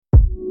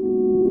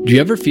Do you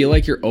ever feel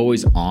like you're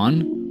always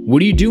on?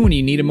 What do you do when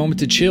you need a moment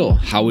to chill?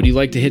 How would you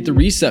like to hit the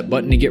reset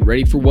button to get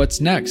ready for what's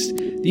next?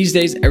 These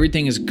days,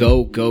 everything is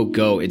go, go,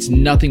 go. It's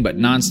nothing but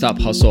nonstop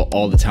hustle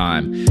all the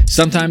time.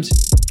 Sometimes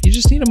you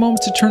just need a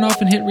moment to turn off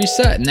and hit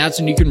reset, and that's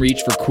when you can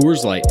reach for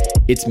Coors Light.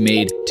 It's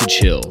made to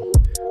chill.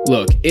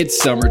 Look,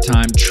 it's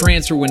summertime,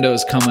 transfer window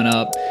is coming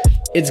up.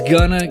 It's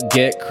gonna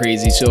get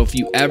crazy, so if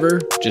you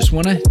ever just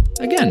wanna,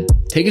 again,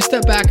 take a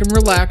step back and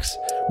relax,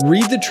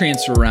 read the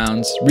transfer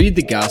rounds, read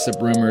the gossip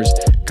rumors,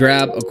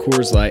 grab a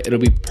Coors Light. It'll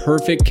be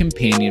perfect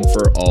companion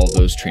for all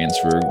those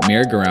transfer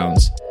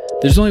merry-go-rounds.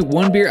 There's only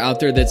one beer out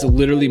there that's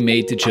literally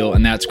made to chill,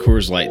 and that's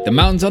Coors Light. The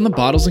mountains on the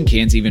bottles and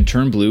cans even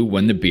turn blue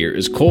when the beer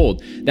is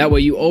cold. That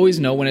way you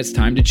always know when it's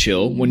time to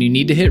chill. When you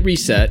need to hit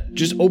reset,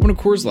 just open a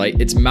Coors Light.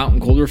 It's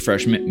mountain cold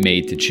refreshment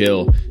made to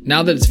chill.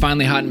 Now that it's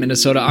finally hot in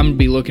Minnesota, I'm going to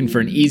be looking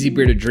for an easy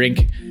beer to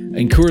drink,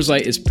 and Coors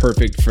Light is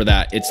perfect for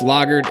that. It's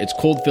lagered, it's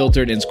cold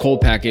filtered, and it's cold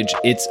packaged.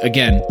 It's,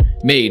 again,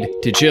 made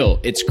to chill.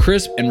 It's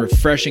crisp and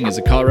refreshing as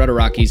the Colorado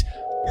Rockies.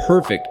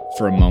 Perfect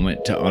for a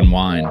moment to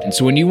unwind. And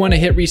so when you want to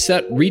hit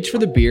reset, reach for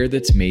the beer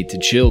that's made to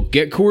chill.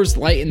 Get Coors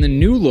Light in the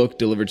new look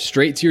delivered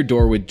straight to your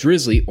door with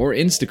Drizzly or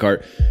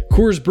Instacart.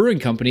 Coors Brewing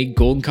Company,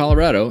 Golden,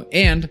 Colorado.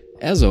 And,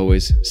 as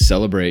always,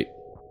 celebrate.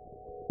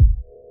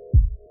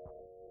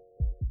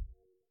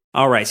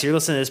 All right, so you're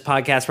listening to this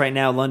podcast right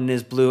now, London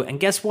is Blue, and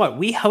guess what?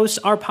 We host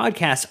our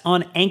podcast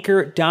on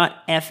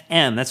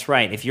Anchor.fm. That's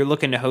right. If you're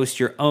looking to host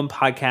your own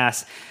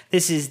podcast,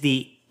 this is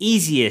the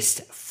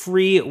easiest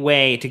free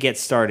way to get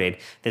started.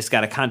 This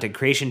got a content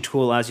creation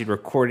tool, allows you to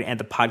record and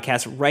the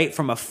podcast right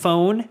from a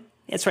phone.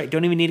 That's right,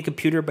 don't even need a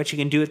computer, but you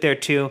can do it there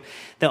too.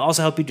 They'll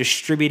also help you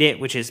distribute it,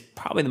 which is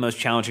probably the most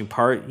challenging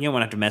part. You don't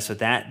want to have to mess with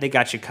that. They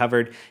got you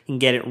covered. You can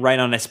get it right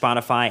on a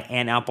Spotify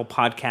and Apple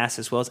Podcasts,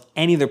 as well as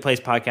any other place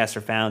podcasts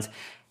are found.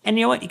 And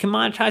you know what? You can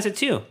monetize it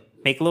too.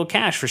 Make a little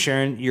cash for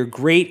sharing your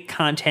great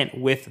content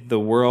with the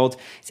world.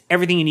 It's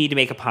everything you need to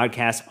make a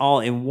podcast all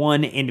in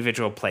one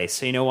individual place.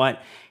 So you know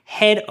what?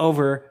 Head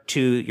over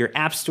to your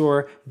app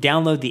store,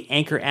 download the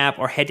Anchor app,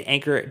 or head to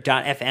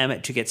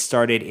anchor.fm to get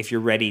started if you're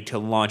ready to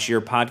launch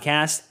your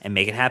podcast and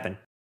make it happen.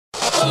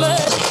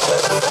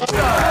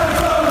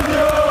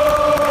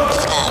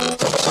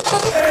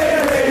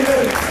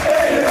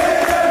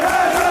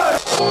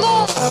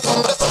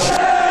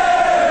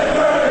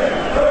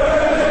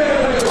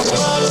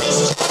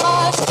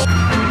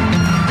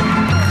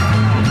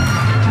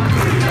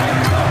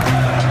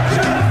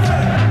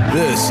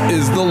 This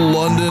is the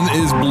London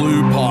is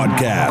Blue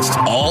podcast.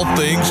 All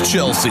things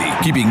Chelsea,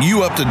 keeping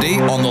you up to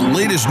date on the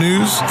latest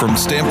news from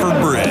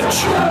Stamford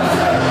Bridge.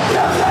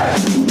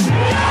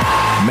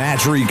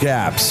 Match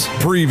recaps,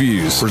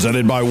 previews,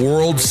 presented by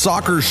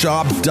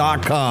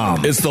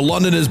WorldSoccerShop.com. It's the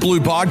London is Blue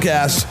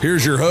podcast.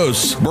 Here's your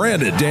hosts,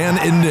 Brandon, Dan,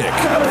 and Nick.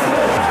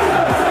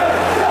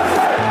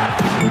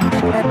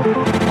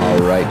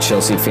 All right,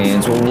 Chelsea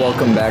fans, well,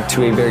 welcome back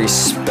to a very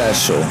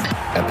special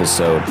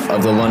episode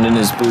of the London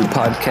is Blue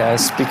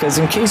podcast, because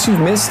in case you've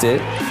missed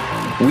it,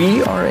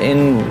 we are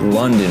in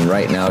London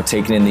right now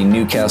taking in the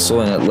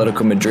Newcastle and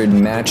Atletico Madrid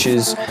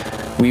matches.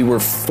 We were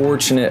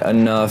fortunate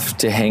enough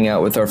to hang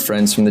out with our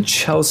friends from the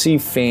Chelsea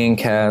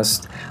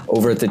Fancast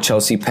over at the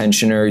Chelsea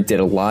Pensioner. Did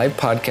a live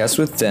podcast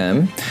with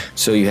them.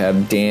 So you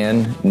have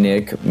Dan,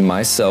 Nick,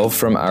 myself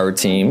from our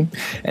team,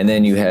 and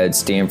then you had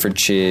Stanford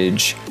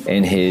Chidge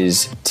and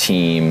his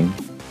team.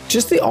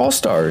 Just the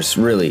all-stars,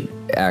 really,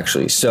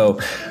 actually. So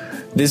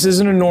this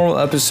isn't a normal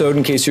episode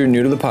in case you're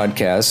new to the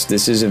podcast.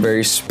 This is a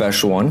very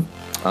special one.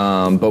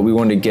 But we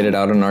wanted to get it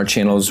out on our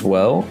channel as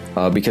well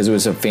because it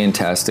was a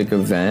fantastic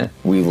event.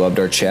 We loved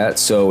our chat.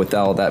 So with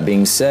all that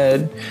being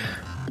said,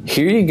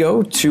 here you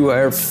go to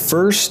our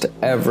first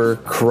ever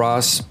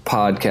cross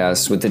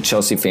podcast with the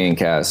Chelsea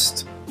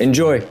Fancast.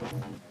 Enjoy.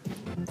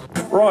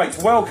 Right,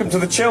 welcome to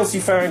the Chelsea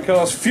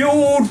Fancast,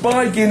 fueled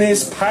by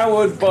Guinness,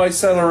 powered by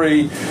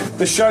celery,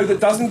 the show that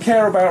doesn't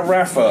care about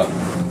Rafa.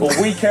 What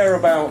we care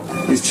about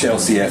is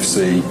Chelsea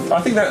FC. I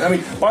think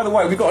that, by the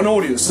way, we've got an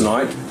audience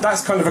tonight.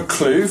 That's kind of a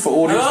clue for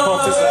audience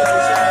participation.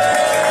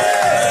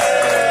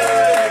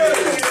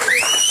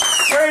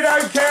 We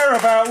don't care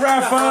about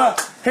Rafa.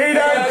 He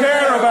don't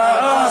care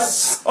about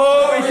us.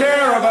 All we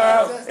care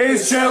about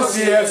is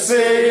Chelsea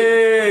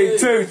FC.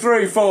 2,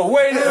 3, 4.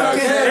 Win.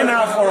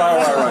 Enough. All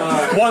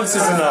right. Once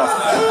is enough.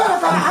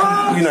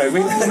 You know,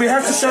 we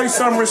have to show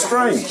some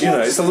restraint. You know,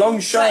 it's a long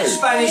show.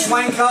 Spanish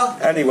wanker.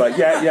 Anyway,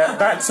 yeah,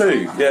 that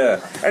too. Yeah.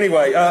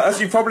 Anyway,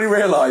 as you probably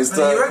realised,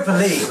 the Europa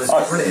League was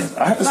brilliant.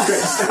 I have a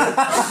script.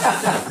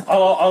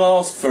 I'll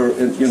ask for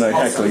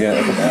heckle.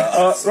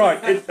 Yeah.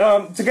 Right.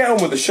 To get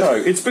on with the show,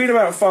 it's been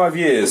about 5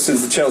 years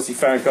since the Chelsea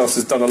Fancast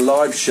has done a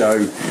live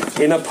show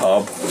in a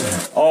pub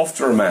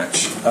after a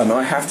match and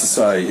I have to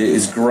say it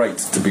is great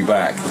to be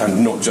back,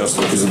 and not just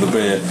because of the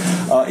beer.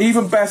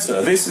 Even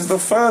better, this is the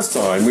first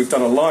time we've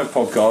done a live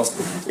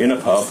podcast in a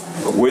pub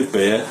with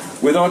beer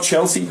with our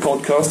Chelsea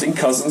podcasting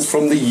cousins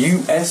from the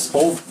US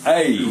of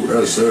A.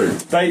 USA.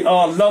 They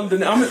are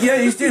London.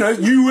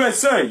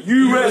 USA,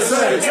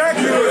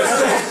 exactly.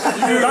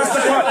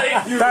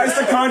 That is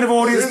the kind of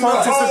audience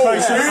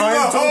participation I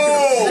am talking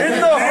about.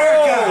 In the hole.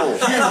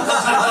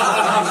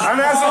 And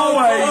as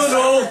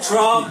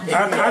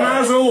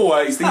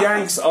always, the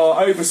Yanks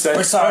are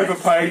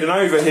overpaid and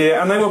over here,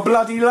 and they were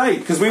bloody late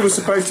because we were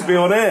supposed to be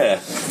on air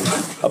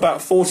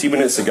about 40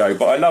 minutes ago,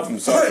 but I love them,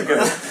 so I forgive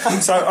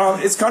them. So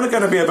it's kind of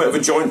going to be a bit of a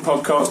joint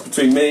podcast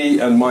between me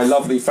and my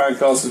lovely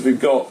fancasters. We've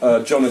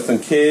got Jonathan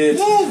Kidd,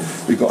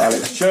 we've got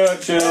Alex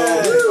Churchill,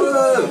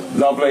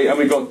 lovely, and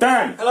we've got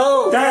Dan.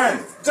 Hello.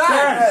 Dan.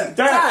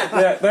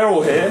 Yeah, they're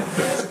all here.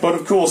 But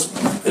of course,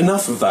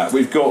 enough of that.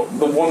 We've got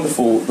the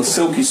wonderful, the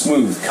silky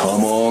smooth,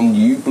 come on,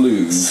 you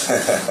blues,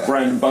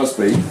 Brandon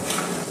Busby.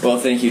 Well,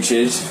 thank you,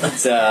 Chidge.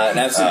 It's an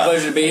absolute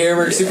pleasure to be here.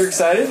 We're super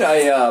excited.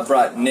 I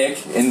brought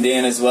Nick and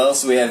Dan as well,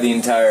 so we have the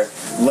entire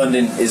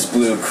London is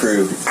Blue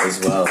crew as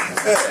well.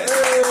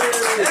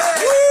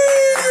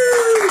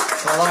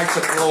 I like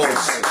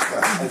applause.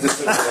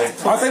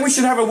 I think we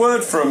should have a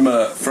word from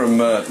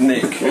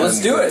Nick. Well, let's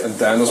do it. And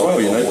Dan as well,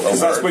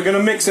 because we're going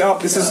to mix it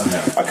up. This is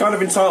I kind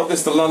of entitled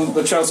this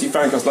the Chelsea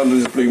Fancast London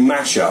is Blue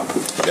mashup.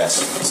 Yes.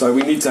 So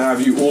we need to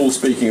have you all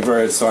speaking at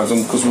various times,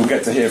 because we'll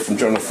get to hear from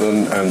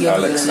Jonathan and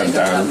Alex and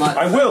Dan.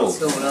 I will.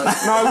 No,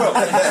 I will.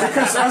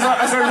 Because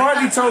as I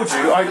rightly told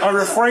you, I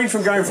refrained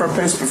from going for a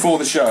piss before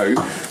the show,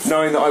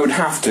 knowing that I would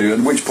have to,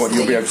 at which point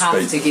you'll be able to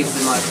speak. To give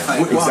the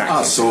microphone. Exactly.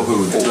 Us or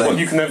who? Well,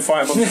 you can then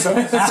fight amongst yourself.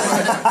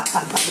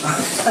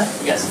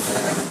 Yes.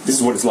 This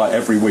is what it's like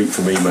every week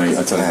for me, mate.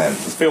 I tell you.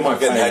 Feel my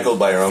pain. Getting heckled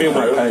by your own Feel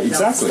my crew. pain.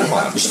 Exactly.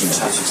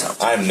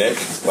 I'm Nick,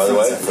 by the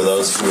way, for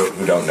those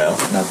who don't know.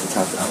 Not the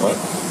top. What?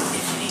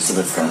 To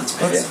the front.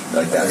 Yeah,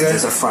 like that.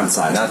 There's a front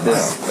side. Not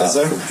this. Is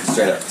there?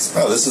 Straight up.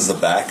 Oh, this is the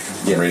back.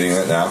 I'm reading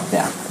it now.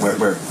 Yeah, we're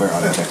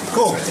on it.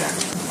 Cool.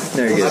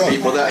 There you go.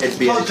 Well, that is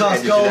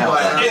podcast gold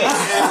by now.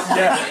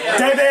 Yeah.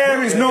 Dead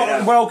air is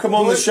not welcome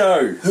on the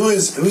show.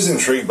 Who's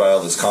intrigued by all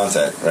this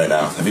content right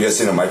now? Have you guys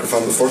seen a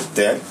microphone before?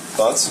 Dan,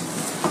 thoughts?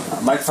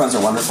 Microphones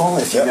are wonderful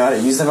if you know how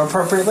to use them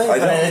appropriately. I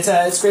know. But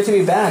it's great to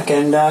be back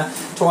and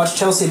to watch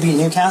Chelsea beat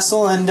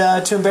Newcastle and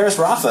to embarrass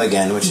Rafa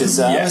again, which is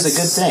was a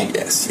good thing.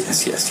 Yes.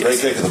 Great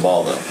kick of the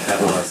ball, though.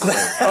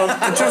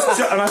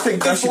 And I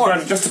think actually,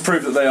 Brandon, just to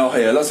prove that they are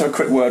here, let's have a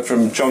quick word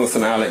from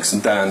Jonathan, Alex,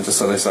 and Dan, just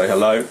so they say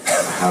hello.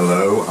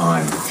 Hello,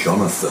 I'm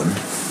Jonathan.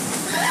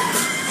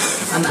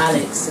 I'm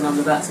Alex, and I'm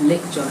about to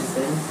lick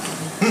Jonathan.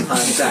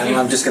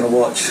 I'm just going to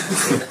watch.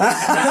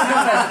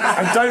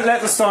 And don't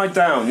let the side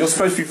down. You're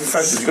supposed to be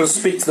professional. You've got to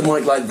speak to the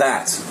mic like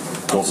that.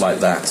 Not like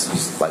that.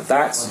 Like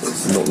that.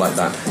 Not like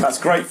that. That's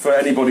great for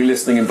anybody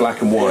listening in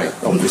black and white,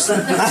 obviously.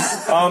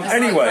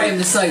 Anyway, Graham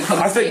the Soap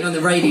commentating on the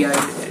radio.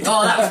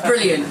 Oh, that was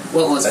brilliant.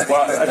 What was it?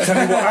 well, I tell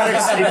you what,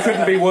 Alex, it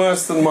couldn't be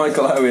worse than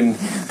Michael Owen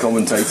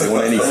commentating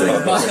on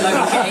anything. Michael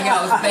Owen getting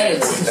out of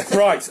bed.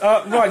 Right.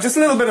 Just a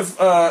little bit of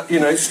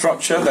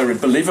structure.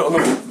 Believe it or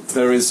not,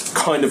 there is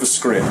kind of a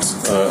script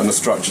and a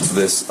structure to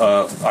this.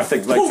 I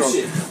think later on.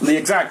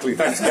 Exactly.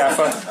 Thanks,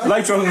 Gaffer.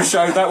 Later on in the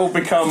show, that will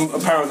become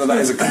apparent that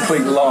is a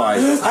complete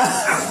lie.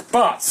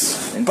 But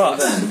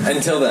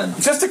Until then.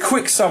 just a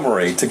quick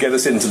summary to get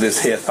us into this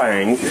here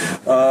thing.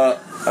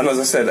 And as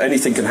I said,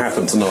 anything can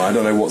happen tonight. I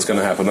don't know what's going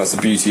to happen. That's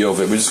the beauty of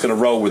it. We're just going to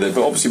roll with it.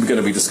 But obviously we're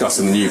going to be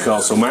discussing the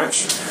Newcastle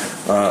match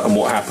and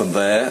what happened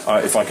there.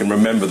 If I can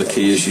remember the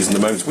key issues in the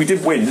moments. We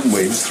did win, didn't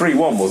we? It was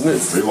 3-1, wasn't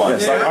it? 3-1.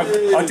 Yes,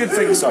 I did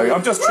think so.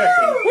 I'm just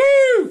checking.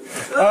 Woo!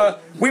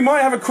 We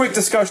might have a quick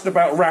discussion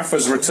about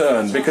Rafa's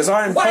return, because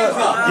I am...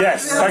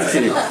 Yes, thank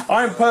you.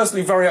 I am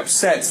personally very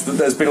upset that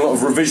there's been a lot of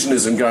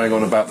revisionism going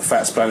on about the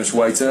fat Spanish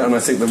waiter, and I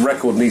think the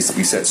record needs to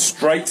be set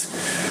straight.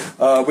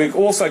 We're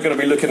also going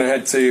to be looking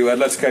ahead to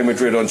Atletico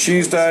Madrid on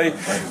Tuesday.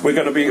 We're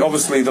going to be,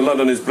 obviously, the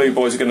London is Blue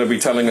boys are going to be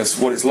telling us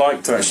what it's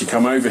like to actually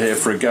come over here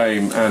for a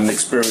game and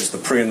experience the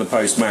pre and the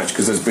post match,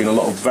 because there's been a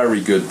lot of very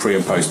good pre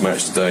and post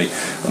match today,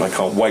 and I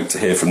can't wait to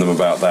hear from them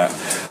about that.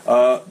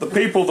 The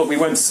people that we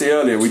went to see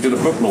earlier, we did a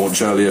book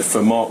launch earlier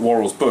for Mark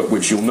Worrell's book,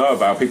 which you'll know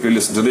about. People who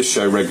listen to this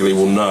show regularly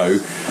will know,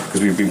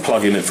 because we've been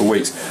plugging it for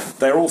weeks.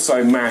 They're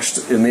also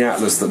mashed in the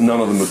Atlas that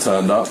none of them have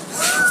turned up.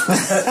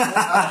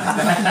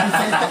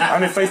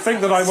 And if they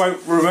think that I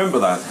won't remember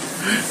that,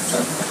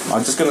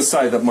 I'm just going to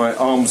say that my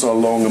arms are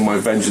long and my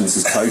vengeance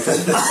is total.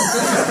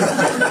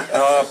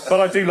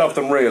 But I do love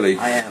them, really.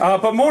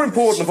 But more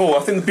important of all, I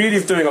think the beauty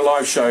of doing a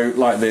live show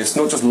like this,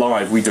 not just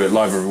live, we do it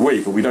live every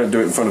week, but we don't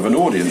do it in front of an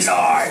audience.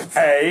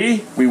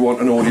 We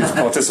want an audience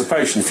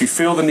participation. If you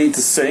feel the need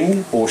to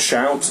sing or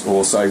shout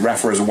or say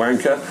Rafa is a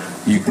wanker,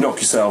 you knock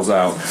yourselves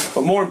out.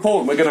 But more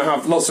important, we're going to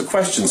have lots of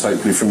questions,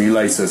 hopefully, from you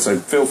later, so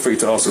feel free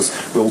to ask us.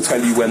 We'll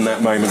tell you when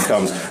that moment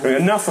comes. I mean,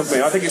 enough of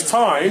me. I think it's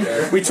time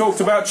we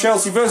talked about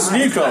Chelsea versus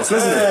Newcastle,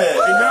 isn't it?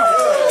 Enough.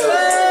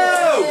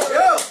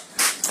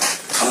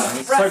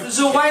 Rafa's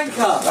a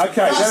wanker.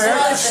 Okay,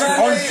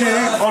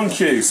 on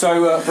cue.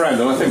 So,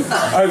 Brandon, I think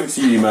over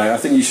to you, mate. I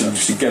think you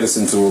should get us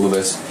into all of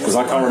this because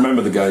I can't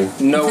remember the game.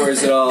 No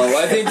worries at all. Well,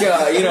 I think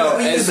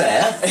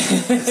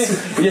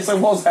Yes, I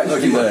was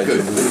actually there.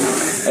 Good.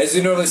 As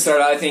we normally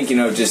start, I think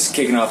just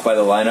kicking off by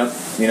the lineup.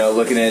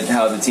 Looking at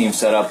how the team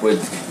set up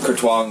with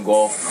Courtois in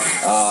goal.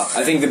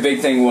 I think the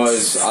big thing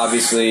was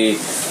obviously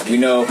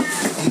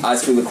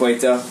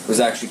Azpilicueta was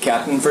actually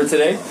captain for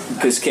today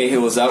because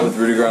Cahill was out with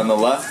Rudiger on the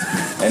left,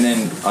 and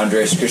then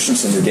Andreas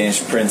Christensen, the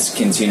Danish prince,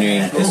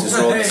 continuing his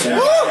role in the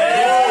center.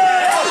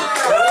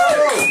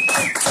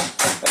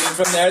 And then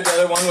from there, the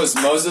other one was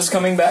Moses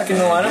coming back in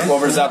the lineup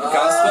over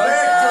Zappacosta.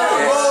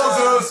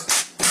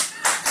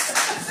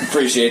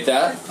 Appreciate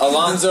that.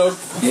 Alonso,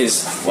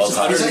 his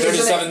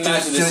 137th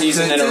match of the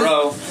season in a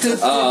row.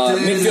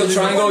 Midfield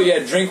triangle, you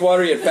had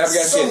Drinkwater, you had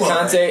Fabregas, you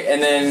had Kante,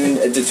 and then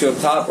the two up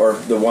top, or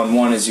the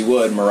 1-1 as you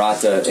would,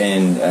 Morata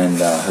and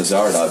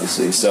Hazard,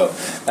 obviously. So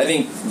I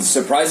think,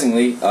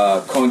 surprisingly,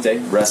 Conte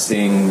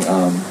resting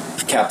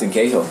Captain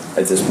Cahill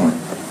at this point.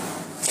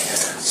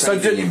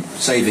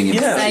 Saving him.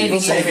 Yeah.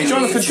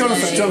 Jonathan.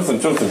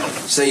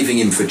 Saving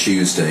him for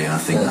Tuesday, I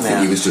think. I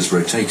think he was just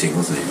rotating,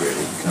 wasn't he,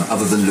 really?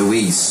 Other than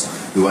Luis,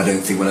 who I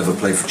don't think will ever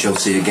play for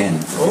Chelsea again.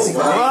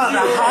 The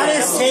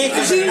hottest take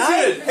of the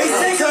night. He's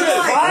taken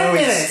the 5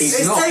 minutes.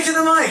 He's taken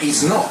the mic.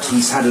 He's not.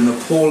 He's had an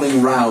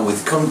appalling row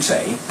with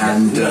Conte,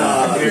 and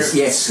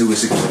who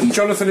was a key.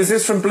 Jonathan, is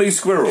this from Blue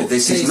Squirrel?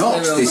 This is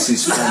not. This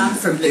is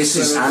from. This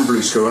is and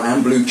Blue Squirrel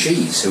and Blue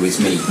Cheese, who is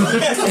me.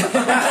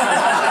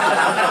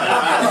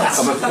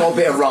 I've got a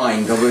bit of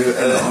rind.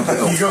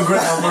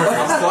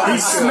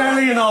 He's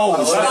smelly and old.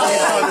 I've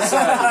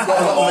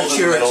got a lot of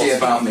maturity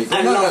about me.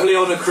 And lovely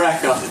on a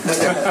cracker.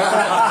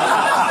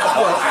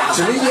 Well,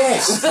 actually,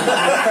 yes.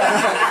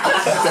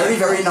 Very,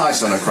 very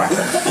nice on a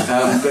cracker.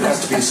 But it has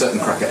to be a certain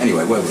cracker.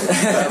 Anyway, where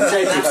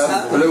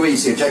were we?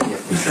 Louise here, Jacob.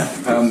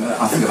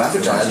 I think I've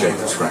advertised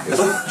Jacob's Crackers.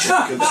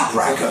 Jacob's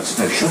Crackers.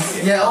 No, sure.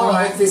 Yeah,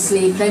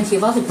 obviously plenty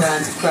of other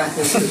brands of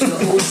crackers which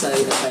are also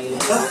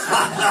available.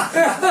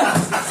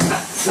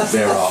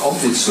 There are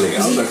obviously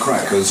other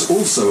crackers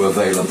also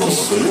available,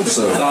 but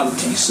also at a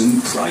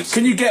decent price.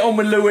 Can you get on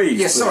with Louise?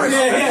 Yes, sorry.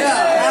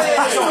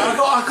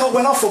 I got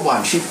well off on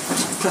one. She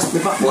pressed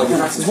my button.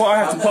 That's what I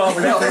have to put up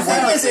with. The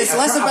thing is, it's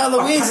less about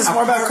Louise, it's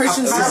more about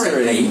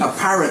Christiansen.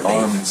 Apparently,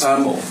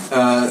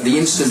 the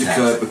incident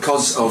occurred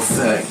because of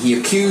he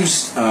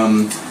accused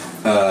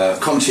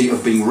Conte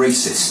of being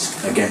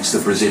racist against the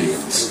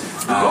Brazilians.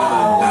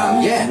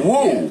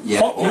 Whoa!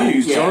 Hot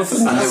news,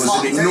 Jonathan. And there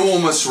was an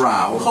enormous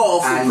row.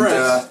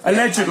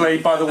 Allegedly,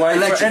 by the way,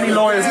 for any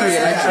lawyers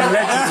listening,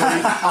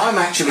 allegedly. I'm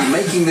actually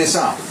making this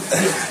up.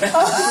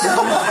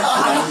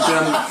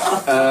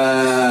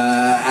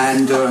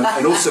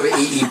 And also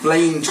he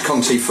blamed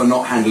Conte for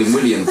not handling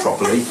Willian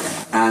properly,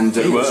 and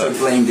he also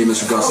blamed him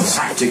as regards to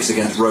tactics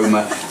against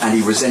Roma, and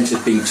he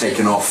resented being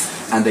taken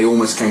off, and they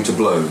almost came to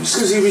blows.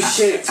 Because he was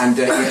shit. And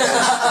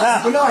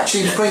well, no,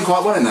 actually, he was playing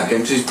quite well in that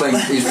game because he was playing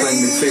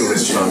midfield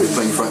this time. He was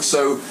playing front.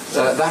 So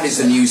that is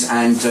the news,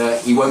 and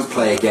he won't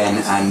play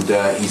again, and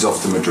he's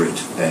off to Madrid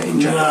in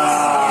January.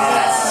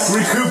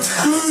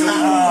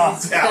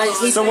 He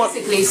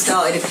basically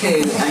started a coup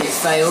and it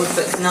failed,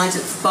 but can I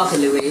just bugger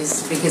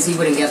Louise because he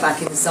wouldn't get back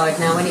in the side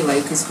now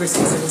anyway because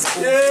Christensen is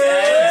Hail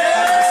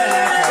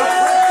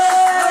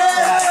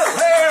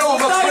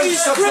the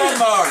Prince of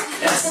Denmark!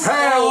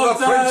 Hail the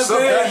Prince of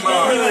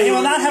Denmark! He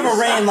will not have a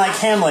reign like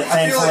Hamlet,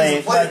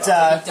 thankfully, but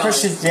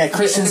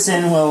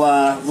Christensen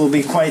will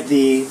be quite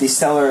the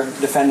stellar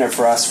defender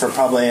for us for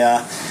probably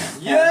the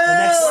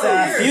next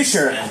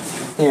future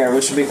here,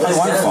 which would be quite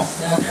wonderful.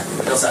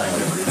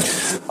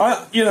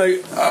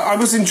 I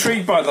was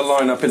intrigued by the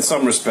lineup in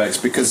some respects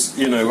because,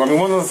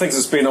 one of the things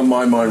that's been on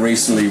my mind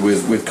recently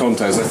with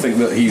Conte is I think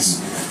that he's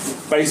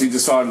basically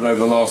decided over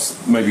the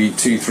last maybe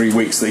 2-3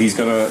 weeks that he's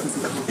going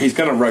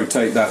to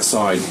rotate that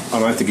side,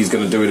 and I think he's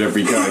going to do it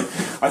every game.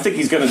 I think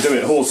he's going to do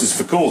it horses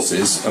for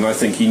courses, and I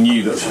think he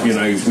knew that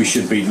we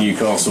should beat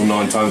Newcastle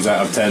 9 times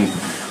out of 10.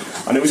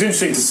 And it was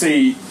interesting to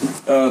see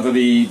that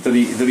he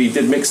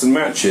did mix and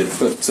match it,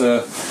 but.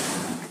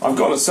 I've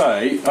got to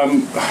say,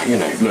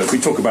 look, if we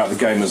talk about the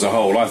game as a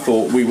whole, I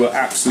thought we were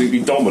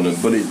absolutely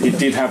dominant, but it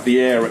did have the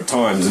air at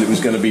times that it was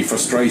going to be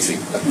frustrating,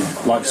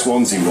 like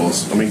Swansea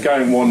was. I mean,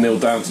 going 1-0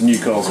 down to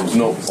Newcastle was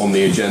not on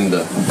the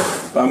agenda.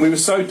 And we were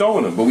so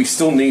dominant, but we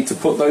still need to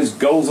put those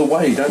goals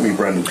away, don't we,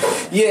 Brendan?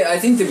 Yeah, I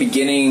think the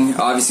beginning,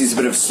 obviously, is a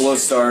bit of a slow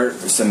start,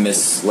 some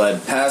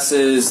misled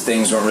passes,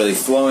 things weren't really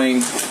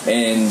flowing,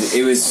 and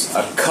it was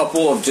a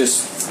couple of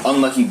just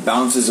unlucky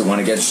bounces that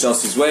went against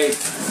Chelsea's way.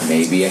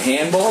 Maybe a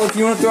handball if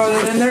you want to throw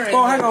that in there.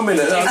 Well, hang on a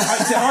minute.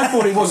 I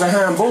thought it was a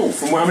handball.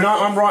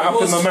 I'm right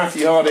up in the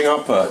Matthew Harding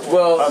upper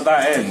at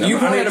that end. You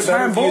and it was a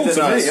handball to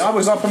me. I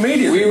was up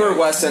immediately. We were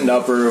West End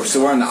upper, so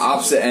we're on the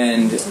opposite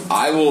end.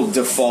 I will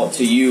default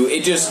to you.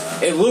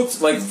 It looked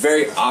like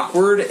very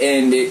awkward,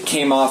 and it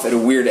came off at a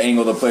weird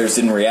angle. The players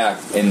didn't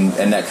react, and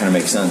that kind of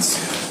makes sense.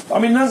 I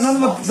mean,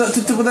 none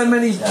of were there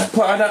many?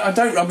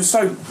 I was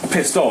so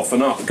pissed off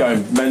and up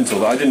going mental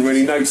that I didn't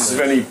really notice if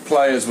any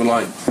players were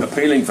like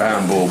appealing for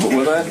handball. But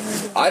were there?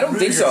 I don't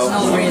think so.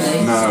 Not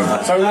really.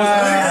 No. So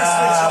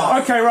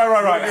okay,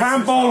 right.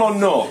 Handball or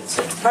not?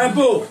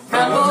 Handball.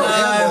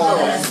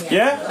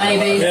 Yeah.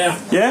 Maybe. Yeah.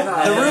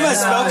 The room has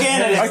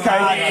spoken.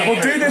 Okay,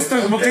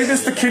 we'll do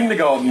this the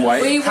kindergarten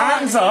way.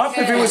 Hands up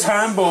if it was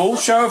handball.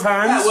 Show of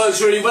hands. That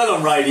works really well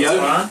on radio.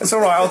 It's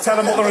all right. I'll tell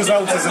them what the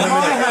result is in a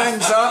My minute.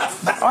 hands up.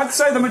 I'd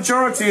say the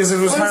majority is it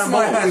was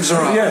handball. My hands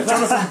are up. Yeah,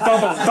 Jonathan,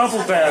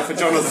 double dare for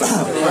Jonathan.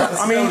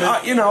 I mean,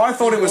 I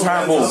thought it was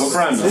handball, but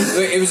Brandon.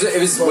 It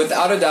was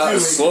without a doubt a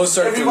slow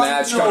start to the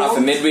match, coming off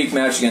a midweek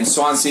match against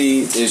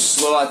Swansea. Is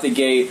slow out the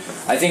gate.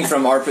 I think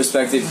from our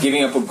perspective,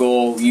 giving up a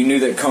goal, you knew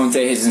that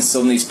Conte has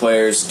instilled in these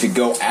players to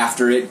go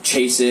after it,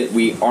 chase it.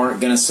 We aren't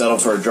going to settle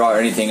for a draw or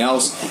anything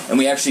else, and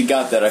we actually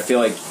got that. I feel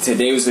like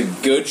today was a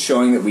good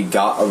showing that we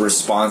got a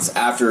response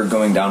after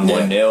going down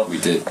 1-0. We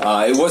did.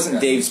 It wasn't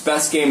Dave's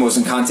best game, it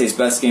wasn't Conte's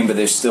best game, but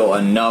there's still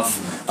enough.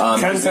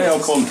 Kante or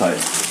Conte?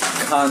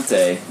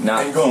 Conte,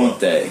 not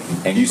Conte.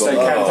 And You say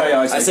Kante,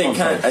 I say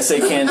Conte. I say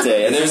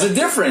Kante. And there's a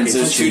difference.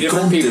 There's two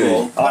different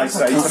people. I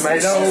say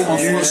tomato,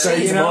 you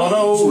say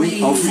tomato.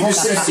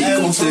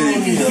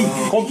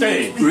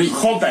 Conte.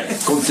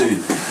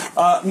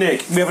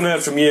 Nick, we haven't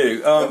heard from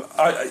you.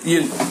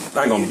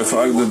 Hang on,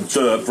 before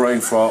the brain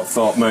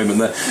fart moment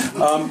there.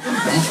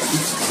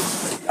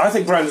 I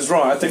think Brandon's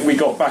right. I think we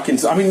got back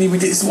into... I mean, it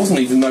wasn't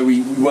even though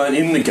we weren't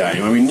in the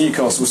game. I mean,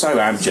 Newcastle was so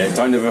abject.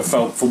 I never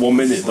felt for 1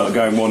 minute that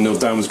going 1-0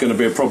 down was going to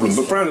be a problem.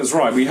 But Brandon's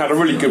right. We had a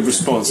really good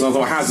response. And I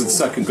thought Hazard's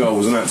second goal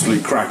was an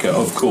absolute cracker,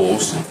 of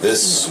course.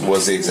 This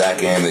was the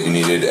exact game that you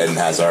needed Eden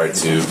Hazard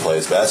to play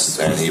his best,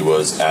 and he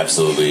was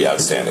absolutely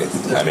outstanding.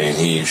 I mean,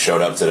 he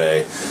showed up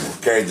today,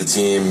 carried the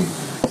team,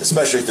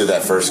 especially through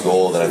that first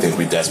goal that I think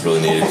we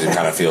desperately needed to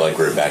kind of feel like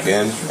we were back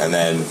in. And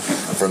then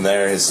from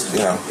there,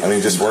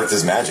 just worked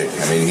his magic.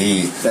 I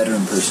mean, better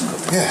in person.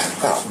 Yeah.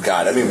 Oh,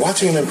 God. I mean,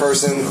 watching him in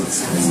person,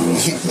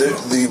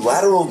 the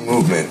lateral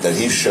movement that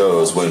he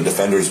shows when a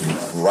defender's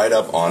right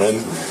up on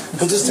him,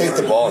 he'll just take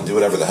the ball and do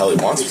whatever the hell he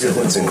wants to do.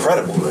 It's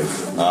incredible.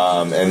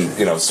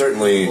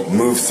 Certainly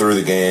moved through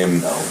the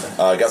game.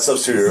 Got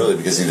substituted early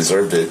because he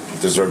deserved it.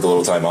 Deserved a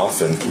little time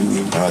off, and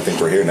I think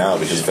we're here now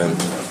because of him.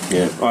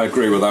 Yeah, I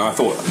agree with that.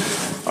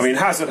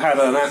 Hazard had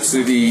an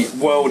absolutely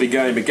worldy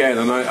game again,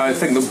 and I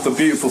think the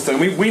beautiful thing,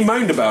 we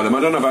moaned about him,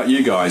 I don't know about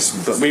you guys,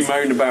 but we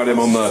moaned about him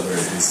on the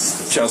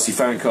Chelsea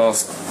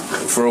Fancast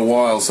for a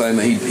while, saying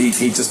that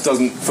he just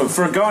doesn't,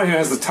 for a guy who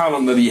has the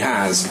talent that he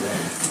has,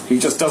 he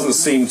just doesn't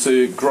seem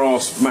to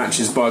grasp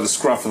matches by the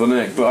scruff of the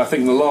neck. But I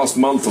think the last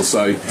month or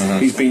so,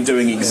 he's been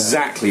doing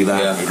exactly that.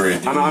 Yeah,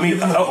 agreed. And I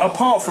mean,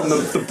 apart from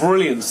the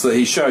brilliance that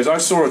he shows, I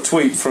saw a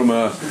tweet from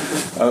a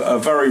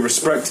very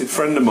respected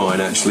friend of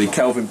mine, actually,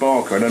 Kelvin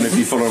Barker. I don't know if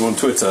you follow him on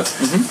Twitter,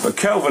 but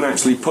Kelvin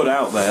actually put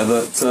out there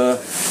that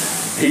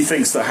he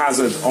thinks that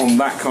Hazard, on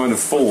that kind of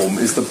form,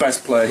 is the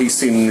best player he's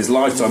seen in his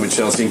lifetime at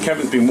Chelsea. And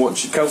Kelvin's been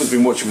watching from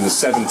the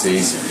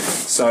 70s,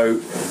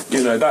 so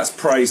that's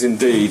praise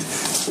indeed.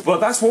 But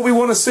that's what we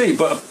want to see.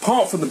 But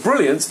apart from the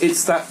brilliance,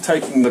 it's that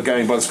taking the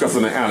game by the scruff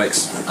of the neck.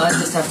 Alex, I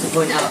just have to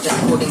point out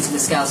that according to the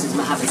Scousers,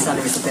 Mohamed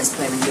Salah is the best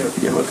player in Europe.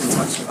 Yeah, can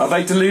touch him. Are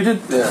they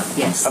deluded? Yeah.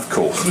 Yes. Of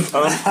course.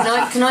 Can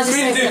I just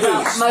say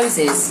about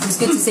Moses? It's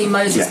good to see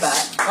Moses back.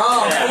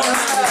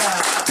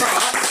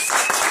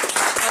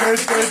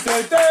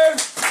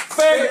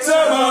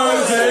 Victor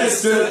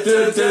Moses,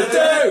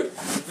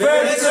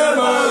 Victor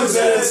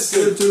Moses.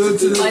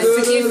 I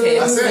forgive him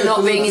for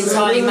not being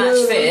entirely match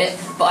fit,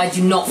 but I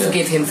do not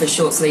forgive him for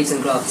short sleeves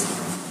and gloves.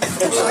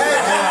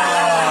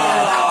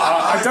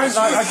 I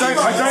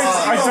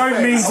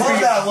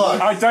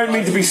don't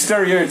mean to be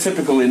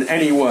stereotypical in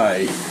any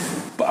way.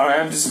 But I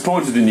am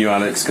disappointed in you,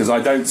 Alex, because I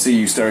don't see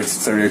you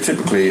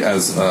stereotypically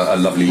as a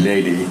lovely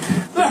lady.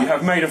 But you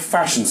have made a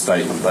fashion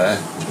statement there.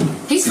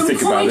 He's from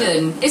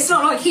Croydon. It's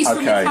not like he's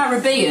from the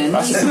Caribbean.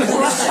 He's from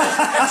Croydon.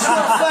 It's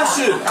not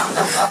fashion.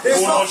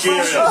 It's not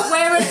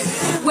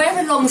fashion. Wear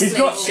a long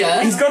sleeve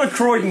shirt. He's got a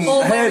Croydon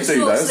hairdo,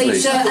 though, hasn't he?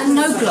 Shirt and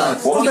no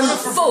gloves. You're a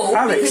fool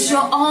because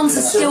your arms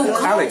are still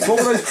cold. Alex, what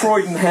were those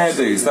Croydon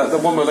hairdos? The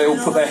one where they all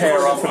put their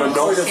hair up in a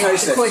knot?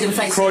 Croydon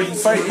face. Croydon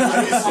face. He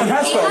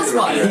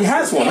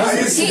has one,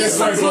 hasn't he? He is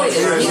from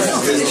Croydon. He's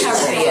not from the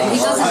Caribbean. He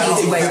doesn't need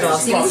to wear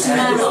gloves. He needs to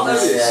man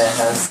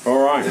up.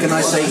 All right. Can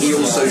I say he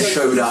also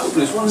showed up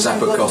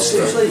Zappa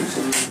Costa?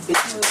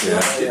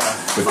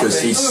 Because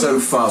he's so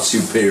far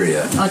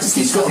superior.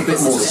 He's got a bit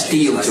more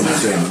steel to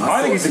him.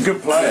 I think he's a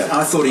good player.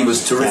 I thought he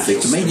was terrific.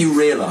 To make you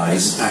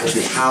realise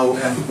actually how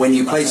when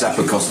you play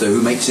Zappa Costa,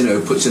 who makes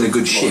puts in a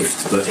good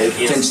shift, but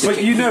tends to. But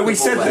we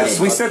said this.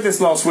 We said this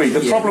last week.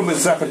 The problem with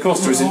Zappa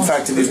Costa is, in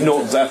fact, it is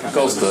not Zappa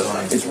Costa.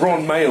 It's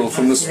Ron Mayle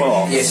from the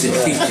Sparks. Yes, it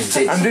is.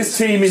 And this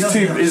team is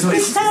too.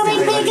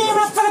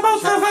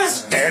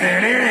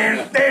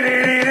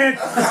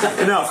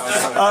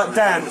 Enough.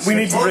 Dan, we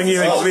need to bring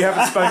you in because we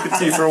haven't spoken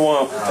to you for a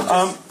while.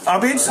 I'll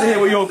be interested to hear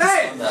what your...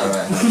 Dan!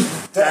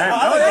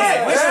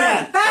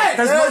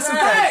 There's lots of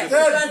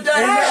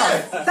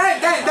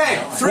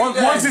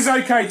once is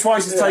okay,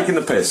 twice is taking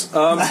the piss.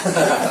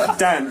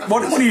 Dan,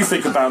 what do you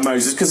think about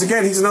Moses? Because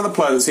again, he's another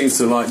player that seems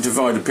to like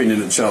divide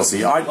opinion at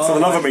Chelsea. I, for the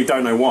love of me,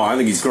 don't know why. I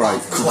think he's great.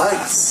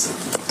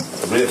 Class.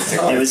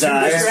 It was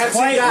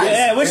quite.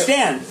 Yeah, which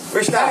Dan?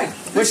 Which Dan?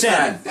 Which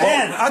Dan?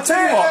 Dan. I'll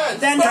tell you what.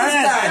 Dan. We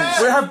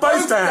have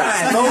both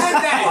Dans.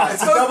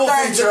 It's a double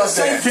feature up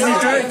there. Can you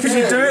do it? Can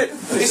you do it?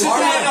 It's a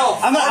Dan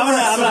off. I'm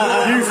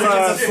gonna give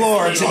the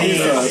floor to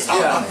me. I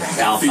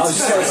was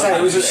just going to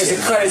say, it's a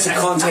credit to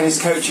Conte and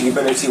his coaching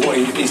ability, what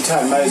he's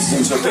turned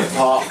Moses into a bit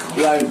park,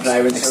 lone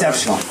player, into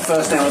exceptional.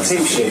 First down on the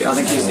team sheet. I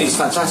think he's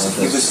fantastic.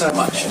 He was so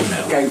much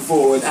going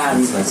forward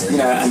and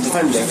and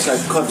defending. So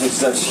Conte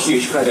deserves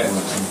huge credit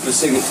for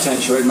seeing the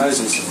potential in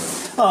Moses.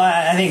 Well,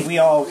 I think we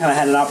all kind of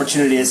had an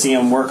opportunity to see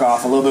him work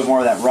off a little bit more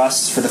of that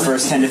rust for the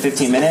first 10 to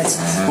 15 minutes.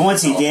 But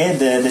once he did,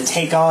 the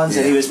take-ons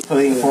that he was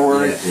putting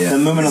forward, the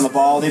movement on the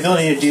ball, the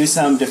ability to do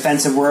some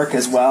defensive work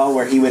as well,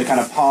 where he would kind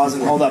of pause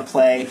and hold up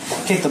play,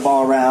 kick the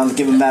ball around,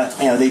 give him that,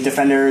 the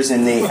defenders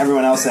and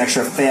everyone else an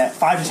extra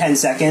 5 to 10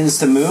 seconds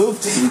to move,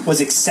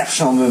 was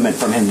exceptional movement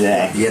from him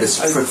today. He had a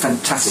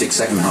fantastic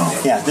second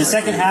half. Yeah, the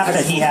second half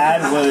that he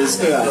had was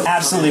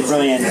absolutely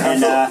brilliant,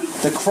 and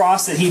the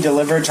cross that he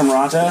delivered to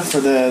Morata for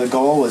the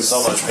goal was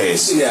so much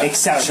pace.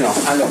 Exceptional.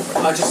 And look,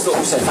 I just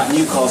thought that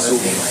Newcastle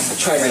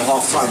trailing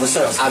half time was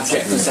so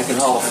abject in the second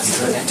half.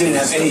 Didn't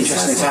have any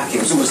interest in attacking.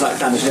 It was almost like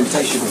damage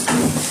limitation.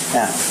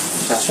 Yeah.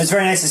 It's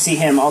very nice to see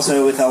him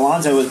also with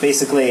Alonso was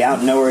basically out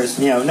in nowhere,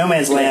 no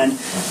man's land.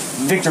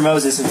 Victor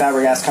Moses and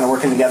Fabregas kind of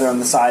working together on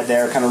the side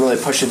there, kind of really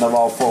pushing the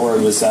ball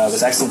forward was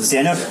excellent to see.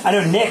 I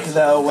know Nick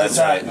though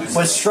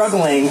was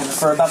struggling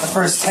for about the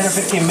first 10 or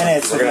 15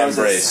 minutes. We're gonna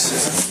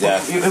embrace.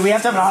 Yeah. We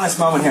have to have an honest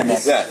moment here,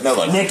 Nick. Yeah. No,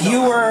 look. Nick,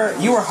 you were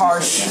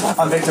harsh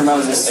on Victor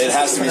Moses. It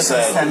has to be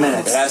said. 10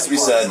 minutes. It has to be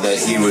said that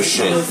he was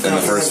shit in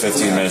the first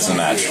 15 minutes of the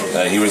match.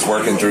 He was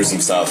working through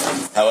some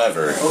stuff.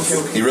 However,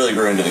 he really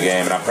grew into the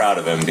game, and I'm proud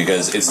of him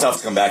because it's tough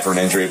to come back from an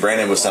injury.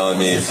 Brandon was telling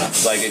me,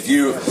 like,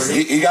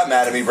 he got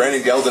mad at me.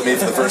 Brandon yelled at me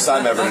for the first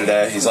time ever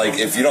today. He's like,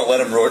 if you don't let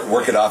him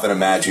work it off in a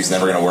match, he's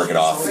never going to work it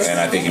off. And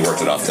I think he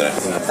worked it off today.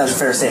 That's a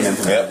fair statement.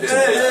 Yep.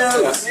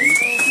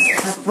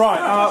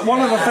 Right, one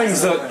of the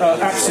things that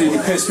absolutely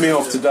pissed me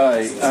off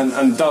today,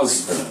 and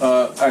does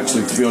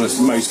actually, to be honest,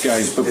 in most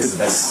games, but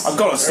I've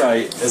got to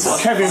say,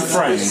 Kevin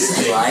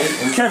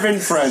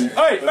Friend.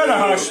 Hey, better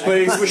hush,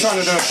 please. We're trying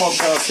to do a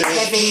podcast here.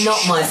 Kevin,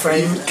 not my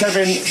friend.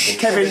 Kevin, no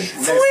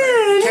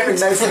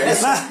friend.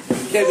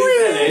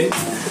 Kevin.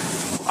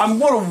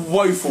 And what a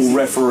woeful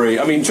referee.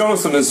 I mean,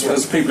 Jonathan, as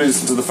people who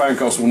listen to the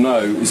Fancast will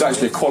know, is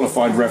actually a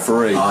qualified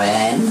referee. I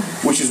am.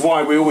 Which is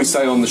why we always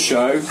say on the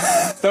show,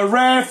 the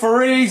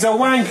referee's a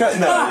wanker.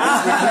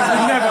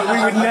 No,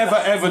 we would never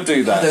ever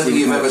do that. I don't think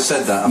you've ever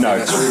said that. I think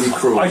that's really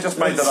cruel. I just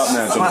made that up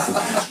now, Jonathan.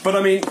 But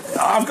I mean,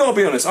 I've got to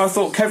be honest, I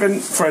thought Kevin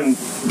Friend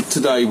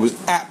today was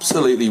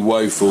absolutely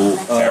woeful.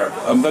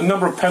 The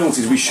number of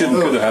penalties we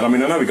could have had, I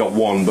mean, I know we got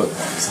one, but,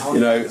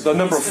 the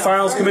number of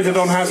fouls committed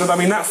on Hazard, I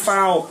mean, that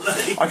foul,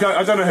 I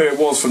don't know who it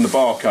was from the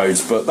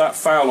barcodes, but that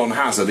foul on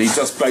Hazard, he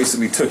just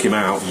basically took him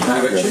out,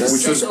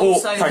 which was all.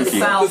 Thank you.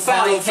 Foul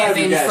by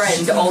Kevin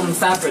Friend on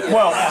Fabregas.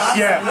 Well,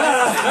 yeah.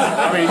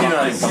 I mean,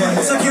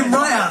 Took him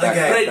right out of the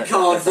game. Red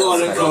card,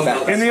 violent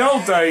conduct. in the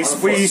old days,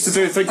 we used to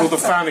do a thing called the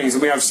fannies,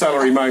 and we have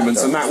celery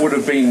moments, and that would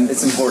have been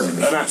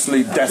an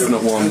absolutely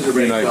definite one,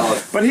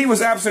 But he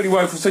was absolutely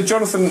woeful. So,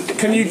 Jonathan,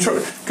 can you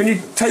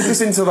take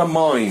us into the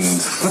mind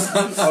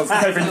of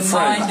Kevin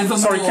Friend?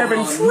 Sorry,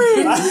 Kevin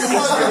Friend.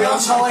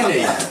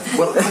 Tiny.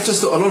 Well, I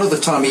just thought a lot of the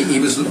time he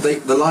was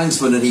the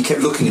linesman, and he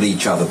kept looking at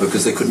each other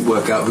because they couldn't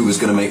work out who was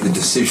going to make the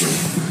decision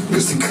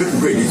because they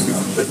couldn't really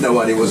had no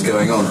idea what was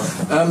going on.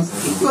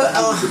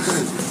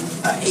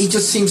 He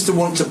just seems to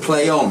want to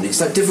play on. It's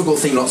that difficult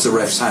thing lots of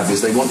refs have,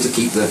 is they want to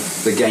keep the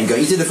game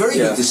going. He did a very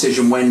good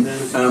decision when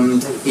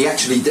he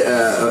actually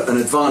an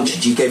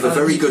advantage. He gave a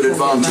very good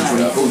advantage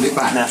when he pulled it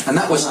back, and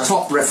that was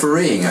top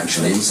refereeing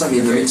actually, and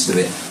certainly in the midst of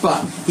it.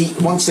 But he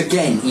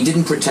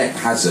didn't protect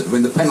Hazard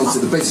when the penalty.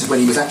 The basis when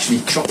he was actually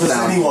chopped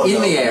down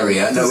in the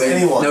area. No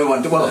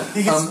one. Well,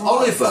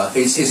 Oliver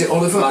is it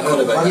Oliver?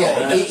 Oliver.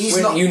 Yeah, he's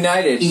when not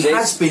United. He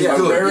has been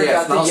good.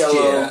 Yeah, last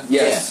year.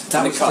 Yes,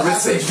 that was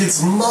terrific.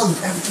 It's mud.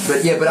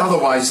 But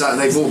otherwise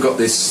they've all got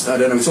this. I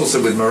don't know. It's also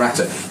with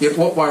Morata.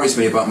 What worries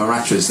me about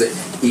Morata is that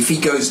if he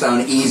goes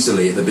down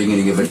easily at the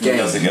beginning of a game,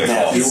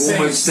 you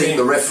almost think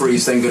the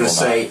referee's then going to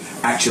say,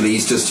 actually,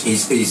 he's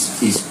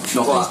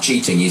not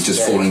cheating. He's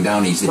just falling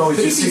down easily. But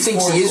if he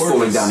thinks he is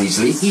falling down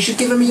easily, he should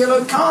give him a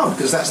yellow card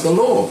because that's the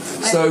law.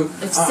 So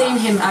I've seen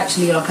him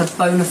actually like a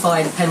bona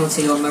fide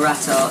penalty on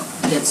Morata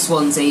against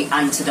Swansea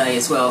and today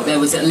as well. There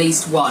was at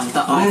least one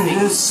that I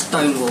think was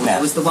stonewall.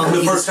 It was the one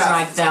where he was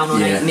dragged down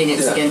on 8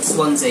 minutes against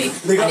Swansea.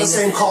 They got the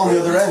same call on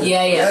the other end.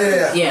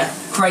 Yeah.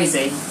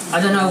 Crazy. I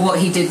don't know what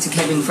he did to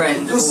Kevin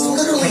Friend or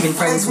Kevin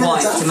Friend's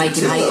wife to make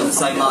him hate him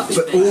so much.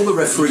 But all the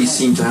referees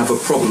seem to have a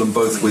problem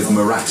both with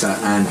Morata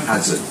and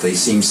Hazard. They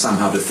seem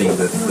somehow to think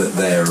that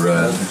they're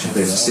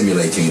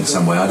simulating in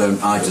some way.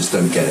 I just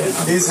don't get it.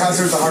 Is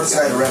Hazard the hardest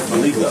guy to ref in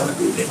the league, though?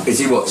 Is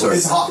he what? Sorry.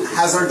 Is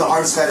Hazard the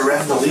hardest guy to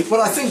ref in the league?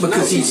 Well, I think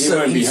because he's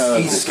clearly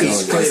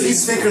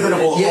he's thicker than a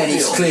ball. Yeah, and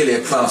he's clearly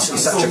he's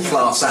such a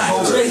class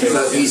act. But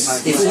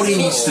if all he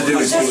needs to do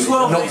is be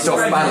knocked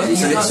off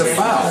balance, and it's a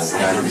foul.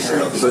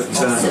 But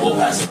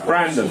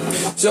Brandon.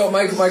 So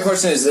my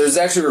question is, there's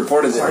actually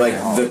reported that like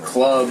the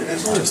club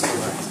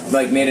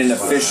made an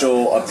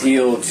official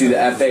appeal to the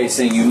FA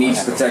saying you need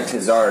to protect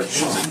Hazard.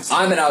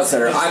 I'm an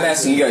outsider. I'm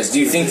asking you guys, do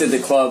you think that the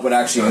club would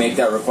actually make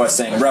that request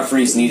saying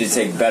referees need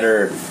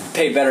to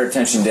pay better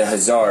attention to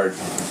Hazard?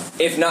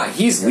 If not,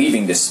 he's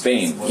leaving to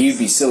Spain. He'd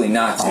be silly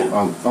not to.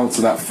 I'll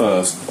answer that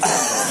first.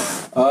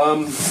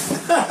 The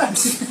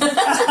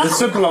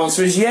simple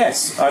answer is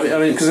yes.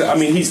 I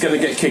mean, he's going to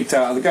get kicked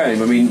out of the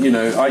game. I mean,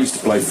 I used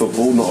to play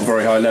football, not a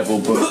very high level,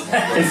 but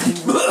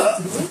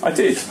I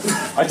did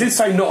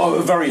say not at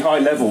a very high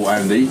level,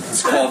 Andy.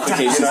 It's a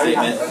qualification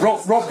statement.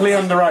 Rockley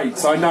under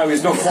 8s, I know,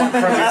 is not quite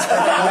Premier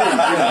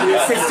League. You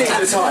were 15 at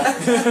the time.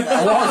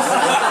 I was.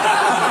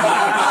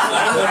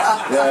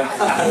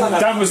 Yeah.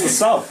 Dan was the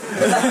sub.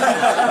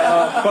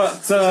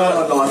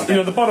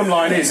 The bottom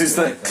line is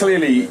that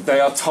clearly they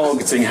are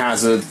targeting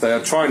Hazard. They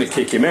are trying to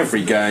kick him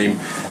every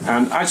game.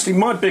 And actually,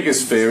 my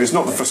biggest fear is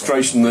not the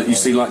frustration that you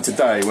see like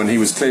today when he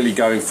was clearly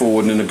going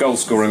forward in a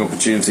goal-scoring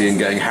opportunity and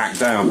getting hacked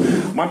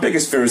down. My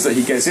biggest fear is that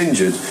he gets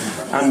injured.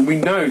 And we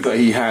know that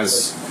he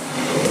has,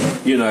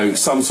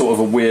 some sort of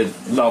a weird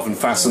love and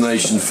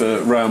fascination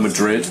for Real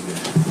Madrid.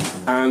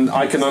 And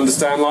I can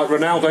understand, like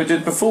Ronaldo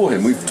did before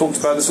him. We've talked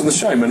about this on the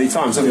show many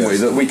times, haven't we?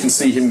 That we can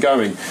see him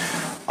going.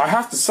 I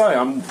have to say,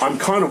 I'm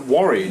kind of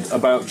worried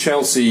about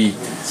Chelsea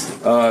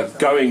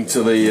going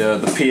to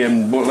the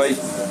PM. What are they?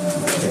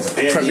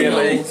 Premier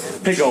League,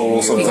 Pigol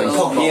or something.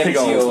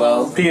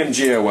 PMGOL,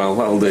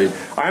 that'll do.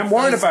 I am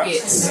worried about.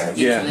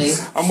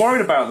 I'm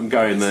worried about them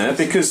going there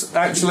because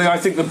actually I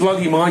think the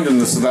bloody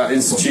mindedness of that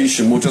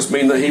institution will just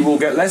mean that he will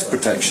get less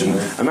protection,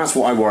 and that's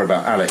what I worry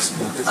about. Alex.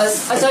 I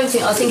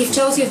think if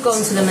Chelsea have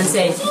gone to them and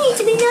said you need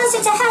to be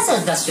nicer to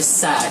Hazard, that's just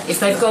sad. If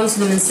they've gone to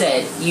them and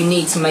said you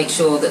need to make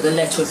sure that the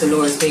letter of the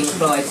law is being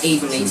applied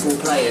evenly to all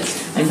players,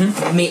 and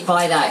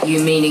by that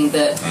you meaning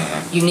that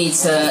you need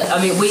to. I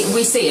mean,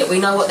 we see it. We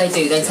know what they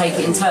do. They take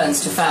it in turns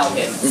to foul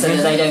him so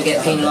that they don't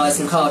get penalised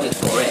and carded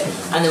for it.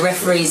 And the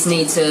referees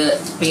need to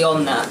be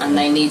on that, and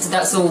they need to.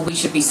 That's all we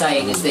should be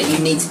saying is that you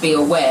need to be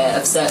aware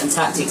of certain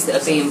tactics that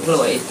are being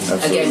employed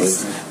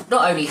against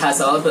not only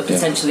Hazard but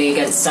potentially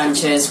against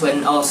Sanchez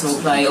when Arsenal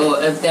play,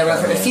 or there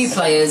are a few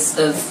players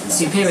of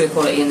superior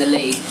quality in the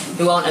league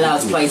who aren't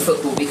allowed to play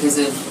football because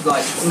of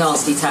like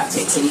nasty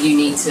tactics, and you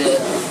need to,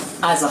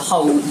 as a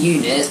whole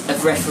unit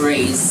of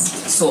referees,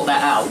 sort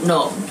that out.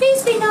 Not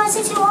please be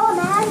nicer to our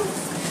man.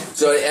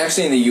 So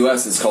actually in the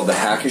US it's called the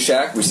hack a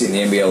Shack. We see it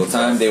in the NBA all the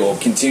time. They will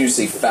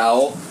continuously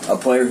foul a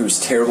player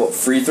who's terrible at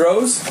free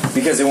throws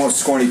because they won't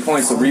score any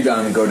points, they'll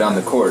rebound and go down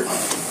the court.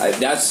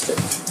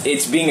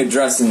 It's being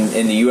addressed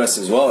in the US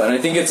as well, and I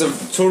think it's a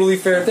totally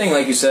fair thing,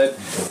 like you said.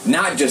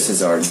 Not just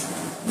Hazard,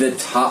 the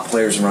top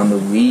players around the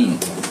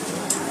league.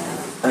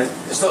 And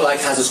it's not like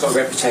Hazard's got a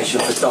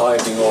reputation for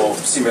diving or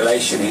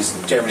simulation. He's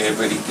generally a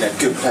really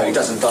good player. He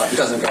doesn't dive, he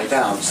doesn't go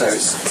down, so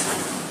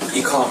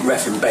you can't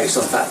ref him based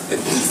on the fact that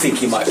you think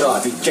he might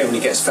dive. He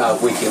generally gets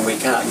fouled week in,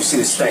 week out. You see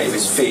the state of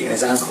his feet and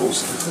his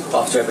ankles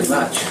after every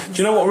match.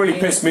 Do you know what really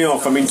pissed me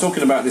off? I mean,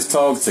 talking about this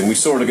targeting, we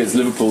saw it against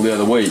Liverpool the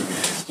other week,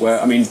 where,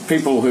 I mean,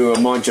 people who are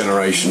my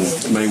generation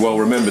may well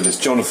remember this.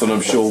 Jonathan,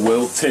 I'm sure,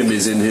 will. Tim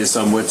is in here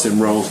somewhere, Tim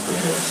Rolls.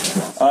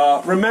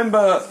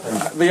 Remember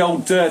the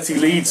old dirty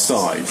Leeds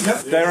side?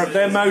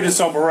 Their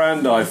modus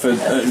operandi for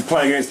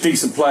playing against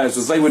decent players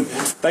was they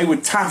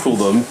would tackle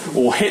them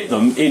or hit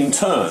them in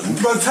turn.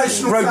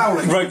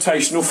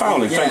 Rotational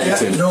fouling. Thank you,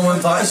 Tim. Norman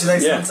Vice,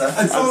 and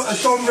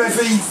Don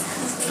Revy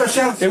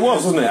speciality. It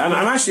was, wasn't it? And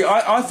actually,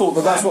 I thought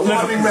that's what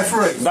bribing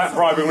referees. That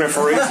bribing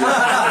referees.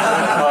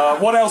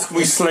 What else can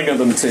we sling at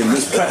them, Tim?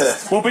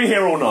 We'll be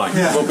here all night.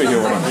 Yeah. We'll be here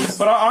all night.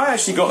 But I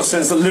actually got a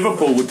sense that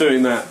Liverpool were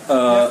doing that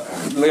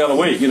the other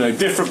week.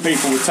 Different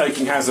people were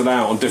taking Hazard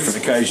out on different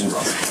occasions,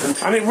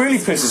 and it really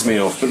pisses me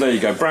off. But there you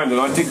go, Brandon.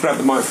 I did grab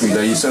the mic from you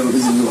there. You said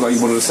like you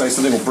wanted to say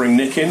something, or bring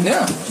Nick in.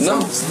 Yeah.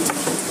 No.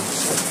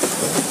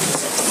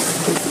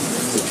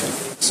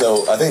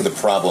 So I think the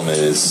problem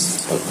is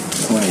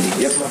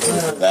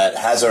that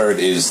Hazard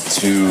is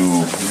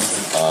too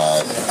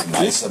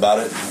nice about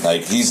it.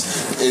 Like, he's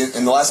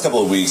in the last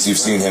couple of weeks, you've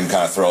seen him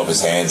kind of throw up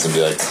his hands and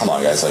be like, "Come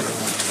on, guys! Like,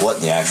 what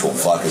in the actual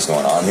fuck is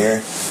going on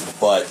here?"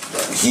 But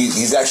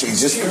he's just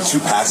too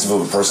passive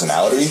of a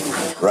personality.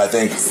 Where I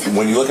think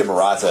when you look at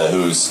Morata,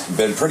 who's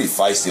been pretty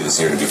feisty this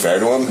year, to be fair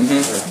to him,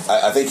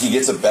 I think he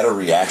gets a better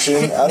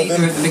reaction out of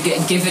him.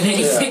 Getting given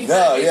anything.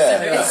 No,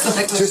 yeah.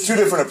 Just two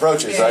different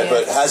approaches, right?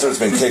 But Hazard's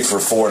been kicked for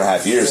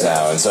 4.5 years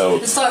now, and so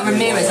it's like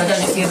Ramirez. I don't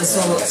know if you ever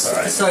saw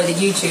the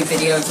YouTube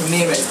video of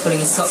Ramirez pulling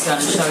his sock down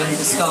and showing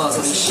the scars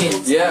on his shins,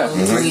 all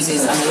the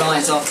bruises and the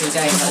lines after a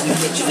game. Like, he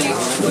literally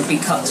would be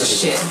cut to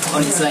shit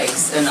on his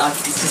legs, and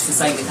it's just the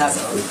same with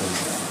Hazard.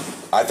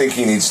 I think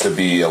he needs to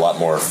be a lot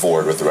more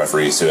forward with the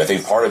referees too. I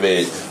think part of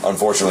it,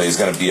 unfortunately, is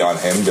going to be on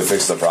him to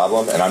fix the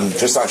problem, and I'm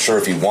just not sure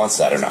if he wants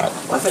that or not.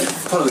 I think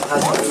probably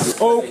Hazard.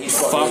 Oh,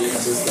 fuck.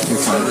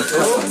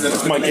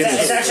 My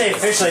Guinness. It's actually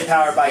officially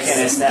powered by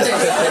Guinness now.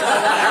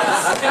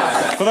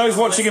 For those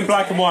watching in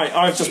black and white,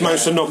 I've just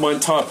managed to knock my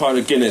entire pint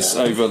of Guinness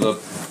over the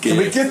Can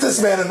we get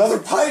this man another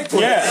pint,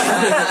 please?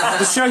 Yeah.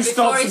 The show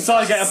stops until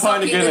I get a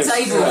pint of Guinness.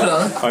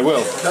 I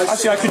will.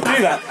 Actually, I could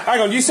do that.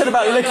 Hang on, you said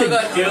about licking. Do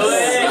it.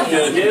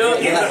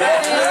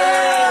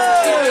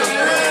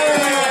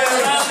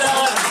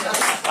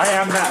 I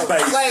am that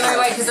base.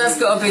 Wait, because that's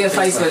got to be a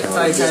Facebook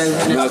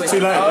photo. No, too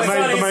late.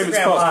 The moment's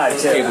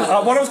passed.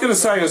 What I was going to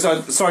say is,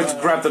 sorry to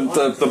grab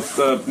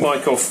the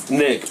mic off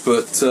Nick,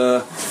 but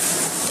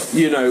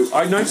you know,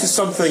 I noticed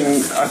something.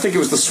 I think it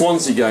was the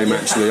Swansea game.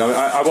 Actually,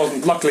 I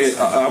wasn't. Luckily,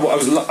 I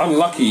was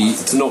unlucky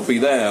to not be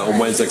there on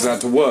Wednesday because I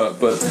had to work.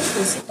 But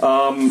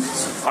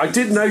I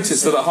did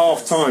notice that at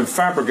half time,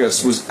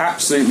 Fabregas was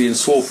absolutely in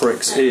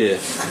Swarbrick's ear.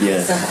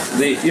 Yeah.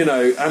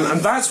 And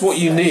that's what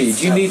you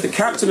need. You need the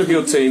captain of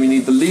your team. You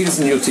need the leaders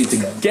in your team to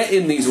get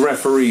in these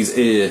referees'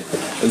 ear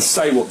and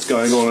say what's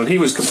going on. And he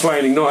was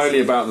complaining not only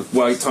about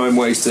the time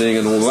wasting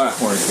and all that,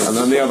 and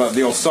then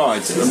the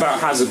offside, about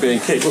Hazard being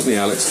kicked, wasn't he,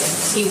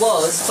 Alex? He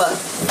was, but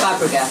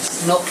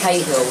Fabregas, not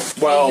Cahill.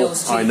 Well,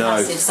 Cahill's too I know.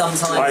 passive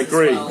sometimes. I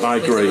agree. I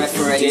agree.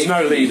 He's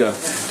no leader.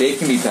 Dave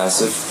can be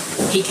passive.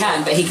 He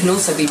can, but he can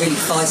also be really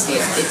feisty.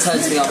 It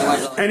turns me on. I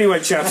won't lie. Anyway,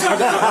 chaps,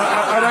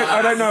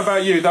 I don't know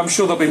about you. I'm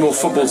sure there'll be more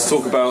football to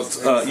talk about.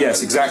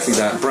 Yes, exactly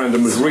that.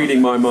 Brandon was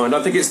reading my mind.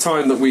 I think it's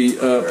time that we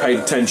paid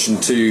attention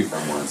to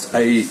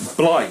a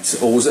blight,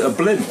 or was it a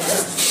blimp,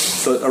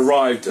 that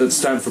arrived at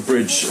Stamford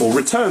Bridge, or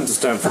returned to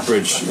Stamford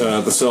Bridge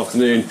this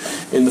afternoon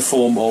in the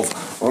form of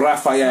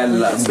Rafael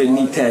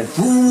Benitez.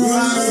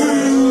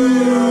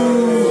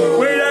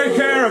 We don't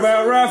care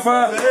about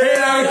Rafa, he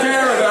don't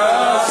care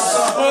about us,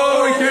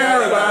 all we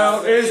care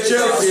about is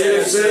Chelsea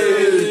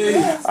FC.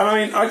 And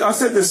I mean, I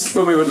said this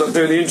when we were doing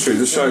the intro to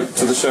the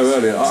show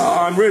earlier.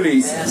 I'm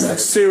really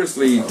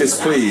seriously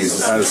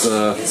displeased, as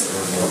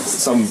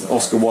some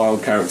Oscar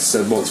Wilde character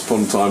said once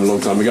upon a time, a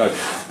long time ago,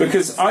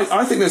 because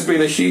I think there's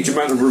been a huge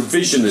amount of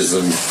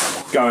revisionism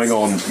going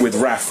on with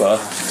Rafa,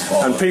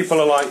 and people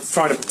are like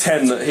trying to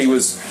pretend that he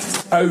was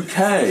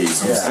okay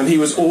and he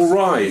was all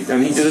right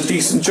and he did a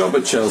decent job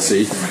at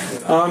Chelsea.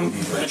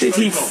 Did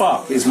he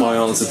fuck is my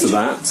answer to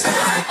that.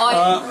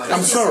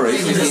 I'm sorry,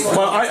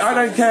 but I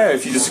don't care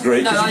if you disagree.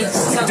 You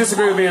can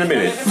disagree with me in a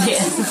minute.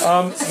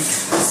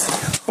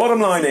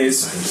 Bottom line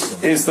is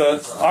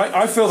that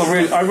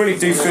I really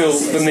do feel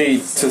the need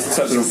to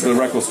set the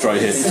record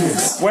straight here.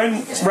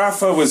 When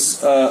Rafa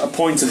was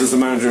appointed as the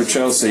manager of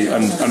Chelsea,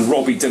 and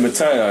Robbie Di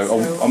Matteo,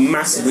 a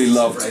massively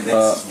loved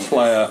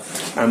player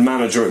and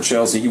manager at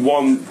Chelsea, he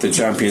won the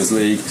Champions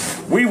League.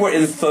 We were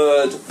in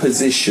third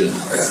position.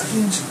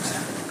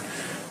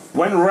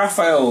 When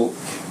Rafael,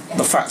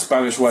 the fat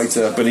Spanish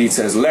waiter,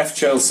 Benitez, left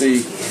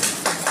Chelsea,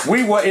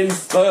 we were in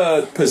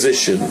third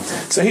position.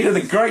 So he did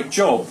a great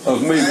job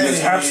of moving us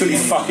absolutely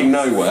fucking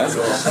nowhere.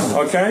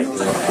 Okay?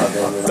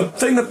 The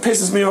thing that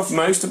pisses me off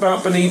most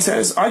about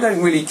Benitez, I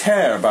don't really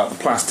care about the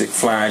plastic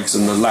flags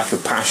and the lack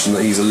of passion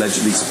that he's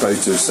allegedly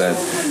supposed to have said.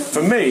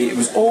 For me, it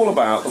was all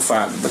about the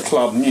fact that the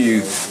club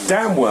knew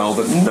damn well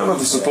that none of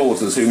the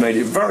supporters, who made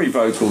it very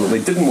vocal that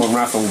they didn't want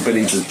Rafael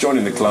Benitez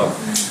joining the club,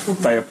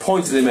 they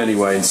appointed him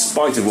anyway in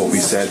spite of what we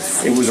said.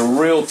 It was a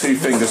real two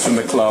fingers from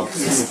the club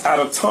at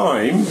a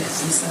time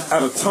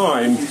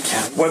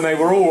when they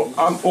were all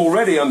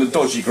already under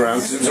dodgy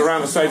ground, because it was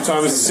around the same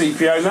time as the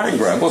CPO land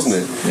grab, wasn't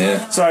it?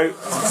 Yeah. So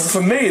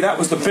for me, that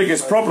was the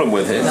biggest problem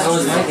with him.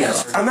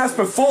 And that's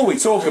before we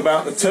talk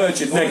about the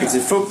turgid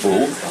negative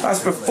football.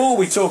 That's before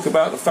we talk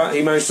about the fact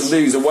he managed to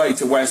lose away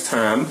to West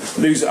Ham,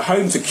 lose at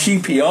home to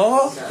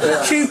QPR.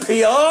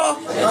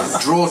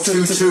 Draw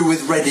 2-2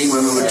 with Reading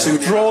when we were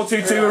 2-2. Draw 2-2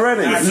 with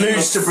Reading.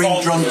 Lose to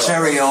bring John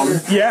Terry on.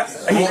 Yeah.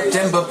 Brought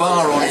Demba Ba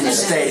on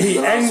instead.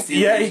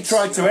 He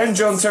tried to end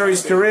John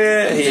Terry's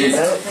career.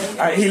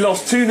 He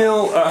lost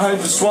 2-0 at home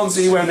to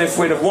Swansea, when if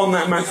we'd have won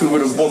that match we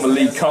would have won the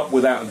League Cup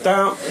without a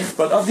doubt.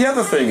 But the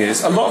other thing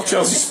is, a lot of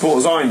Chelsea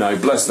supporters I know,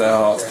 bless their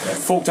hearts,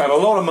 forked out a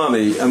lot of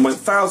money and went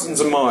thousands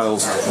of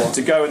miles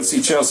to go and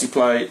see Chelsea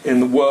play in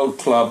the World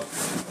Club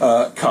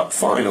Cup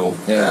final.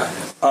 Yeah.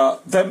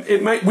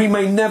 We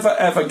may never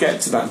ever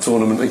get to that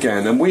tournament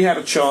again, and we had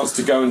a chance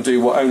to go and do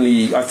what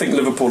only I think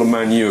Liverpool and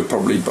Man U have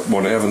probably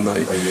won it, haven't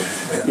they?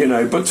 You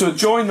know, but to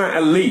join that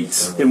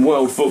elite in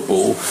world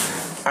football,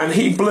 and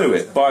he blew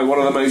it by one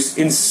of the most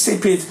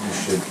insipid,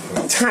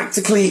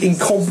 tactically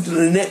incompetent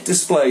and inept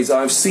displays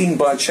I've seen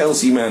by a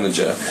Chelsea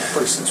manager.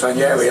 Probably since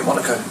Ranieri at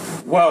Monaco.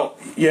 Well,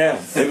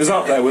 Yeah, it was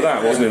up there with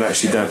that, wasn't it,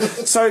 actually, Dan?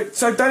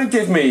 So don't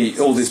give me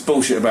all this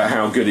bullshit about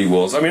how good he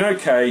was. I mean,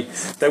 okay,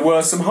 there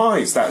were some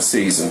highs that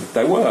season.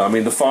 There were. I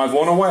mean, the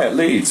 5-1 away at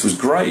Leeds was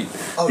great.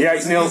 The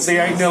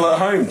 8-0 at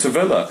home to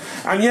Villa.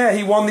 And yeah,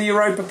 he won the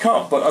Europa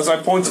Cup, but as I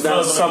pointed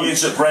out...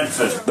 at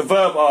Brentford. The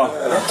verb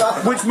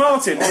which,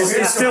 Martin,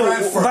 is still...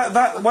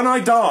 That when I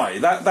die,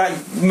 that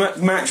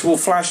match will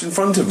flash in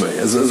front of me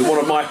as one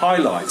of my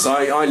highlights.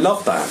 I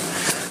love that.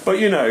 But,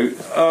 you know...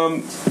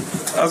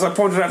 as I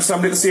pointed out to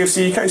somebody at the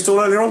CFC UK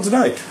store earlier on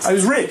today, it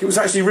was Rick. It was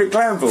actually Rick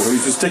Glanville who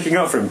was just sticking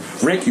up for him.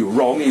 Rick, you were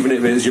wrong, even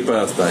if it is your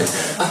birthday.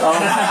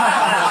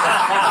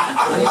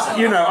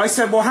 You know, I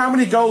said, well, how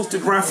many goals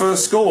did Rafa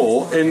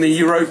score in the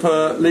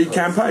Europa League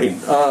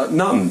campaign?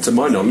 None, to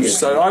my knowledge.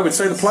 So I would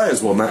say the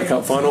players won that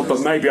cup final,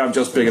 but maybe I'm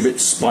just being a bit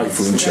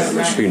spiteful and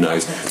churlish. Who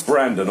knows?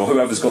 Brandon or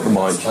whoever's got the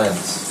mind.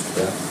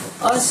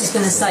 I was just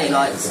going to say,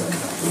 like,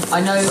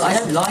 I know I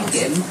don't like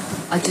him.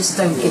 I just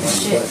don't give a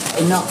shit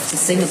enough to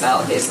sing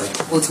about him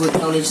or to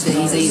acknowledge that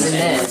he's even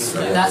there.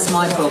 That's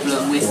my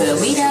problem with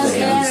we don't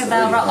care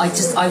about...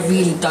 I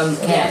really don't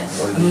care.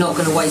 I'm not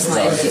going to waste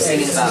my energy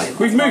singing about him.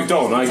 We've moved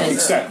on, I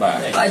accept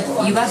that.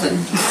 You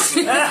haven't.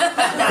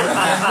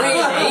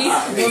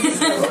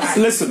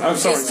 Really? Listen, I'm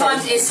sorry.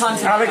 It's time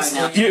to Alex,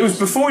 go now. it was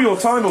before your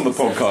time on the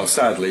podcast,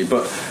 sadly,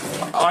 but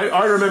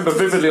I remember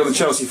vividly on the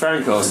Chelsea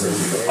Fancast,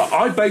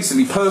 I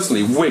basically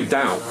personally wigged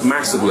out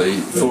massively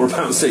for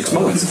about 6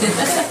 months.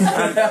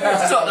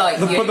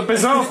 But the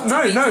bizarre... No,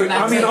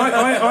 I mean,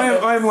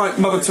 I am like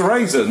Mother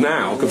Teresa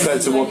now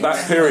compared to what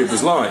that period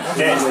was like.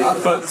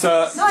 But...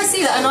 no, I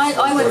see that, and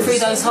I went through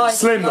those highs...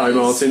 Slim though,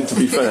 Martin, to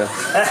be fair.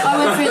 I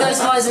went through those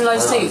highs and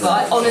lows too, but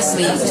I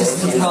honestly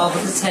just would rather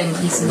pretend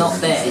he's not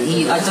there.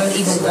 I don't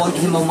even want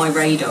him on my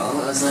radar.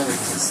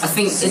 I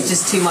think it's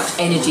just too much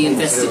energy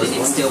invested in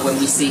him still when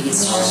we see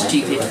his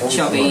stupid,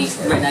 chubby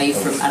Renee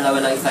from Hello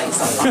Hello face.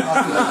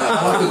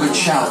 I like a good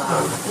shout.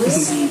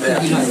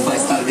 You know,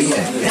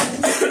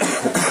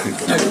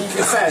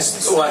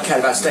 First, all I cared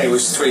about today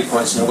was 3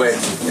 points and a win.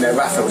 You know,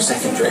 Rafa was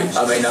secondary.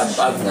 I mean,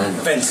 I've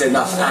vented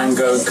enough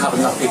anger and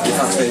covering up people in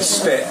front of his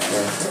spit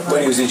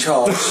when he was in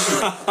charge.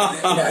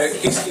 You know,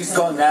 he's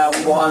gone now,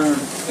 won,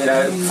 you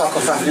know, fuck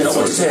off Rafa, you're not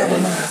wanted here.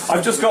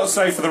 I've just got to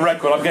say for the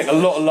record, I'm getting a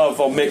lot of love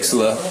on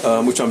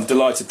Mixlr, which I'm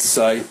delighted to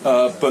say,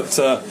 but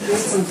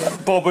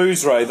Bob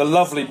Ouzray, the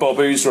lovely Bob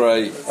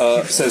Ouzray,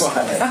 says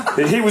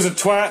he was a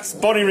twat,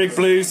 Bonnie Rig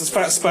Blues, the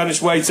fat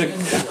Spanish waiter,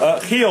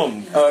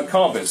 Gion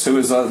Carbis, who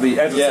was the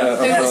editor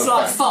Who was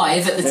like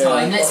 5 at the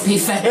time, let's be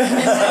fair.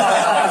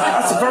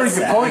 That's a very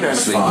good point,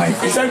 actually.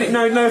 It's only,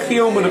 no,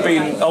 Gion would have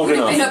been old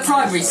enough. In a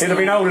primary school. He'd have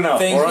been old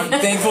enough, alright?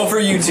 Thankful for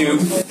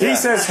YouTube. He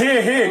says,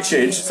 here,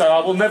 Chidge, so I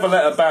will never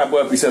let a bad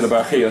word be said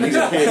about Gion. He's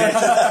a here.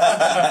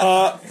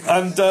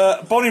 And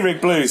Bonnie Rig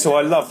Blues, who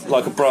I love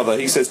like a brother,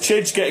 he says,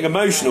 Chidge getting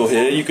emotional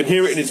here, you can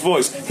hear it in his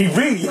voice. He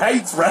really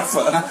hates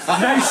Rafa.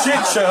 No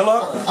shit,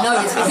 Sherlock.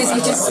 No, it's because he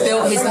just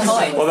spilled his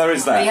pint. Well, there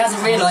is that. But he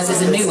hasn't realised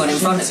there's a new one in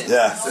front of him.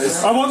 Yeah.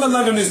 I want the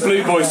London is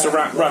Blue boys to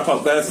wrap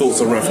up their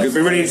thoughts on Rafa. It'd be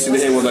really interesting to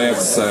hear what they have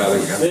to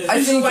say,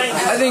 I think.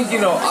 I think, you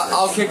know,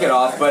 I'll kick it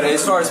off, but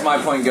as far as my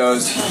point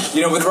goes,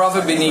 you know, with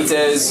Rafa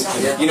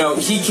Benitez, you know,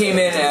 he came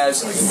in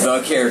as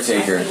the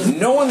caretaker.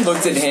 No one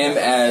looked at him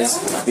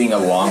as being a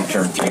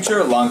long-term future,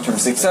 a long-term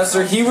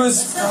successor. He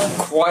was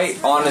quite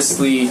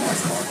honestly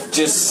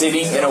just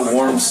sitting in a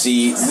warm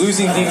seat.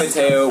 Losing Di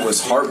Matteo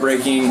was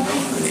heartbreaking.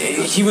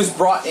 He was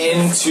brought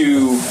in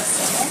to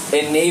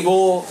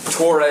enable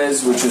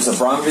Torres, which was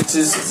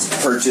Abramovich's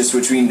purchase,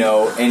 which we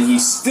know, and he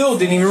still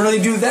didn't even really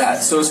do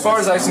that. So as far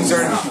as I'm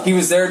concerned, he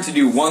was there to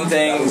do one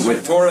thing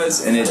with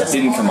Torres, and it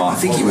didn't come off.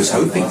 I think he was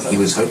hoping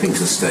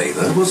to stay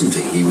though, wasn't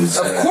he? He was.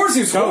 Of course,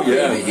 he was hoping.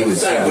 Yeah, he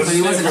was. But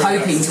he wasn't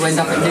hoping to end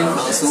up at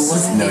Newcastle,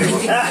 was he? No.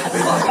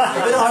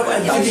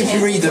 Did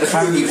you read that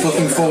apparently he was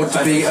looking forward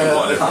to be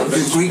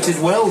greeted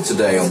well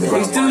today on the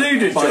ground? He's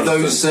deluded by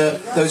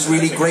those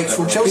really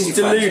grateful Chelsea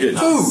fans. Deluded.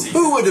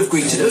 Who would have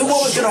greeted him?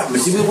 What was going to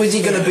happen? Was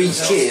he going to be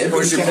cheered?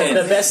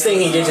 The best thing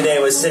he did today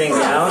was sitting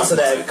down so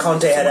that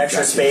Conte had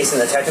extra space in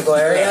the technical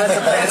area to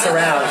dance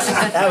around.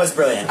 That was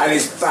brilliant. And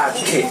his bad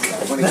kick.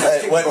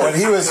 When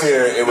he was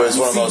here, it was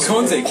one of the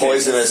most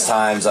poisonous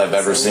times I've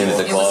ever seen at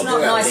the club. It's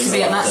not nice to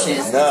be at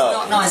matches. No. It's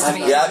not nice to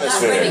be at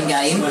that Reading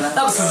game.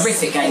 That was a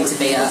horrific game to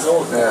be at.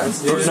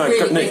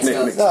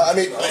 No, I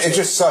mean, it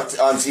just sucked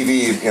on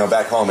TV, you know,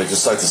 back home. It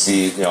just sucked to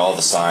see, you know, all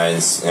the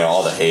signs, you know,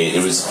 all the hate.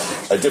 It was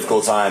a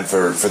difficult time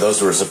for those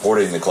who were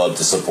supporting the club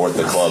to support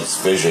the club's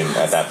vision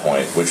at that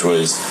point, which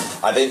was,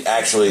 I think,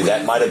 actually,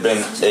 that might have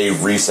been a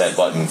reset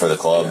button for the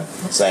club,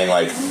 saying,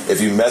 like,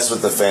 if you mess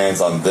with the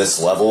fans on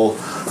this level,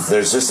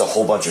 there's just a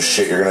whole bunch of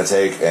shit you're going to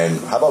take, and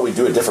how about we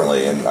do it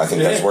differently? And I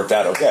think that's worked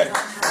out okay.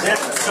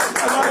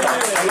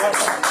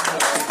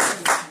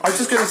 I was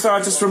just going to say,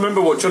 I just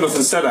remember what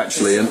Jonathan said,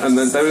 actually, and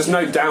then there was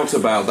no doubt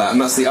about that, and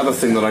that's the other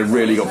thing that I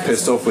really got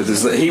pissed off with,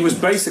 is that he was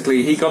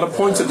basically, he got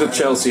appointed to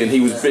Chelsea and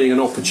he was being an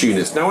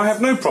opportunist. Now, I have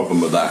no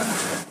problem with that.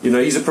 You know,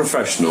 he's a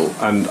professional,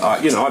 and,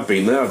 you know, I've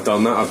been there, I've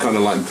done that, I've kind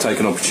of, like,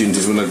 taken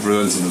opportunities when they've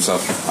presented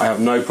themselves. I have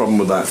no problem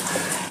with that.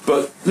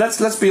 But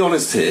let's be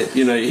honest here.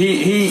 You know,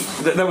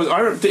 there was.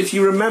 If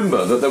you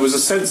remember, that there was a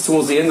sense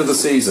towards the end of the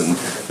season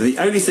that the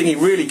only thing he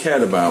really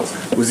cared about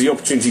was the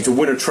opportunity to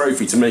win a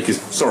trophy to make his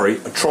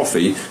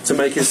trophy to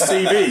make his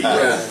CV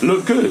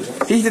look good.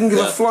 He didn't give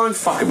a flying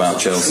fuck about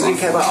Chelsea. He didn't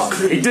care about our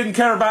clue. He didn't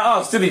care about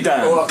us, did he,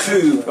 Dan? Or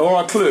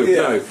our clue.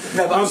 No.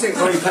 No, but I think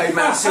when he played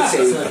Man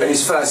City in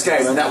his first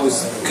game, and that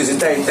was because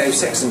Dave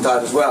Sexton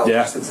died as well.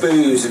 Yeah. The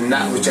booze, and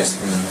that was just.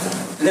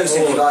 I've never seen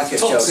anything like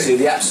it at Chelsea.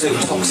 The absolute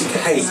toxic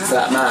hate for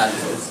that man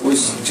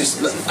was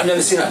just. I've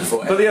never seen that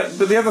before. But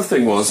the other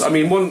thing was, I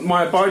mean,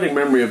 my abiding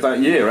memory of that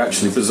year,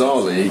 actually,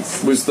 bizarrely,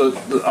 was that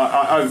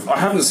I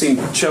haven't seen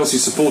Chelsea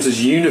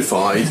supporters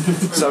unified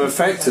so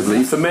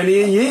effectively for many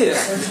a year.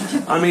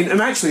 I mean,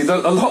 and actually, a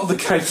lot of the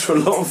games were a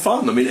lot of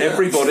fun. I mean,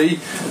 everybody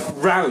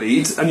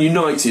rallied and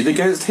united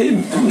against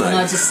him, didn't they? And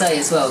I just say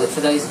as well that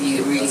for those of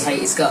you that really hate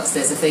his guts,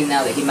 there's a thing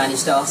now that he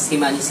managed us, he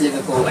managed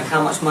Liverpool, and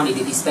how much money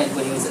did he spend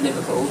when he was at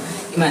Liverpool?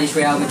 He managed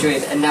Real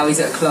Madrid, and now he's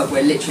at a club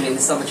where literally in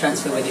the summer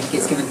transfer window he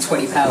gets given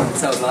 £20 and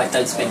told, like,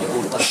 don't spend it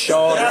all at once.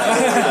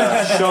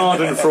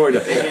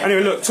 Schadenfreude.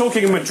 Anyway, look,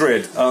 talking of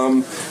Madrid,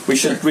 we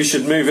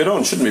should move it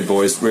on, shouldn't we,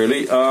 boys,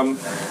 really?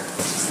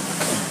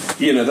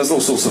 You know, there's all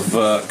sorts of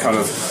kind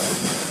of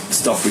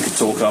stuff we could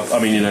talk up. I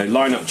mean, you know,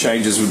 lineup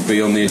changes would be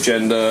on the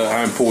agenda,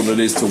 how important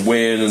it is to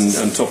win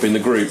and topping the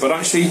group. But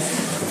actually,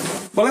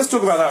 well, let's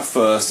talk about that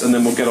first, and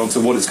then we'll get on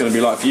to what it's going to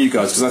be like for you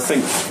guys, because I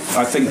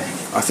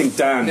think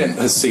Dan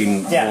has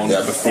seen one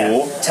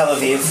before. Yeah. Tel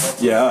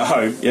Aviv. Yeah, at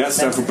home. Yeah,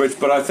 Stamford Bridge.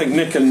 But I think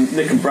Nick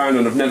and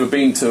Brandon have never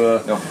been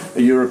to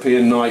a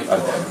European night,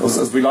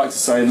 as we like to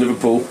say in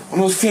Liverpool, one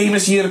of those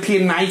famous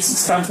European nights at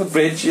Stamford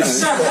Bridge. You know.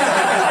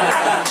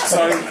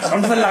 So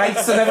under the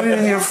lights and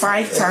everything, you know,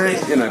 5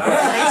 times. You know.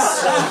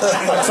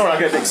 Sorry, I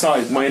get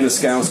excited. My inner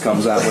Scouse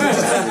comes out when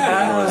it's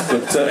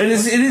nice. But it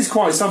is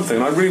quite something.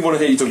 And I really want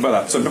to hear you talk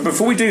about that. So, but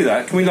before we do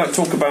that, can we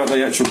talk about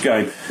the actual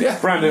game? Yeah.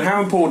 Brandon,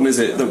 how important is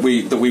it that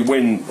we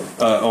win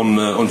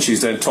on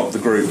Tuesday and top the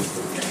group?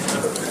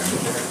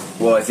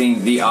 Well, I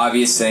think the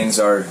obvious things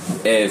are,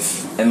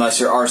 unless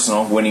you're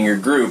Arsenal, winning your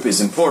group is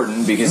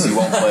important because you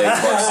won't play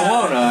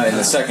Barcelona in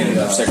the second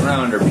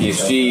round, or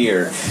PSG,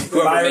 or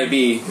whoever it may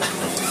be.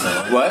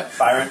 What?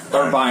 Bayern.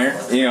 Or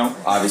Bayern, you know,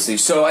 obviously.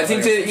 So I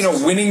think that, you know,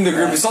 winning the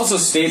group is also a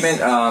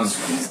statement.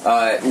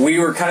 We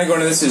were kind of going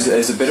to this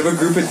as a bit of a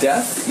group of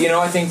death. You know,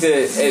 I think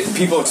that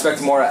people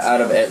expect more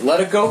out of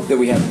Atletico that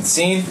we haven't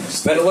seen.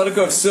 But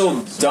Atletico have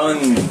still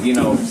done, you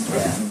know,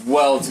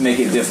 well to make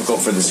it difficult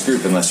for this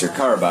group unless you're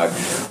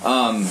Karabakh.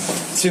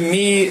 To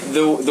me,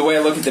 the way I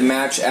look at the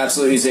match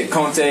absolutely is that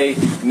Conte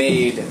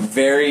made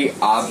very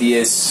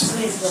obvious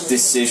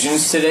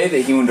decisions today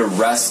that he wanted to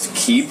rest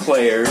key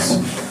players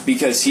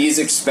because he's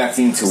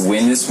expecting to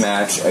win this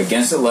match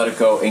against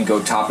Atletico and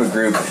go top of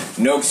group.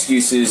 No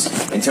excuses.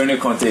 Antonio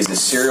Conte is a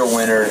serial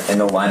winner, and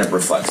the lineup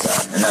reflects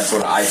that. And that's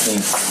what I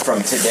think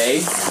from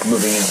today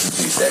moving into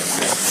Tuesday.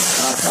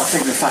 I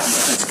think the fact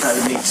that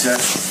Atletico need to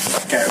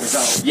get a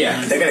result.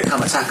 Yeah. They're going to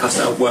come attack us.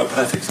 That'll work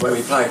perfect the way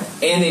we play.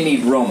 And they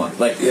need Roma.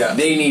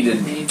 They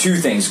needed 2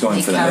 things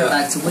going for them.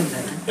 Back to win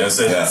that. Yeah,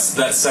 so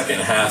that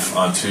second half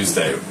on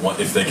Tuesday,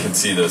 if they can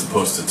see those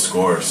posted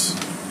scores,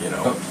 you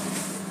know,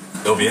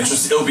 it'll be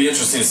interesting. It'll be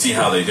interesting to see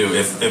how they do.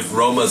 If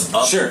Roma's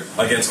up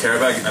against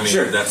Karabakh, I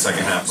mean, that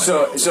second half.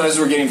 So as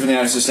we're getting from the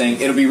analysis saying,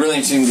 it'll be really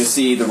interesting to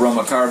see the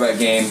Roma Karabakh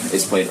game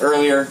is played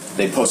earlier.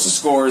 They post the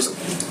scores.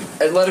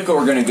 Atletico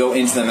are going to go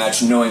into the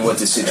match knowing what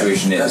the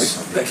situation is.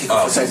 They kick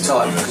off at the same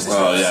time.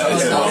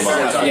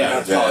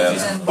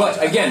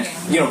 But again,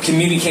 you know,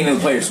 communicating to the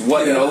players.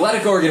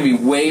 Atletico are going to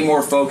be way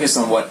more focused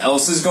on what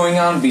else is going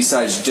on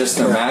besides just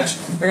their match.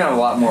 They're going to have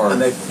a lot more. And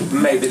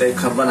maybe they've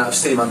kind of run out of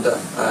steam under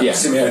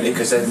Simeone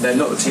because they're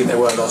not the team they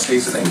were last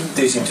season.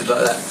 They do seem to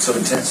like that sort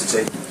of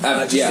intensity. And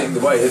I just think the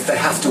way if they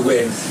have to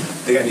win,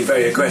 they're going to be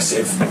very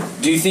aggressive.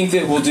 Do you think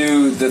that we'll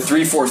do the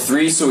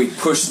 3-4-3 so we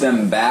push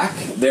them back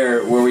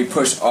there, where we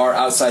push our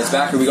outsides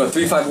back, or we go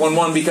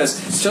 3-5-1-1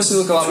 because Chelsea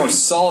look a lot more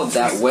solid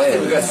that way?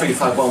 We go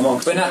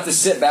 3-5-1-1, but not the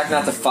sit back,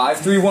 not the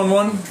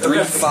 5-3-1-1,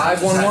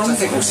 3-5-1-1. I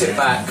think we'll sit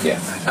back,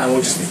 and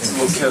we'll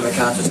kill the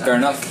counter. Fair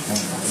enough.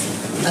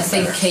 I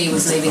think Key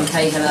was leaving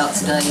Cahill out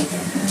today.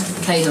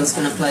 Cahill's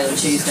going to play on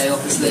Tuesday,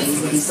 obviously.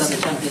 He's done the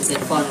Champions League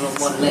final on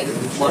one leg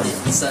and won it,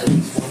 so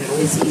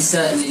he's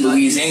certainly...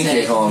 Louise and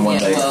Cahill on one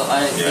leg. Well,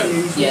 I don't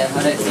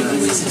think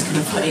Louise is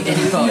going to play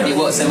any part in it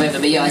whatsoever,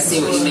 but I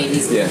see what you mean.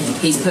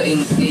 He's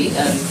putting the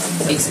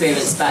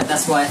experience back.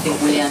 That's why I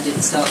think Willian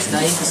didn't start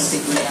today, because I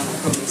think Willian will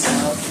probably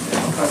start.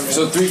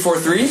 So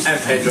 3-4-3? And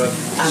Pedro.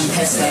 And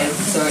Pesto,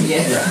 sorry,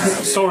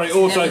 Sorry,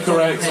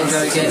 autocorrect. Pedro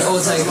again,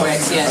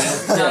 autocorrect,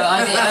 No,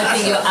 I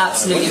think you're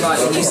absolutely right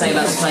when you say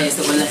about the players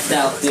that were left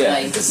out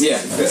today.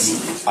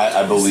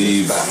 I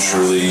believe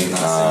truly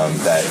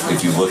that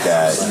if you look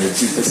at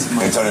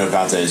Antonio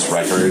Conte's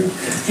record,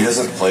 he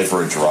doesn't play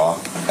for a draw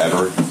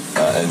ever.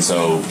 And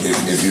so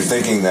if you're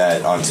thinking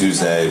that on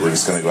Tuesday we're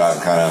just going to go out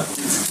and kind of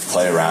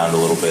play around a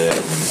little bit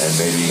and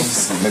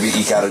maybe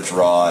eke out a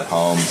draw at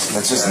home.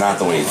 That's just not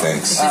the way he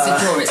thinks. If it's a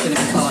draw, it's going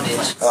to be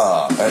carnage.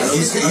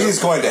 He's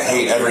going to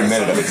hate every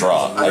minute of a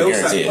draw. I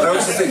guarantee it. I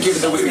also think,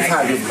 given the week we've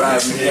had with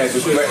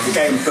the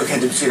game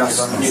bookended between us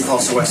and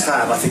Newcastle West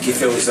Ham, I think he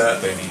feels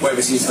that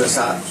whatever sees us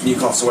at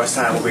Newcastle West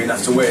Ham will be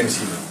enough to win.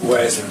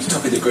 Whereas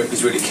top of the group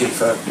is really key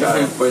for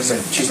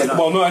Tuesday night.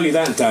 Well, not only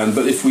that, Dan,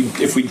 but if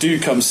we do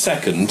come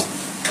second,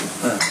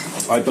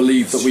 I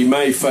believe that we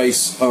may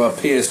face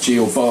PSG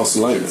or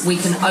Barcelona. We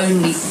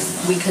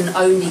can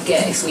only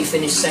get if we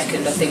finish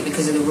second, I think,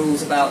 because of the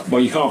rules about.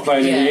 Well, you can't play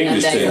any of the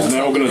English teams, and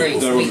they're all going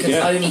to. We can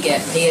only get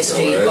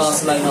PSG,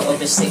 Barcelona, or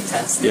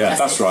Besiktas. Yeah,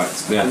 that's right.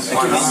 Yeah. We'll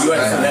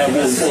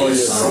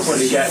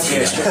probably get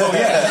PSG. Well,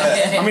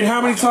 yeah. I mean,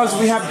 how many times have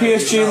we had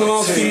PSG in the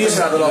last few years?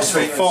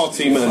 Far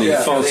too many.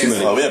 Far too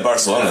many. Well, we had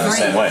Barcelona the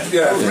same way.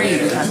 Yeah.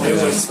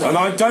 And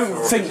I don't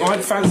think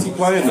I'd fancy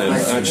playing them.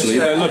 Actually,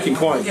 they're looking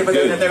quite good.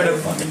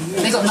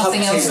 They've got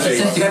nothing else to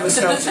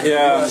do.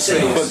 Yeah,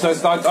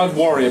 but I'd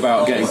worry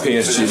about getting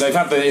PSG. They've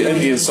had the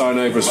Indians sign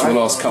over us for the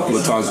last couple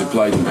of times we've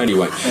played them.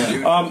 Anyway,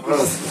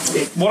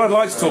 what I'd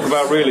like to talk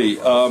about really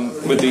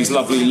with these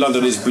lovely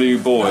London is Blue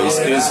boys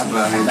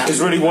is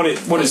really what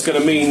it's going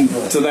to mean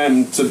to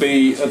them to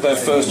be at their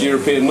first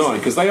European night,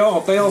 because they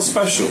are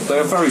special. They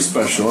are very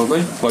special, aren't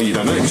they? Well, you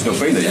don't know, you've not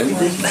been there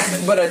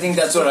yet. But I think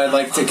that's what I'd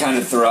like to kind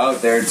of throw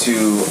out there to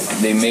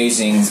the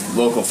amazing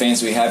local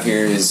fans we have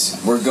here is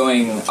we're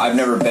going. I've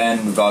never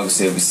been. We've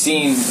obviously we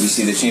see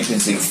the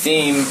Champions League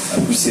theme,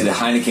 we see the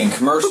Heineken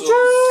commercials.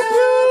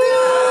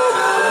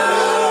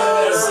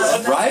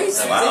 Right?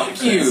 Wow.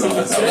 Thank you.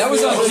 That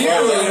was on cue.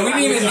 We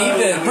didn't even need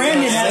that.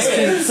 Brandon has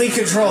complete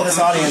control of this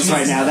audience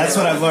right now. That's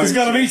what I've learned. He's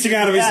got a meeting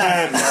out of his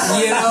hand.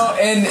 You know,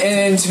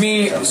 and to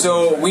me,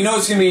 so we know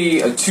it's going to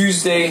be a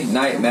Tuesday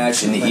night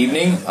match in the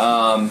evening.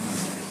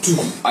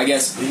 I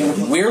guess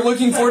we're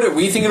looking forward to it.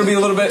 We think it'll be a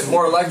little bit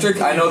more electric.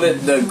 I know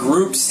that the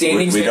group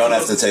standings. We don't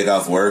have to take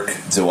off work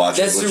to watch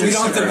it. That's true. We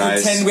don't have to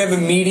pretend we have a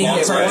meeting.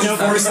 No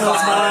personal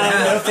time,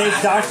 no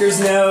fake doctor's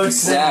notes,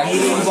 exactly.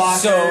 Meeting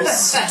blockers.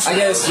 So I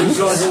guess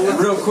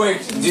real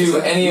quick, do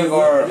any of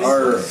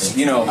our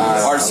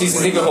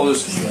season ticket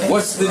holders?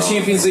 What's the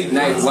Champions League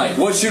night like?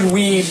 What should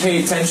we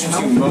pay attention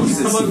to most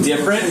that's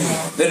different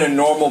than a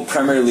normal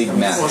Premier League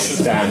match?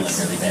 Dan.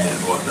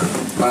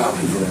 Wow.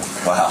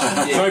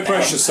 No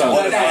pressure, son.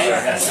 I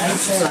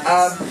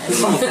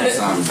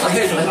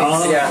think,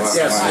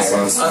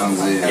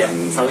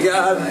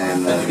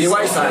 the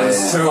away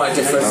fans are quite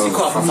different. You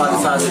quite often find the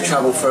fans that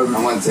travel from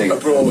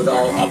abroad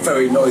are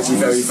very noisy,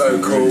 very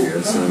vocal.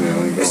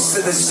 There's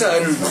a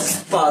certain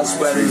buzz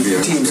when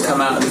teams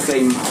come out and the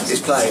theme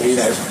is played. You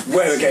know,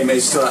 where a game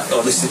is still like,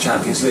 oh, this is the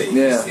Champions League.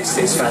 Yeah.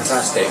 It's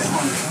fantastic.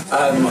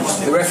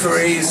 The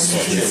referees,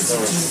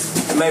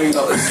 maybe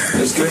not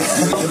as good.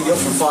 You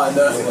often find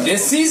that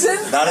this season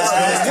not as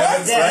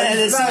good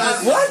as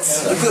what?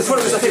 The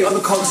problem is, I think on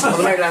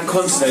the mainland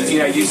continent, you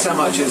know, you so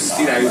much as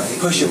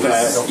push a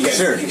player, you get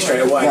kicked straight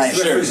away. Right.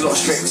 There's a lot of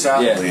strict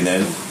out. Yeah. Lean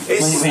in. When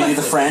you do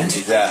the friend.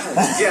 Yeah.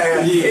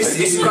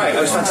 It's great.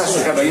 It was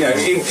fantastic. But,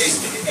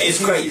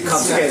 it's great you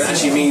come together and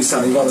actually means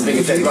something rather than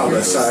being a dead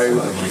rubber. So,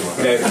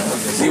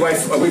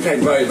 when we played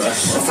Roma, the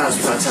fans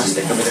were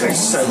fantastic. I mean, they make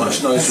so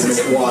much noise from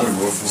minute one.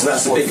 So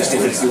that's the biggest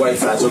difference. The away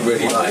fans are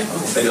really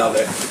they love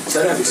it.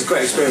 So it's a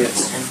great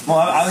experience. Well,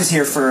 I was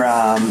here for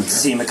to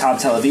see Maccabi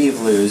Tel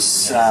Aviv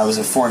lose. It was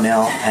a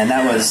 4-0, and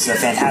that was a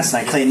fantastic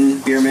night.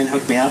 Clayton Bierman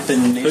hooked me up,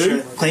 and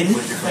Clayton.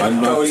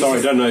 I'm not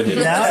sorry, don't know him.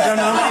 No, don't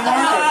know him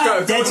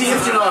anymore. Dead to you.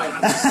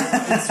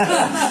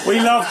 We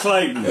love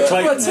Clayton.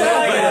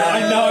 I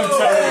know him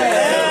terribly.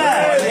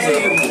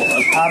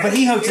 But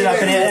he hooked it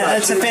up, and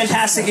it's a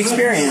fantastic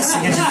experience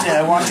to get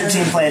to watch your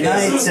team play at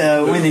night,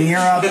 to win in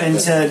Europe, and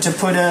to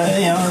put a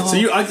So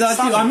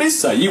I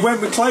missed that. You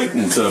went with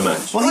Clayton to the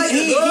match. Well,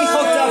 he hooked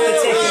up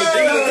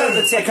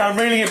the ticket. Okay, I'm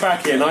reeling it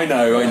back in. I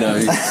know.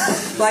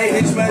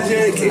 Clayton's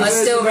magic. I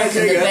still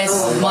reckon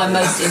my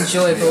most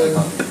enjoyable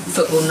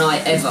football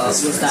night ever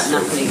was that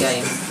Napoli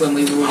game when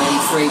we were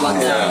already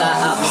 3-1 down. That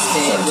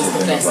atmosphere was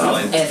the best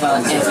I've ever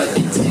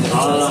been to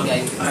a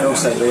game. And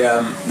also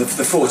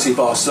the 40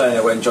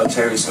 Barcelona when John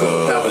Terry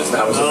scored. That was an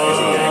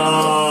amazing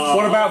game.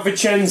 What about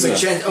Vicenza?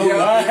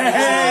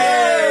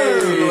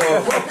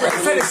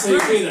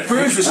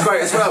 Bruges was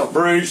great as well.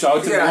 Bruges, I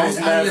did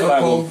and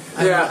Liverpool.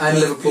 And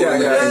Liverpool in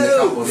the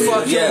couple. Is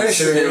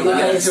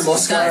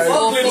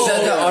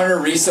that the Arna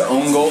Risa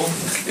own goal?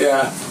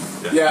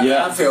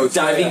 Yeah, Anfield.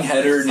 Diving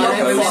header. I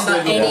don't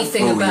remember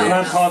anything about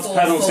Lampard's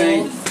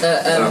penalty. I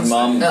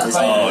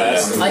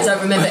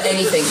don't remember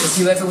anything because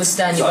whoever was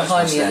standing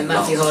behind me at the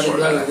Matthew Harding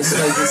logo was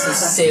smoking some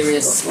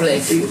serious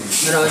spliff,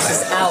 and I was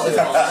just out of it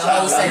the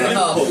whole second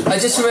half. I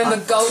just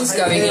remember goals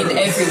going in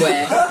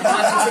everywhere and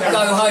having to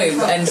go home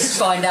and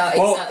find out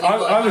exactly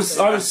what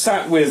I was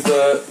sat with,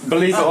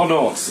 believe it or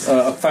not,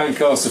 a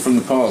fancaster from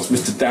the past,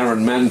 Mr.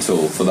 Darren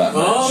Mantle, for that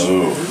match.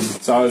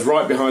 So I was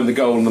right behind the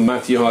goal and the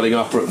Matthew Harding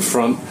upper at the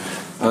front.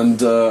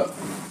 And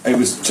it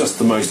was just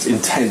the most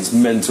intense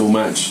mental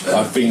match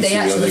I've been to. The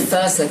I think.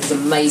 first leg was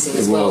amazing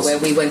as well, where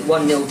we went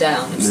 1-0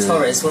 down. It was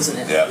Torres, wasn't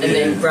it? Yeah. And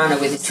then Branner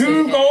with his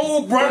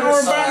 2-goal, Branner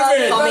and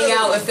Banvin! Coming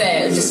out of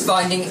there and just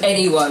finding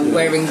anyone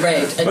wearing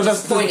red and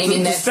just pointing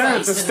in their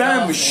face. The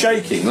stand was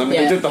shaking. I mean,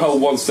 Yeah. they did the whole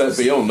one step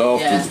beyond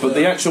afterwards, Yeah. but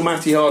the actual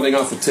Matty Harding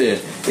upper tier,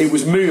 it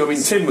was moving. I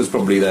mean, Tim was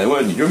probably there,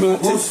 weren't you? Do you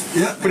remember that,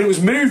 Tim? Yeah. But it was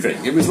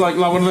moving. It was like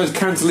one of those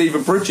cantilever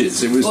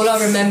bridges. It was. All I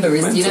remember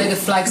is, you know, mental.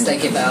 the flags they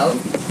give out.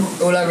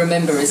 All I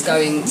remember is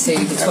going to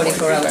the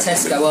 24-hour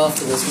Tesco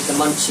afterwards with the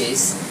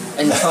munchies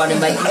and trying to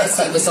make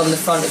Messi was on the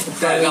front of the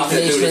Pro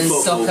Legion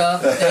soccer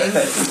thing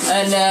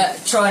and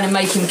trying to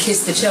make him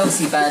kiss the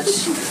Chelsea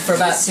badge for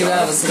about 2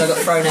 hours until I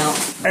got thrown out.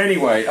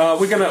 Anyway,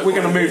 we're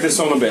gonna move this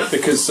on a bit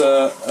because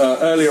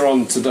earlier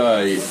on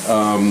today.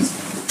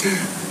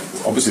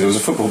 Obviously, there was a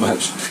football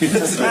match.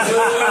 That's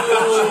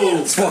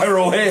why we're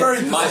all here.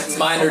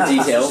 Minor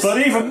details.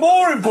 But even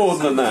more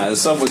important than that,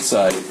 as some would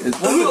say,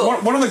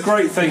 one of the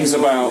great things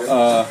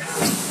about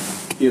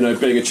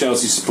being a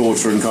Chelsea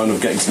supporter and kind of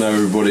getting to know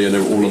everybody and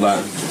all of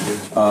that,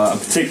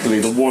 and particularly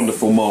the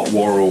wonderful Mark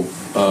Worrell.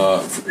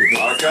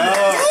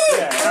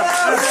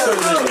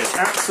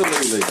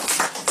 Absolutely.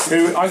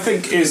 Who I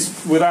think is,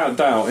 without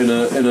doubt, in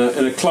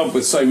a club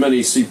with so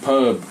many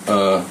superb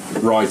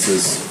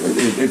writers.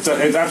 It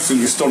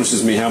absolutely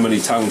astonishes me how many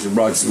talented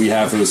writers we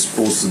have who are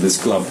supporters of this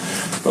club.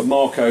 But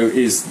Marco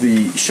is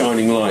the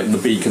shining light and the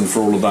beacon for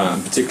all of that,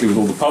 and particularly with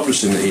all the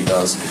publishing that he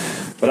does.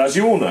 But as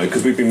you all know,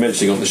 because we've been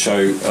mentioning on the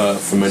show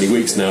for many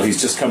weeks now, he's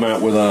just come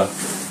out with a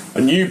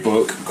new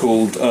book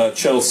called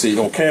Chelsea,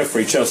 or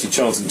Carefree, Chelsea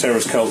Chants and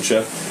Terrace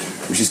Culture,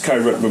 which is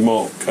co-written with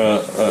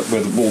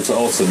with Walter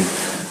Otten.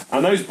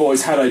 And those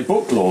boys had a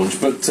book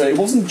launch, but it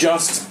wasn't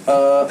just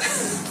the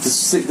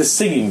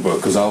singing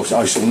book, as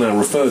I shall now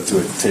refer to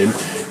it, Tim.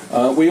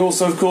 We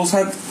also, of course,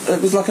 had,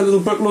 it was like a little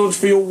book launch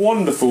for your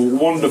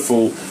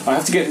wonderful, I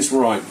have to get this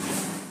right,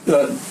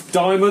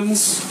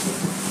 Diamonds,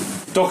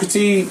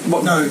 Doherty,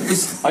 what? No,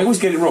 it's... I always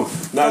get it wrong.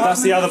 No, Diamonds,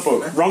 that's the other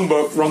book. Wrong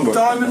book.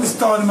 Diamonds,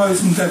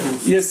 Dynamos and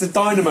Devils. Yes, the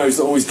Dynamos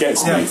that always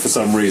gets me for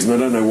some reason. I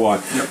don't know why.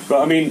 Yep.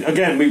 But, I mean,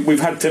 again, we've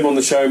had Tim on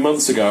the show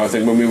months ago, I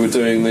think, when we were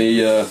doing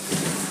the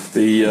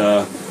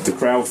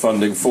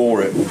crowdfunding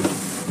for it,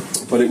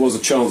 but it was a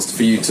chance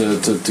for you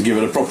to give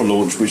it a proper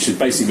launch, which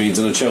basically means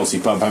in a Chelsea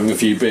pub having a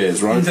few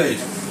beers, right? Indeed.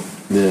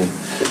 Yeah.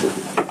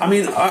 I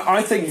mean,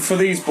 I think for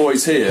these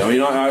boys here, I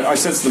mean, I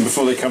said to them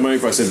before they come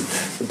over, I said,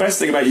 the best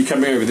thing about you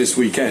coming over this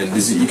weekend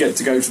is that you get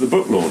to go to the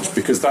book launch,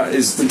 because that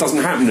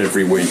doesn't happen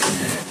every week.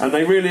 And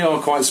they really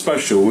are quite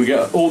special. We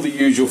get all the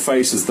usual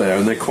faces there,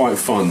 and they're quite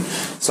fun.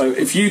 So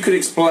if you could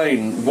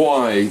explain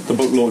why the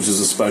book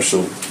launches are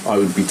special, I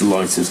would be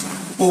delighted.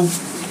 Well,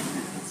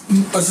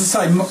 as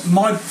I say,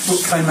 my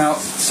book came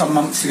out some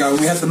months ago.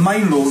 We had the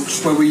main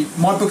launch where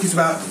my book is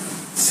about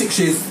 6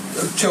 years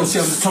of Chelsea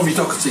under Tommy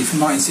Doherty from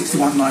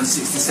 1961 to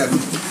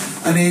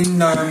 1967. And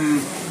in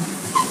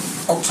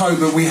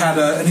October we had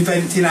an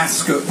event in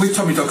Ascot with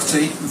Tommy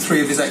Doherty and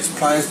 3 of his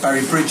ex-players,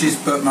 Barry Bridges,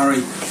 Bert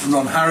Murray and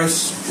Ron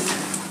Harris.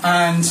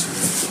 And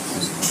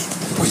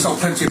we sold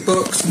plenty of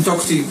books, and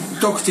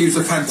Doherty was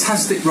a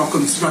fantastic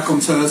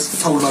raconteur,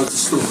 told loads of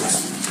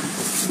stories.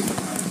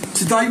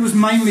 Today was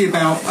mainly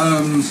about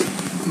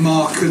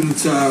Mark and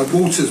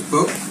Walter's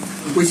book,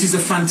 which is a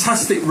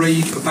fantastic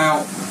read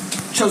about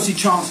Chelsea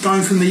chants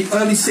going from the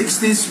early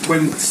 60s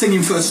when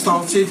singing first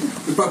started,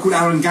 with a bloke called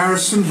Alan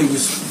Garrison, who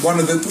was one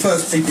of the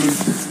first people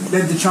who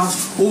led the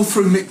chants, all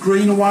through Mick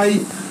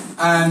Greenaway,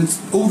 and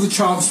all the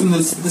chants from the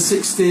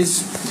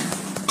 60s.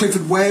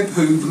 Clifford Webb,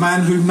 the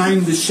man who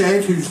named the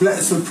Shed, who's let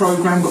us the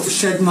programme, got the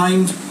Shed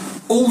named.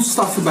 All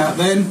stuff about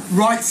them,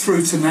 right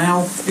through to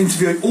now,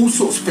 interviewing all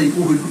sorts of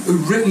people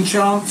who've written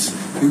chants,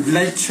 who've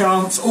led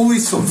chants, all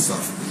this sort of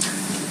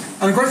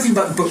stuff. And the great thing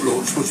about the book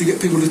launch was you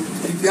get people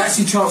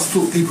actually chance to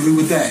talk to people who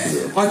were there.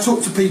 Yeah. I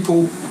talked to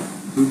people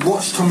who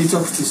watched Tommy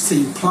Doherty's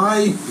team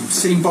play, who'd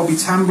seen Bobby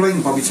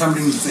Tambling. Bobby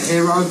Tambling was the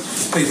hero.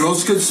 Peter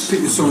Osgood,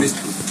 people saw his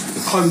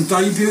home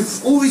debut,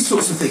 all these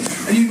sorts of things.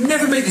 And you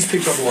never meet these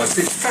people otherwise.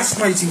 It's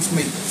fascinating to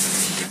meet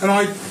them. And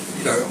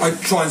I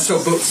try and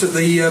sell books at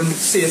the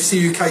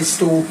CFC UK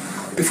store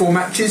before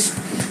matches,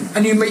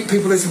 and you meet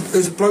people.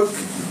 There's a bloke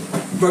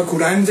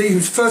called Andy,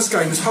 whose first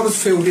game was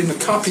Huddersfield in the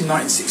Cup in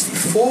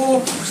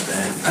 1964,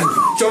 and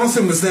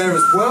Jonathan was there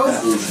as well.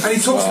 And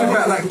he talks to me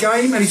about that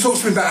game, and he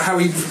talks to me about how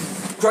he was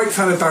a great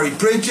fan of Barry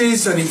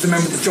Bridges, and he was a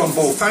member of the John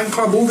Ball fan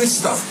club, all this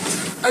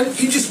stuff. And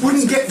you just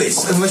wouldn't get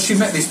this unless you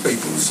met these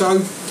people.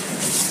 So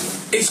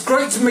it's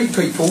great to meet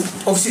people.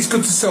 Obviously, it's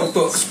good to sell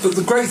books, but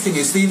the great thing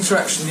is the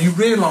interaction. You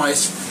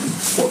realise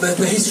what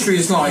the history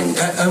is like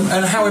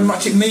and how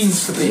much it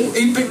means for people.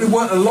 Even people who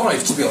weren't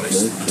alive, to be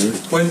honest,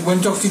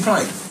 when Doherty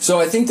played. So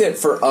I think that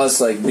for us,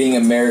 like being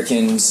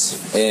Americans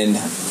and,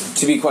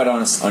 to be quite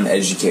honest,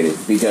 uneducated,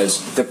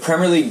 because the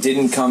Premier League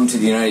didn't come to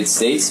the United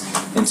States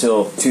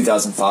until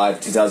 2005,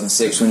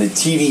 2006, when the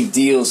TV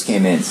deals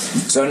came in.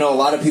 So I know a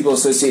lot of people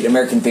associate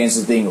American fans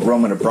with being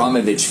Roman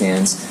Abramovich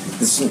fans.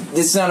 This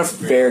is not a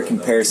fair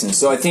comparison.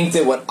 So I think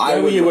that what I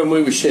Where were you when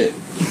we were shit?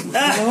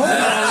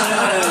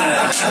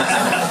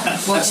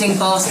 Watching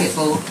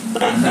basketball.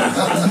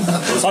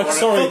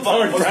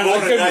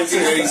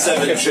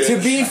 To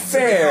be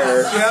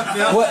fair,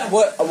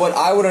 what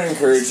I would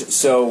encourage.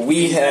 So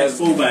we have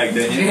full bag,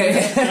 didn't you?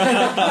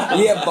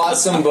 we have bought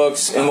some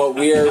books, and what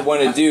we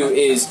want to do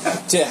is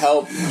to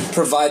help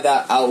provide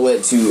that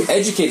outlet to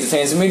educate the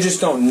fans, and we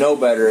just don't know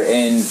better.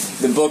 And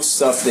the book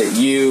stuff that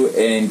you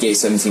and Gate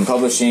 17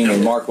 Publishing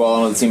and Mark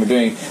Wall and the team are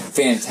doing,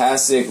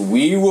 fantastic.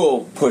 We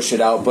will push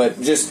it out,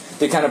 but just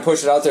to kind of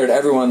push it out there to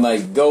everyone,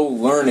 like, go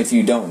learn if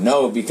you don't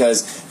know,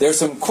 because there's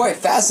some quite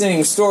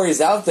fascinating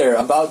stories out there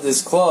about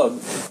this club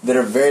that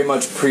are very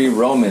much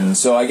pre-Roman.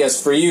 So I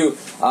guess for you,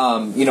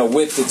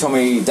 with the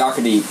Tommy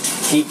Doherty,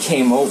 he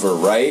came over,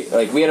 right?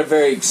 Like, we had a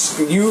very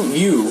you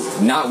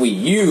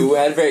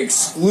had a very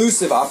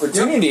exclusive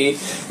opportunity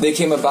that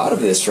came about of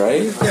this,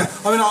 right? Yeah,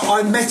 I mean,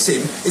 I met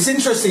him. It's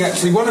interesting,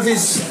 actually. One of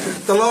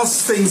the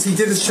last things he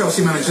did as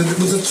Chelsea manager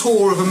was a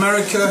tour of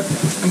America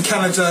and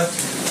Canada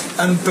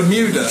and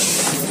Bermuda.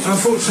 And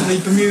unfortunately,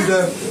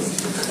 Bermuda,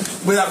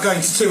 without going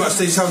into too much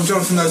detail, and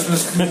Jonathan knows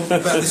more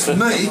about this than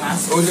me,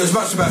 or as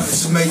much about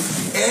this as me,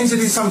 it ended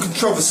in some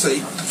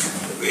controversy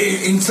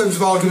in terms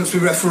of arguments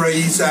with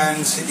referees,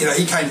 and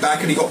he came back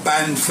and he got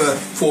banned for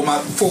 4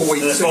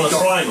 weeks. It's on a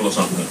triangle or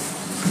something.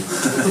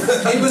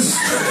 It was.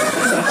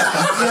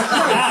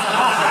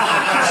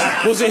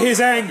 Was it his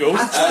angle?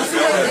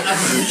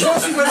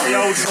 Chelsea went the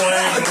old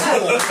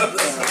triangle.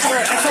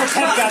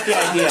 Ted got the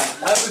idea.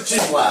 That's a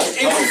cheap laugh.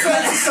 It was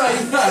fair to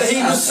say that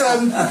he was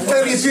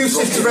fairly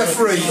abusive to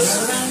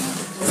referees.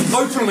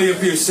 Openly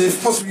abusive,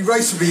 possibly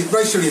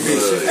racially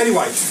abusive.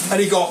 Anyway, and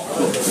he got.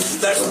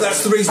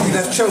 That's the reason he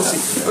left Chelsea.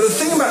 But the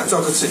thing about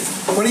Doherty,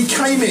 when he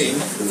came in,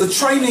 the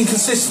training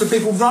consisted of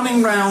people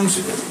running round.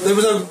 There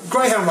was a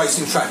greyhound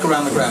racing track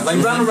around the ground. They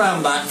ran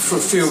around that for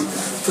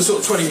sort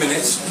of 20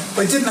 minutes.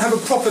 They didn't have a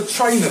proper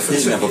trainer for 2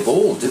 years. They didn't have a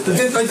ball, did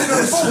they? They didn't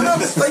have a ball. No,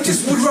 they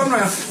just would run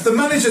around. The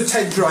manager,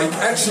 Ted Drake,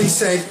 actually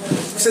said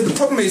the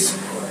problem is,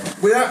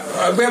 they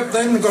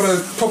haven't got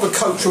a proper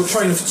coach or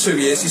trainer for 2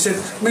 years. He said,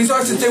 it means I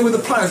have to deal with the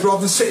players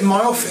rather than sit in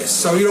my office.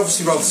 So he'd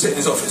obviously rather sit in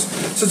his office.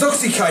 So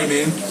Doherty came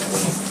in.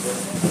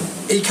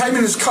 He came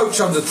in as coach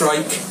under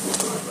Drake.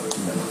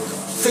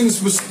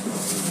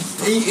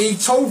 He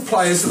told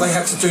players that they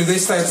had to do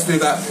this, they had to do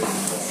that.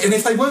 And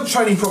if they weren't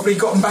training properly, he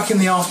got them back in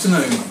the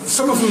afternoon.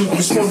 Some of them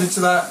responded to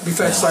that, to be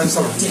fair to say, and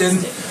some of them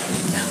didn't.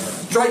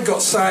 Drake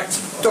got sacked.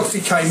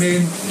 Doherty came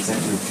in.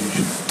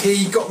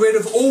 He got rid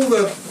of all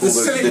the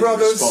Sillick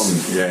brothers,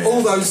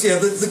 all those,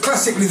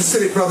 classically the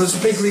Sillick brothers.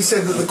 People, he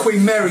said that the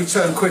Queen Mary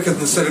turned quicker than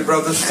the Sillick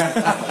brothers. Can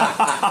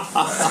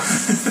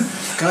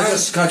I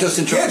just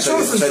interrupt?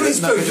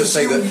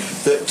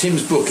 That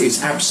Tim's book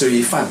is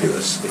absolutely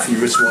fabulous. If you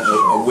just want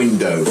a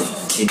window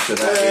into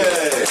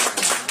that,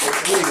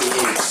 it really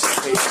is.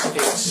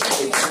 It's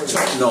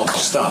top-notch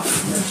stuff,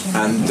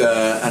 and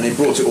it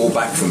brought it all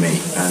back for me.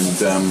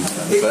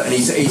 And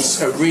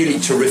he's a really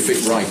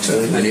terrific writer,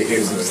 and it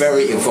was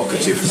very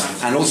evocative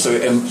and also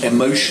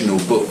emotional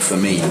book for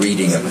me.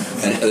 Reading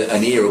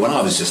an era when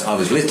I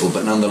was little,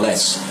 but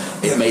nonetheless,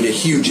 it made a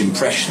huge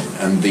impression,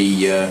 and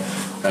the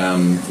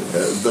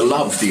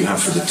love that you have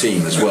for the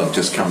team as well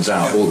just comes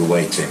out all the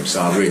way, Tim.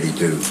 So I really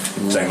do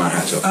take my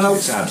hat off. And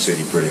it's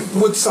absolutely brilliant.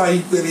 Would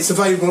say that it's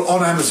available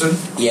on Amazon.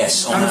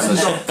 Yes, on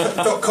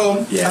Amazon.com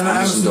and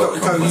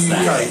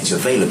Amazon.co.uk. It's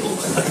available.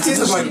 It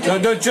is available.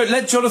 No,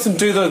 let Jonathan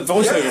do the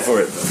voiceover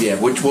for it. Yeah.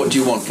 What do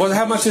you want?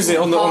 How much is it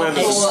on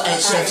Amazon?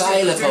 It's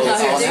available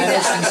on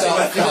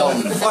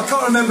Amazon.com. I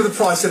can't remember the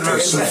price at the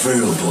moment. It's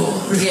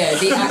available. Yeah,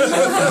 the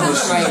actual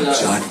trailer.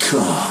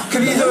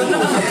 Can you do a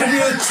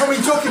Tommy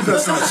Dock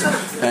impersonation?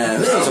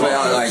 That's the way I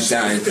like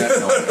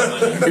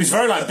that. He's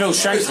very like Bill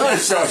Shankly.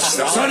 So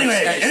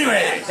anyway,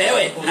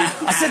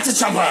 I said to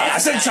Chopper,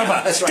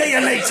 get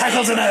your leg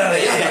tackles in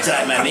early. It's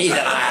not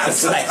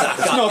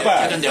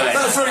bad.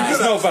 That's very good.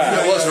 It's not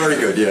bad. It was very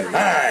good, yeah.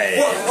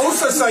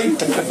 Also say,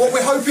 what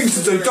we're hoping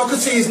to do,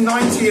 Doherty is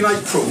 90 in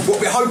April. What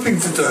we're hoping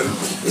to do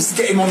is to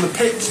get him on the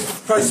pitch,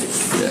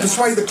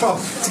 persuade the club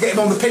to get him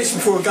on the pitch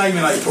before a game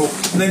in April,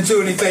 and then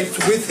do an event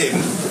with him,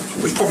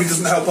 which probably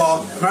doesn't help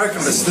our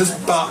American listeners,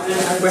 but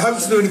we're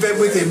hoping to do an event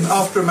with him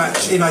after a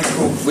match in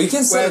April. We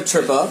can set a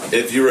trip up.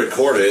 If you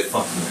record it.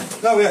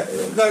 No,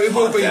 it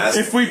will be.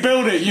 If we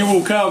build it, you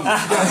will come. But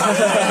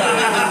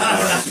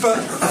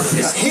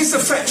his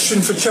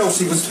affection for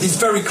Chelsea is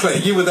very clear.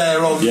 You were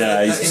there on.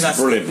 Yeah, he's a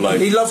brilliant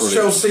bloke. He loves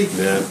Chelsea.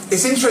 Yeah.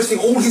 It's interesting.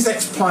 All his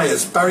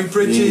ex-players, Barry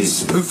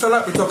Bridges, who fell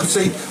out with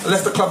Doherty,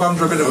 left the club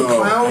under a bit of a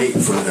cloud.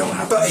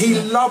 But he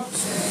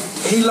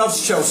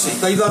loves Chelsea.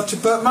 They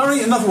loved Bert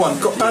Murray, another one,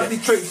 got badly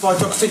treated by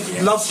Doherty,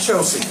 loves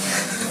Chelsea.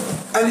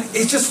 And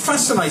it's just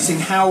fascinating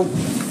how,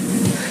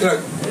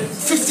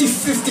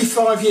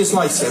 55 years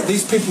later,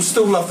 these people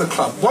still love the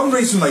club. One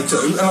reason they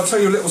do, and I'll tell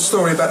you a little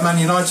story about Man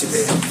United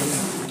here.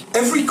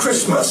 Every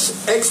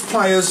Christmas,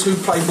 ex-players who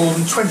play more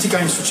than 20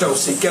 games for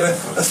Chelsea get a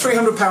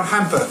 £300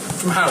 hamper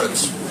from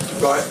Harrods.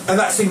 Right, and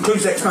that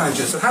includes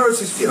ex-managers. And Harrods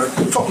is,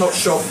 top-notch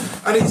shop,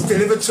 and it's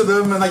delivered to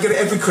them, and they get it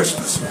every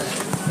Christmas.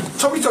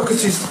 Tommy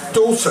Docherty's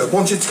daughter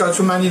wanted to go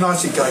to a Man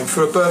United game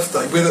for her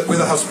birthday with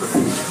her husband.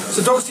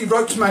 So Docherty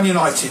wrote to Man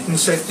United and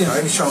said,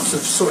 any chance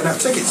of sorting out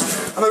tickets?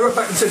 And they wrote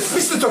back and said,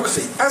 Mr.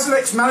 Docherty, as an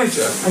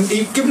ex-manager, and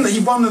given that he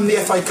won them the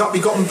FA Cup, he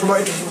got them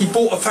promoted, he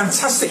bought a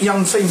fantastic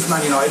young team for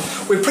Man United,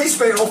 we're pleased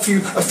to be able to offer you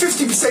a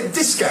 50%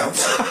 discount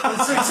on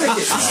 2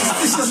 tickets.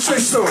 This is a true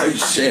story. Oh,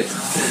 shit.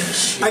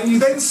 And you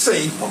then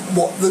see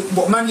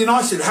what Man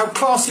United, how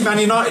classy Man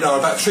United are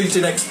about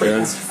treating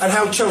ex-people, and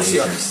how Chelsea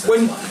are.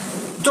 When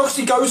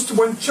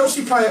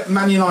Chelsea play at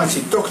Man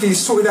United, Docherty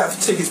is sorted out for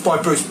tickets by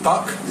Bruce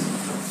Buck,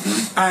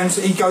 and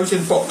he goes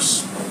in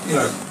box,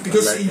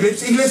 because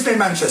he lives near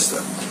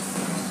Manchester.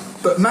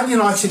 But Man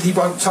United, he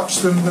won't touch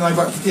them, and they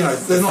won't,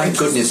 they're not. Thank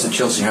goodness that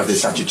Chelsea have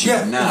this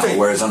attitude now, indeed.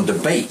 whereas under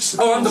Bates,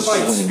 under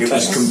Bates, it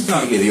was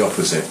completely the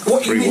opposite.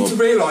 What you need to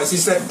realise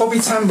is that Bobby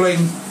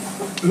Tambling,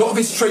 a lot of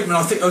his treatment,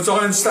 I think, as I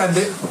understand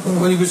it,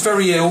 when he was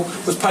very ill,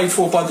 was paid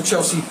for by the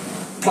Chelsea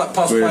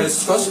past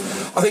players.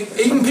 I think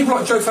even people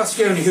like Joe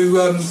Fascioni, who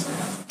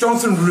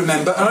Jonathan would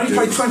remember, and only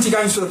played 20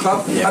 games for the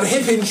club, had a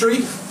hip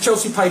injury,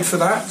 Chelsea paid for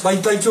that.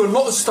 They do a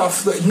lot of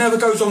stuff that never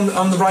goes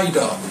on the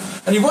radar.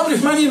 And you wonder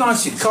if Man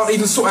United can't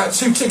even sort out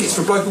 2 tickets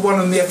for a bloke who won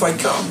them the FA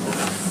Cup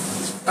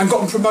and got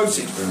them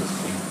promoted.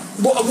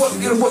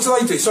 What do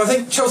they do? So I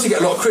think Chelsea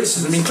get a lot of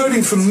criticism,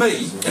 including from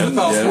me in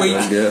the past week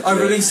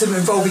over an incident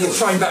involving a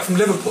train back from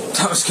Liverpool.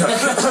 That was good.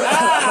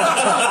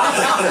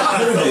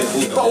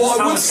 But what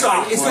I would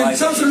say is that in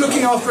terms of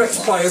looking after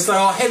ex-players, they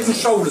are head and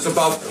shoulders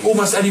above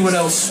almost anyone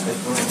else.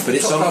 But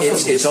it's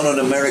on an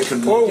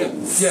American model.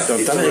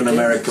 It's on an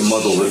American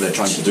model that they're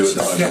trying to do at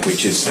the moment,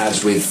 which is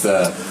as with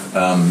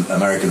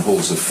American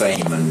Halls of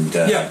Fame, and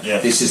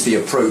this is the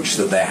approach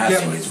that they're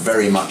having. It's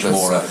very much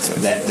more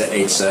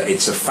it's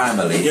a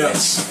family.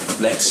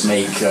 Let's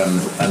make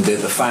and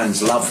the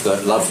fans love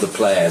the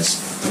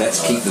players.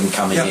 Let's keep them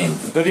coming in.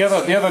 But the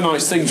other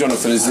nice thing,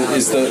 Jonathan, is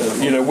that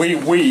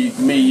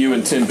me, you,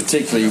 and Tim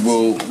particularly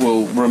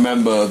will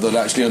remember that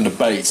actually under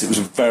Bates it was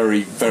a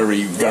very,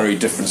 very, very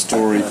different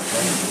story.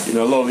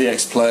 A lot of the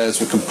ex-players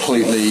were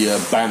completely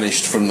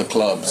banished from the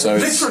club. So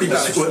literally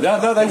banished.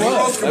 No, they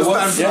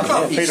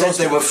were. He said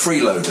they were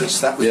freeloaders.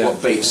 That was what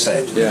Bates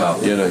said.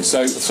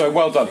 So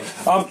well done,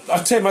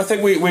 Tim. I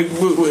think we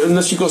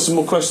unless you've got some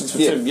more questions for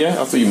Tim,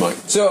 after you, Mike.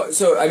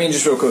 So I mean,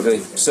 just real quickly.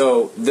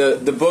 So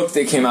the book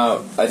that came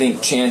out, I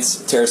think,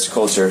 Chance Terrace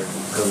Culture.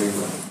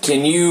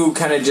 Can you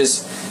kind of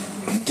just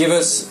give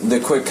us the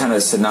quick kind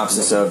of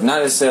synopsis of,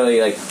 not necessarily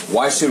like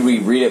why should we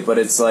read it, but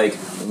it's like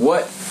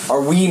what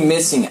are we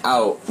missing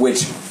out,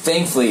 which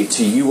thankfully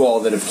to you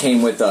all that have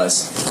came with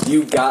us,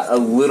 you got a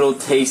little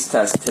taste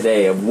test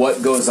today of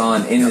what goes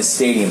on in the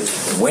stadium.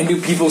 When do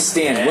people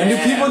stand? When do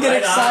people get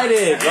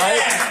excited,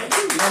 right?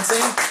 You know what I'm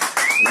saying?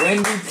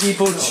 When do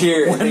people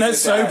cheer? When they're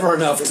sober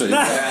enough to.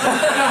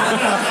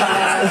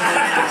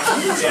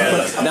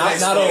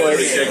 Not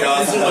always.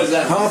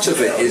 Part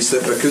of it is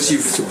that because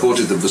you've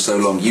supported them for so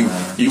long, you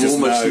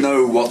almost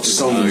know what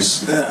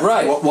songs,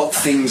 what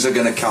things are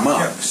going to come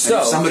up. So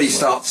and if somebody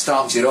starts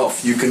it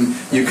off, you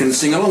can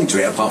sing along to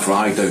it. Apart from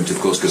I don't, of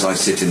course, because I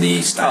sit in the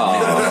east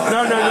stand.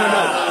 No,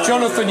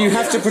 Jonathan, you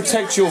have to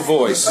protect your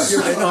voice.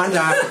 No, I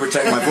have to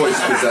protect my voice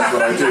because that's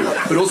what I do.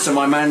 But also,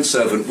 my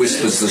manservant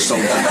whispers the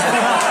song.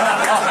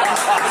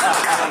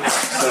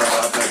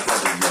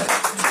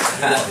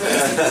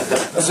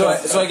 So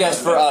I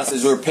guess for us,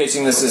 as we're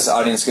pitching this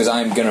audience, because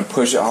I'm going to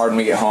push it hard when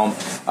we get home,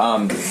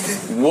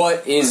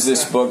 what is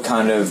this book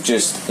kind of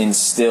just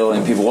instill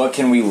in people? What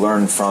can we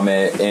learn from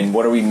it, and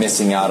what are we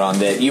missing out on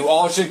that you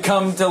all should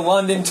come to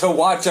London to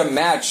watch a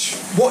match?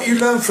 What you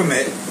learn from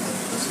it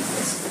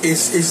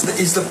is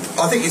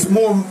I think it's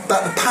more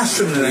about the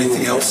passion than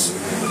anything else.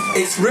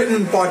 It's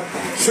written by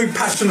true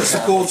passionate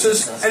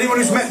supporters. Anyone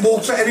who's met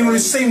Walter, anyone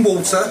who's seen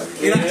Walter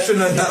in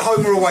action at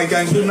home or away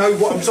games will know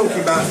what I'm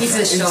talking about in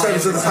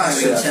terms of the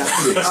passion.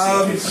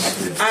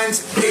 And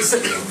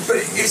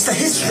it's the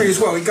history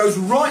as well. It goes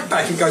right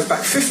back. It goes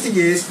back 50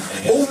 years.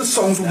 All the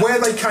songs, where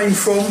they came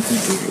from,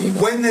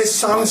 when they're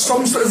sung,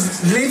 songs that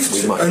have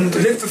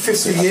lived for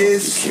 50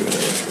 years,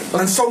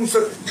 and songs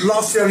that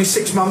lasted only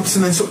 6 months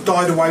and then sort of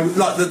died away.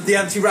 Like the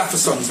anti-Rafa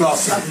songs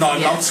lasted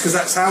 9 months because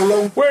that's how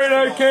long. We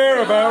don't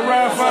care about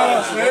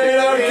Rafa. We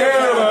don't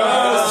care about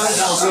us.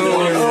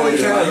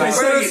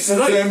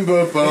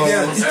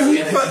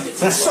 But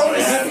the song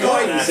is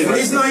like,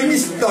 his name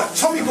is like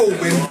Tommy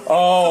Baldwin.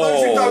 For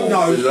those who don't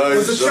know,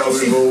 was a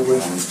Chelsea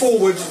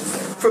forward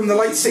from the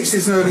late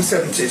 60s and early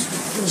 70s.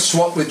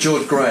 Swapped with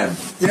George Graham.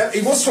 Yeah,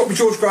 he was swapped with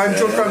George Graham.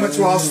 George Graham went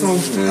to Arsenal,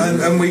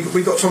 and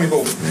we got Tommy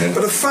Baldwin. Yeah.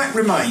 But the fact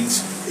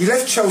remains, he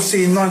left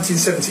Chelsea in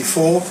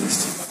 1974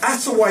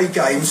 at away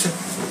games.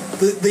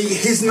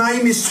 His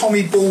name is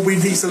Tommy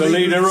Baldwin. He's the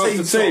leader of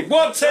the team.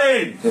 What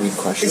team?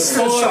 It's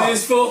still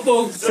is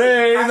football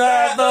team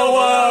that the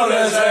world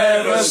has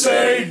ever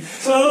seen.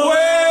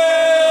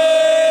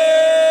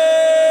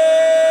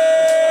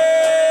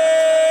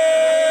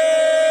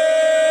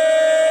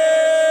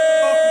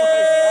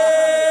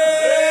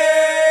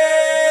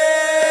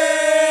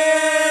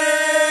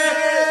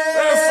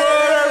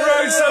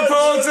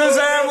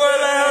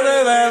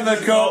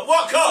 the cup.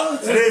 What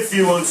cup? And if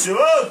you want to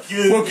hook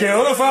you, we'll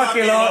kill the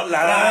fucking lot.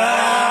 La,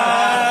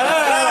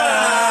 la,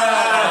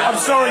 I'm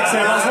sorry,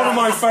 Tim. That's one of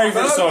my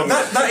favourite songs.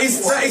 That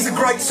is a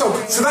great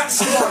song. So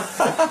that's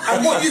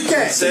and what you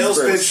get. Sales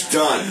pitch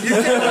done.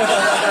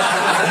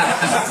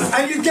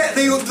 And you get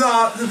the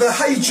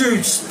Hey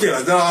Jude,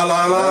 la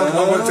la la. I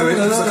won't do it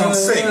because I can't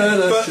sing.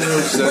 But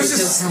which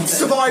has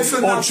survived for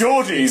or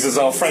Geordies, as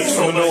our friends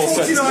from the north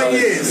said. 49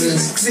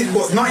 years. Because it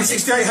what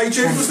 1968 Hey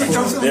Jude, wasn't it,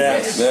 Jonathan?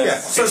 Yeah.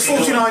 So it's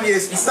 49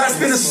 years. That's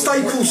been a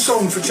staple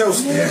song for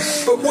Chelsea.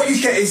 But what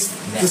you get is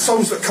the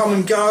songs that come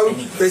and go.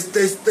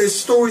 There's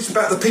stories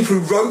about the people who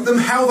wrote them,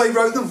 how they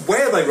wrote them,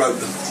 where they wrote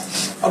them.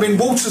 I mean,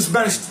 Walter's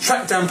managed to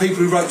track down people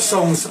who wrote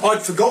songs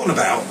I'd forgotten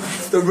about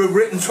that were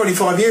written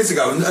 25 years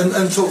ago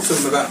and talk to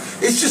them about.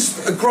 It's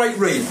just a great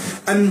read.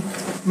 And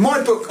my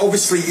book,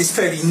 obviously, is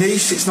fairly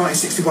niche. It's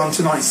 1961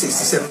 to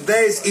 1967.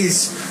 Theirs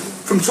is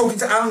from talking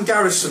to Alan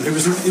Garrison, who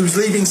was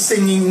leaving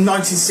singing in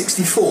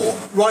 1964,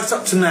 right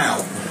up to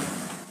now.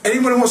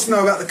 Anyone who wants to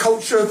know about the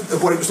culture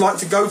of what it was like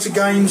to go to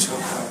games,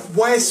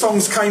 where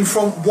songs came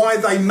from, why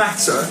they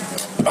matter,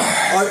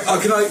 I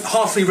can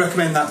heartily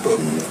recommend that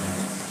book.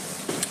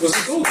 Was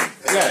it cool?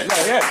 Yeah,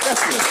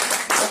 definitely.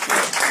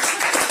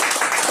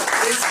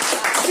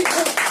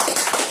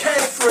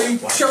 Carefree,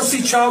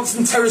 Chelsea Chants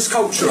and Terrace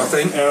Culture, I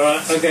think.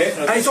 Okay.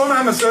 And it's on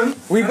Amazon.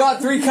 We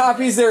bought 3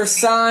 copies. They're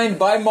signed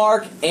by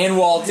Mark and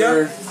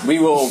Walter. Yep. We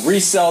will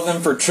resell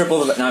them for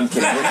triple the... No, I'm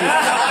kidding.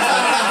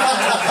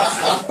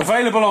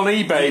 Available on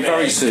eBay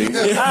very soon.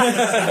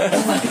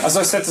 As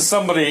I said to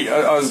somebody,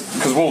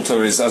 because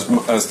Walter is, as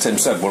Tim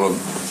said, one of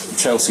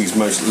Chelsea's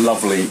most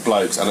lovely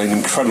blokes and an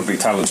incredibly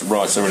talented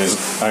writer in his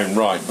own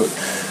right, but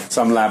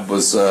some lad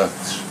was, I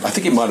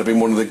think it might have been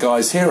one of the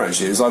guys here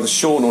actually, it was either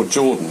Sean or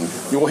Jordan.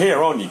 You're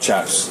here, aren't you,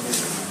 chaps?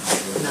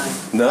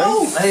 No?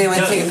 Oh, I think I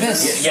might take a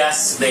piss.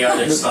 Yes, they are.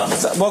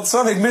 Well,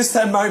 so they missed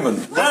their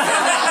moment.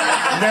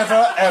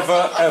 Never,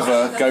 ever,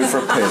 ever go for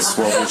a piss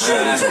while we're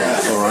sharing this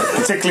one, all right?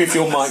 Particularly if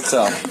you're mic'd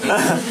up.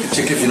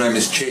 Particularly if your name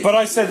is Chief. But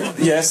I said,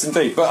 yes,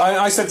 indeed. But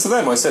I said to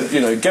them, I said,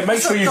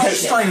 make sure you get...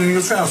 Stain in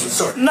your trousers,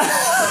 sorry.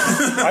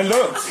 I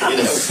looked.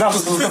 That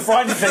was the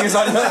frightening thing is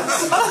I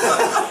looked.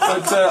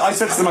 But I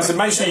said to them, I said,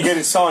 make sure you get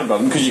it signed by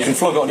them because you can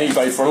flog it on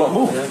eBay for a lot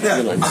more. Yeah.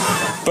 You know.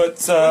 But...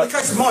 in the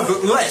case of my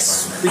book,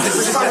 less. Because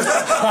it's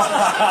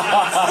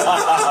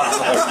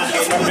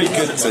that'd be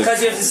good too.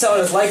 Because you have to sell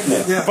it as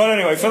likeness. Yeah. But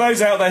anyway, for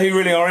those out there who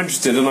really are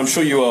interested, and I'm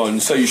sure you are, and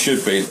so you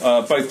should be,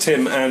 both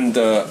Tim and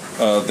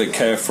the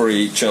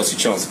Carefree Chelsea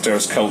Chants of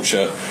Terrace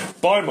Culture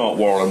by Mark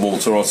Worrell and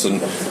Walter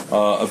Otten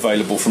are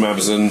available from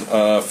Amazon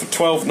for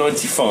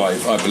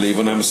 $12.95, I believe,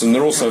 on Amazon.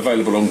 They're also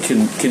available on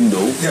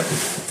Kindle. Yep.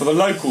 For the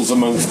locals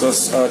amongst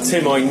us,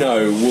 Tim, I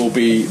know, will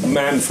be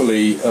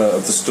manfully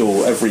of the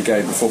stall every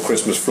game before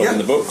Christmas flogging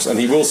the books, and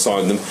he will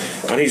sign them.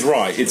 And he's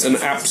right, it's an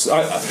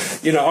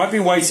I've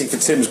been waiting for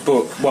Tim's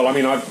book. Well, I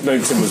mean, I've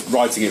known Tim was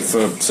writing it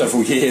for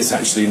several years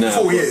actually now.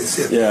 4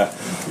 years, yeah.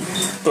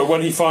 But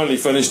when he finally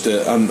finished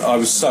it, and I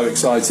was so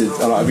excited,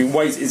 and I've been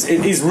waiting.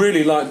 It is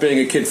really like being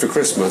a kid for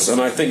Christmas, and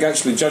I think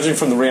actually, judging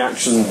from the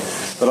reaction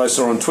that I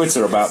saw on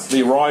Twitter about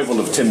the arrival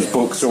of Tim's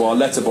book through our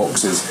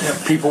letterboxes,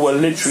 people were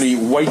literally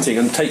waiting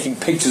and taking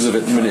pictures of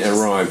it the minute it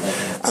arrived.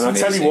 And I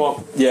tell you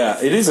what,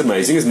 it is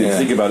amazing, isn't it? If you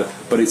think about it,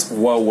 but it's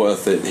well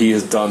worth it. He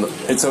has done.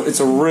 It's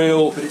a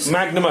real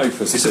magnum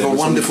opus. It's a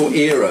wonderful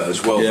era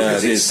as well. Yeah,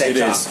 because it it's set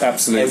up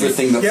absolutely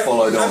everything that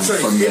followed on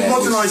from there. It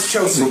modernised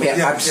Chelsea.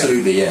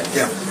 Absolutely.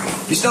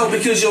 It's not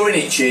because you're in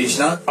it, Cheech,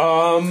 no?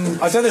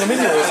 I don't think I'm in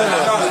it.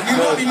 You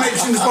might be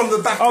mentioned as one of the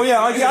backers. Oh yeah,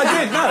 I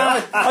did. No,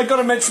 I got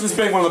to mention as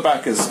being one of the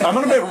backers. I'm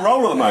on a bit of a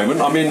roll at the moment.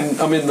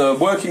 I'm in the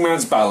Working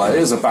Man's Ballet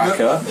as a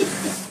backer.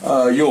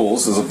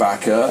 Yours as a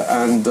backer,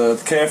 and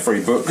the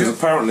Carefree book, because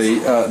apparently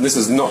this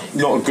is not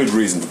a good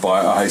reason to buy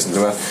it, I hasten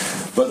to add,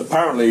 but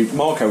apparently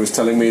Marco was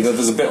telling me that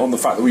there's a bit on the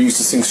fact that we used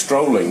to sing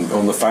Strolling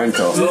on the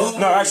Fancast.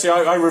 No, actually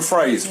I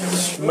rephrased,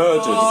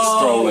 murdered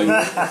Strolling.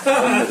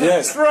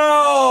 Yes,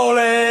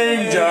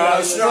 Strolling,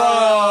 just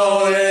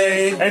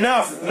Strolling.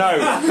 Enough, no,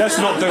 let's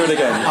not do it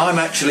again. I'm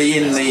actually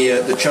in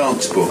the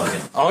Chants book.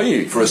 Are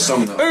you? For a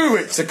song that... Ooh,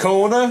 it's a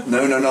corner.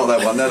 No, not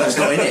that one. No, that's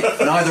not in it.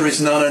 Neither is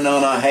Nana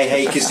Nana Hey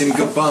Hey Kiss Him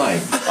Goodbye.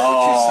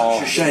 Oh,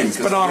 which is such a shame. It's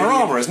Banana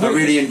Rama, isn't it? I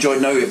really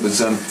enjoyed. No, it was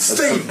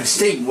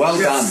Steve. Well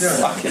done.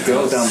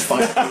 Well done.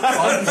 5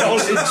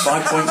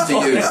 points to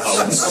you.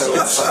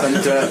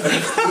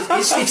 And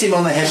it's hit him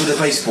on the head with a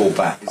baseball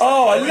bat.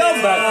 Oh, I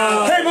love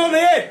that. Him on the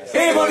head.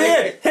 Him on the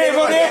head. Him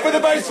on the head with a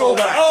baseball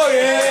bat. Oh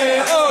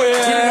yeah.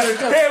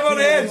 Him on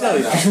the head. I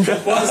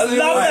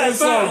love that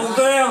song.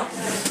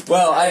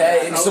 Well,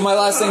 so my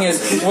last thing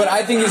is, what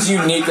I think is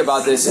unique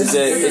about this is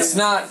that it's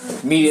not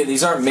media,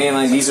 these aren't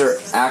mainline, these are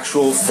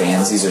actual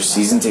fans, these are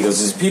season tickets,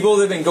 these are people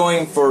that have been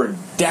going for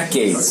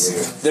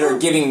decades that are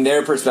giving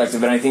their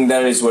perspective, and I think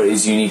that is what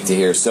is unique to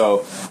hear.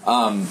 So,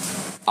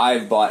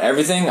 I've bought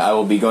everything. I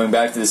will be going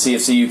back to the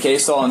CFC UK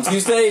stall on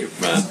Tuesday,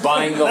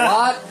 buying the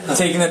lot,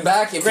 taking them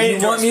back. If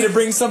you want me to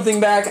bring something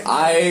back,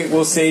 I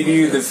will save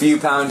you the few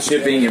pound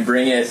shipping and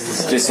bring it.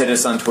 Just hit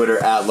us on Twitter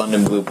at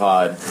London Blue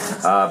Pod.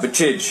 But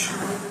Chidge,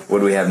 what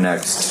do we have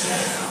next?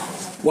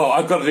 Well,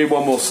 I've got to do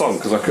one more song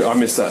because I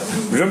missed that.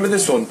 Remember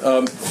this one?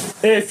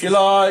 If you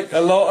like a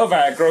lot of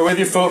aggro with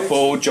your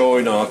football,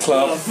 join our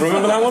club.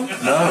 Remember that one?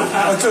 No.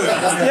 I do.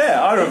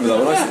 Yeah, I remember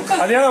that one.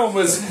 And the other one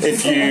was,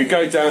 if you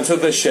go down to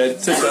the shed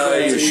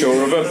today, you're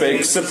sure of a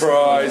big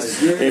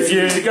surprise. If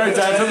you go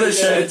down to the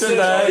shed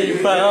today, you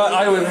better...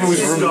 I always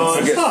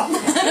forget.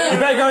 You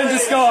better go in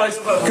disguise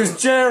because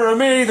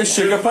Jeremy, the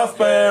Sugar Puff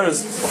Bear,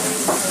 has...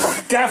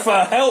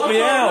 Gaffer, help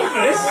me out.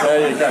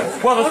 There you go.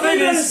 Well, the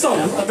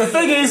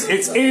thing is,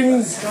 it's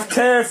in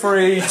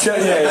Carefree.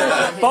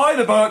 Buy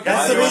the book.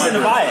 That's the reason to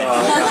buy it.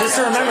 Just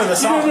to remember the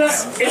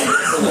songs.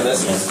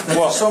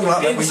 What? Song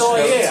like that we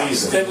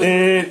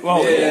should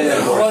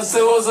Once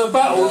there was a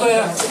battle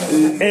there.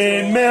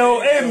 In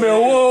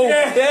Millwall.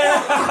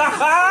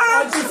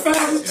 I just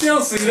found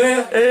Chelsea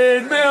there.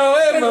 In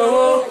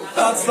Millwall.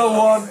 That's the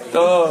one.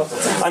 Oh.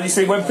 And you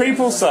see, when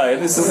people say,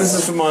 this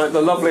is for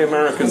the lovely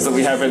Americans that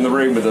we have in the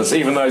room with us,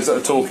 even those that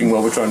are talking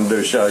while we're trying to do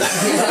a show.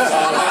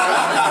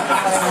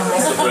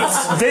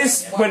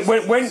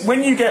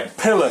 When you get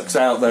pillocks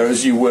out there,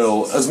 as you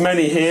will, as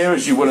many here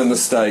as you will in the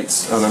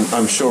States, and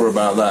I'm sure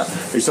about that,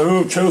 you say,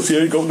 oh, Chelsea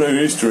ain't got no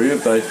history,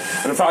 have they?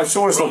 And in fact, I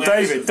saw this on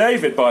David.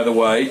 David, by the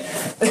way,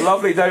 the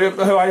lovely David,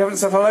 who I haven't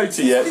said hello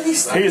to yet, he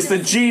is the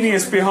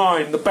genius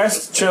behind the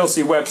best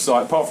Chelsea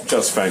website, apart from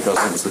Chelsea Fancast,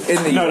 obviously.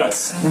 In the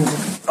US.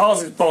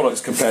 Ours is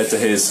bollocks compared to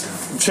his.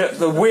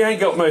 The We Ain't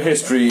Got No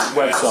History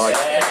website.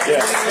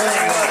 Yeah.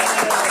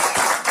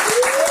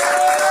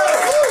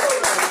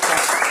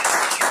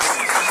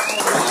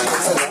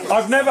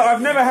 I've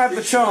never had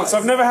the chance.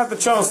 I've never had the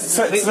chance to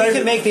say. We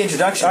can make the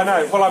introduction. I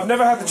know. Well, I've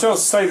never had the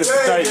chance to say this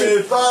to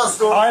David.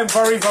 I am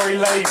very, very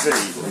lazy.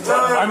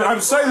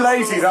 I'm so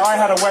lazy that I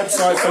had a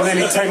website for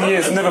nearly 10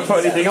 years and never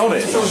put anything on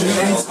it.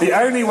 The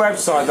only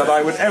website that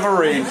I would ever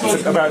read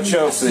about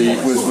Chelsea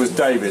was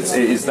David's.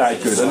 It is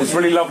that good, and it's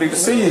really lovely to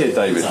see you here,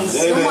 David.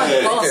 You're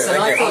my boss,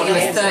 and I thought you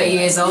were 30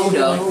 years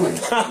older.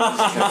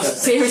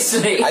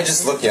 Seriously. I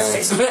just look young.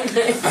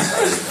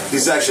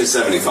 He's actually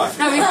 75.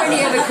 No, we've only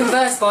ever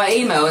conversed by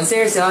email, and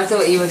seriously, I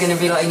thought you were going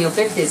to be like in your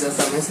 50s or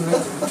something.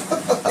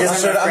 I'm not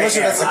sure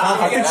that's a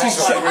compliment. I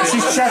think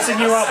she's chatting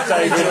you up,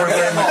 David.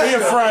 Be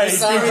afraid.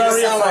 Be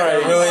very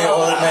afraid. Really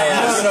old man.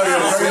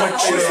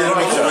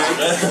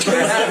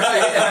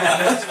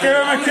 Give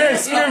him a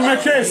kiss. Give him a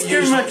kiss.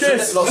 Give him a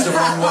kiss. Lots of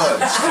wrong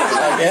words.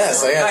 I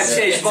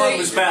guess. Mine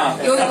was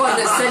bound. You're the one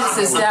that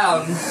censors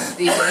down.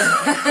 Yeah,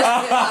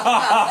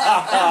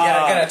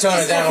 I gotta tone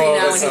it down a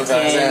little bit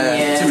sometimes.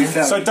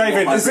 Yeah. So,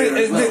 David, I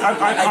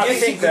do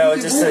think, though,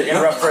 just to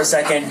interrupt for a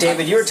second,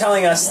 David, you were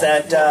telling us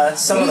that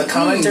some of the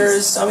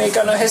commenters on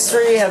Got No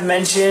History have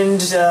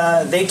mentioned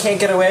they can't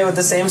get away with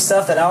the same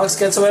stuff that Alex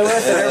gets away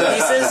with in their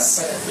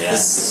pieces.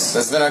 Yes.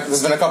 There's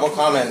been a couple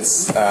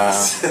comments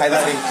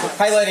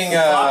highlighting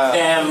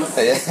damn.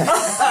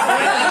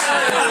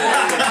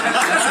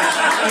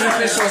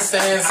 Unofficial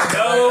stance.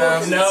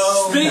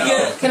 No. Speak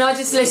it. Can I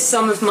just list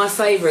some of my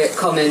favourite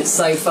comments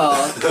so far?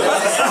 Go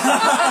ahead.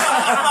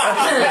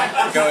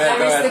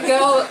 There is the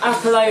girl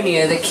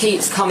Apollonia that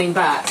keeps coming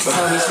back to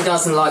tell me she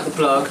doesn't like the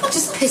blog.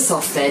 Just piss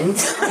off then.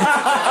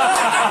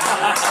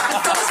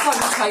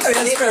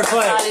 That's fair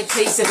play. Valid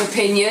piece of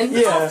opinion.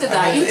 Yeah. After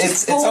that,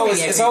 it's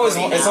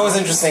always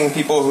interesting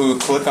people who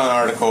click on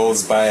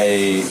articles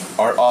by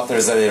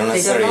authors that they don't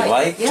necessarily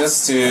like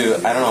just to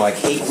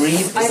hate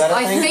read.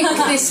 I think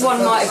this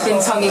one might have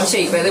been tongue in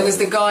cheek, but there was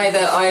the guy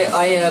that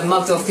I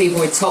mugged off people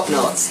with top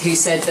knots who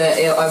said that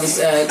I was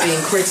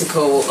being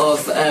critical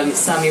of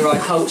samurai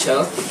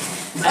culture.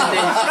 And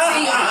then,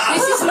 see,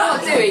 this is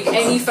not doing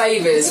any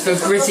favours for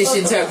British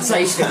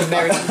interpretation of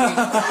American people.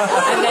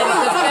 And then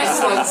the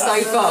best one so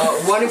far,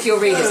 one of your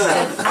readers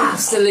had an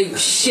absolute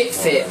shit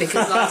fit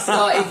because I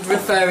started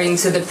referring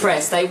to the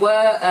press. They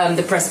were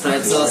the press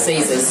blurbs last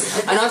season,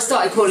 and I've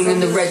started calling them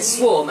the Red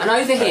Swarm. And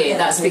over here,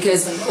 that's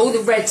because all the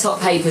red top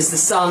papers, the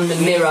Sun, the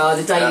Mirror,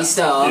 the Daily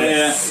Star,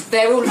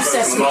 they're all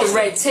obsessed with the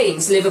red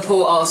teams,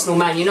 Liverpool, Arsenal,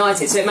 Man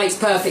United, so it makes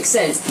perfect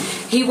sense.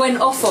 He went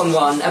off on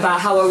one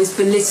about how I was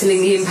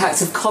belittling the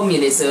impact of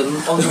communism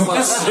on the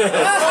West.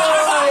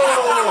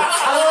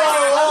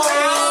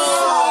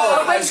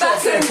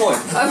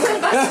 I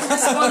went back and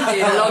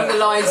responded along the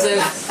lines of,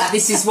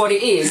 this is what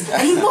it is.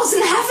 And he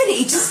wasn't having it.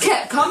 He just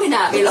kept coming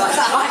at me like,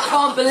 I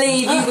can't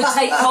believe you would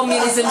take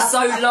communism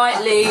so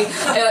lightly.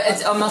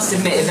 I must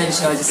admit,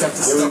 eventually I just have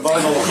to stop.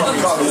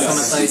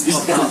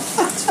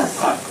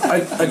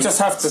 I just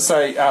have to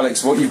say,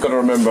 Alex, what you've got to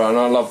remember, and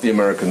I love the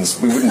Americans,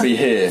 we wouldn't be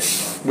here.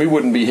 We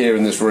wouldn't be here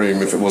in this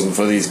room if it wasn't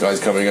for these guys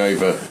coming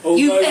over.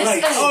 USA!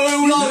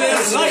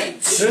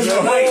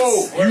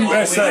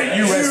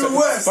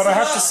 But I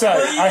have to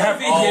say,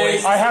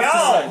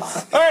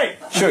 hey,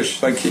 shush,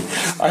 thank you.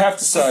 I have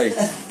to say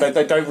that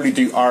they don't really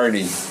do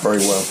irony very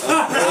well.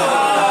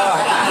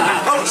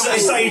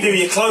 It's like you do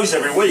your clothes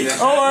every week. There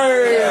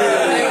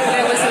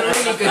was a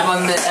really good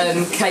one that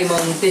came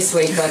on this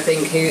week, I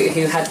think,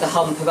 who had the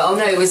hump about. Oh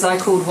no, it was I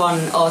called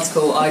one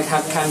article "I'd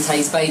have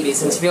Kante's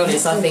babies," and to be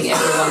honest, I think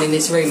everyone in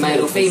this room,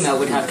 male or female,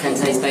 would have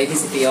Kante's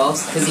babies if he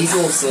asked, because he's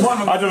awesome.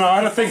 I don't know. I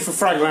had a thing for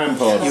Frank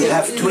Lampard. You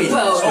have twins.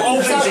 Well,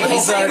 he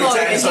came on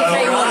and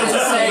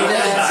said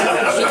that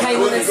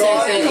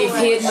if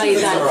he had made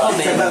that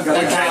comment about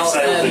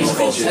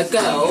a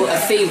girl, a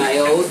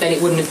female, then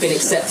it wouldn't have been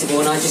acceptable.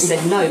 And I just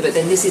said no. But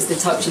then this is the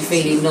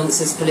touchy-feely,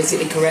 nonsense,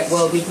 politically correct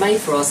world we've made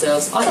for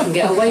ourselves. I can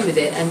get away with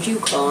it, and you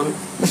can't.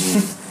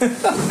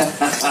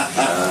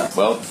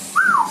 Well.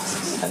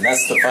 And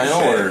that's the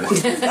final word.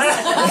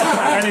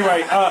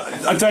 Anyway,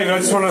 David, I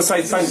just want to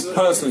say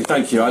personally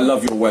thank you. I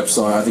love your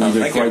website. I think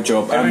you do a great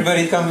job.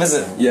 Everybody come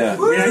visit. Yeah.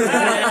 We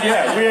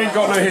ain't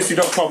got no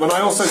history.com. And I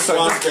also say,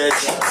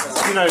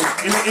 you know,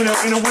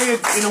 in a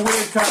weird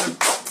kind of...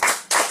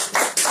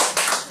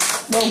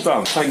 Well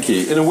done, thank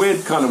you. In a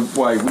weird kind of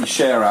way, we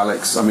share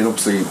Alex. I mean,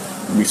 obviously,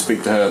 we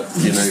speak to her,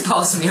 you know...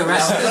 Pass me around.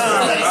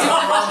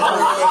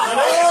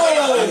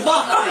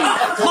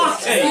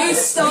 You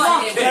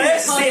started it.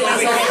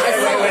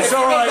 It's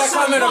alright.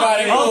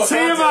 I'll tee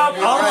him up.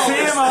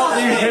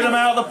 You hit him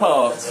out of the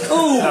park.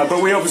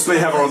 But we obviously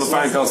have her on the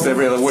Fancast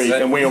every other week,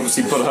 and we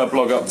obviously put her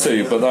blog up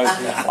too. But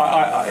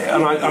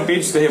I'd be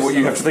interested to hear what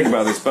you have to think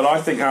about this. But I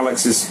think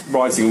Alex's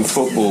writing on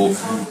football.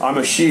 I'm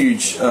a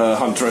huge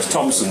Hunter S.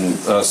 Thompson,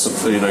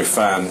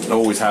 fan. I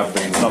always have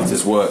been. Loved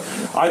his work.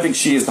 I think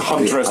she is the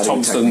Hunter S.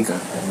 Thompson.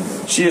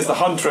 She is the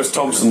Hunter S.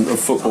 Thompson of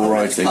football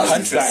writing.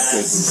 She's that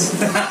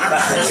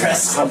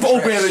good.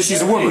 Albeit that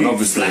she's a woman,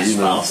 obviously. You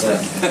know. I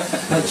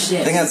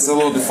think that's a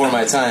little before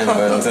my time,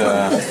 but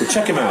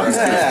check him out.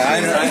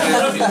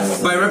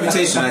 By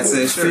reputation, I'd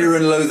say Fear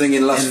and Loathing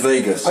in Las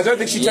Vegas. I don't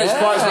think she takes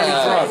quite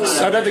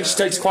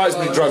as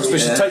many drugs. But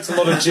she takes a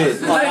lot of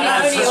gin.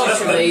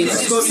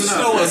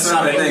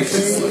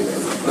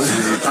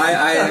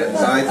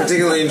 I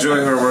particularly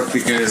enjoy her work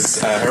because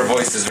her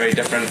voice is very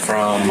different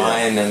from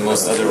mine and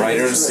most other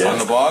writers on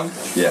the blog.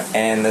 Yeah.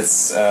 And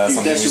that's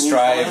something we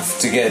strive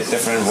to get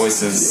different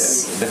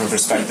voices, different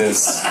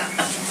perspectives,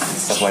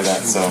 stuff like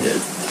that. So,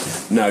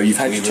 no, you've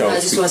had your chance. I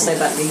just want to say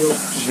about New York.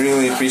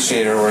 Really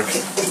appreciate her work.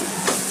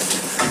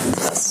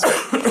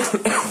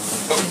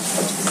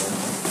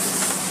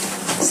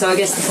 So I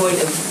guess the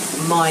point of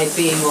my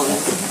being on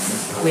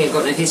We Ain't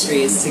Got No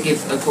History is to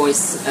give a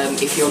voice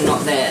if you're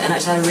not there. And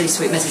actually I had a really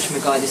sweet message from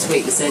a guy this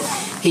week that said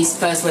he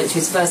first went to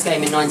his first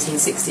game in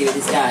 1960 with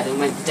his dad and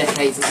went for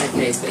decades and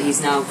decades, but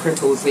he's now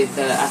crippled with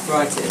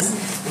arthritis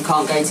and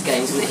can't go to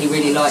games, and that he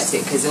really liked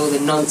it because all the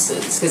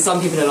nonsense, because some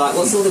people are like,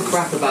 what's all the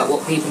crap about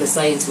what people are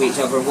saying to each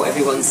other and what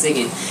everyone's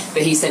singing?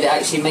 But he said it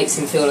actually makes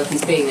him feel like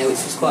he's being there,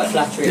 which was quite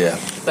flattering. Yeah.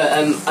 But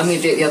I'm going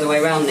to do it the other way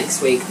around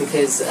next week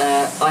because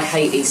I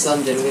hate East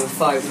London with a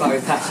fiery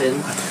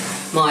passion.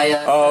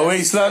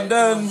 East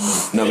London.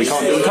 No, we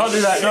can't do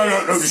that. No.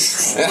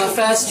 My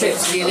first trip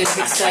to the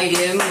Olympic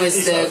Stadium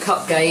was the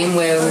Cup game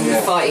where all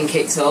the fighting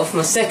kicked off.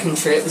 My second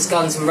trip was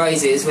Guns N'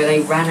 Roses, where they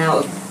ran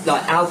out of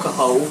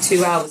alcohol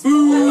 2 hours /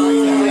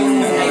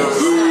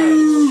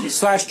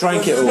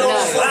 drank it all.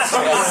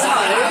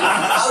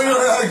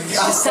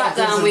 I sat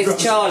down with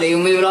Charlie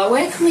and we were like,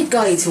 where can we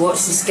go to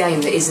watch this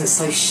game that isn't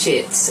so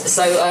shit?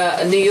 So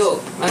New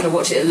York, I'm going to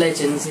watch it at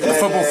Legends. The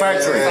Football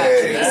Factory.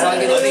 So I'm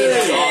going to be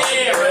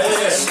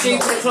there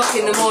stupid o'clock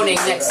in the morning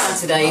next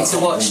Saturday to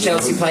watch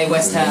Chelsea play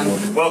West Ham.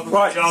 Well,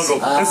 right,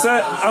 Jungle. Is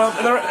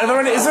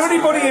there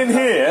anybody in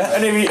here?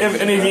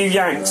 Any of you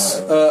Yanks?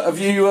 Have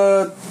you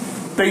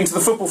been to the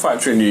Football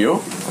Factory in New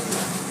York?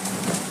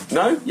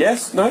 No?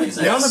 Yes? No? Yes.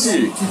 None of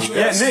you?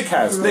 Yeah, Nick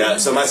has. Yeah,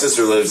 so my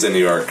sister lives in New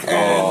York,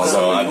 and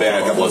so I've been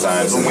a couple of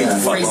times. And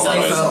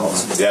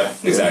Yep,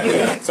 exactly.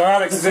 Yeah. So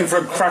Alex is in for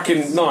a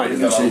cracking night,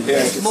 isn't she?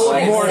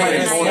 Morning.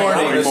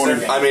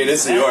 I mean,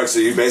 it's New York, so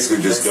you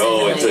basically just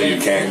go until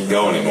you can't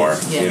go anymore.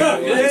 You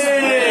know? Just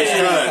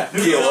kind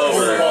of keel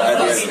over at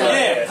the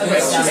end of the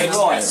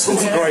night.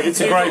 It's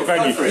a great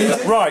venue.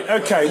 Right,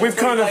 okay, we've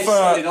kind of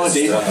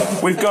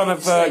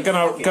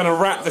gonna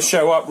wrap the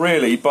show up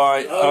really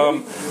by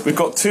we've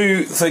got two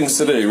things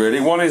to do really.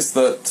 One is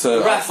that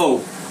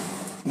raffle.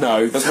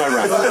 No, there's no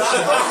raffle.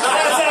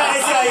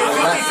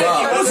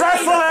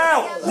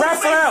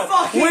 Raffle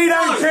out! We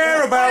don't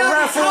care about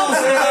raffles.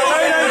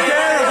 They don't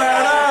care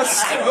about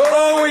us.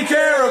 All we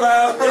care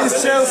about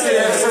is Chelsea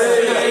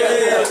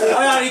FC. I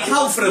only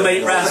come for the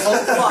meat raffle.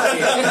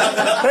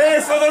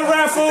 Here for the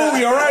raffle.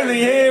 You're only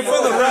here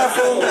for the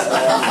raffle.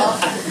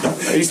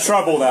 He's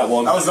trouble, that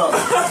one. That was not.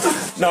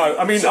 No,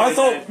 I mean, I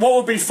thought what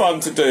would be fun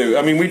to do.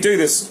 I mean, we do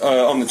this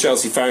on the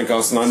Chelsea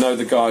Fancast, and I know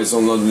the guys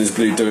on London is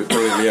Blue do it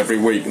brilliantly every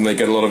week, and they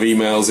get a lot of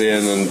emails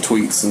in and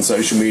tweets and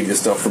social media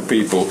stuff from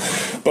people.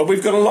 But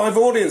we've got a live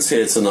audience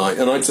here tonight,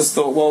 and I just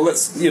thought, well,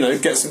 let's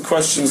get some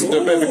questions and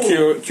do a bit of a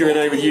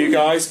Q&A with you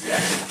guys.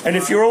 And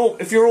if you're all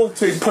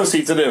too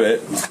pussy to do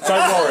it,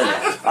 don't worry.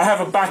 I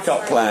have a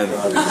backup plan.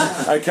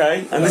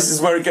 Okay, and this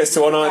is where it gets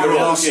to on either.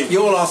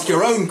 You'll ask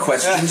your own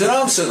questions and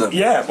answer them.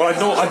 Yeah, well,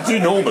 I do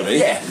normally.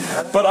 Yeah.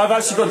 But I've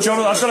actually got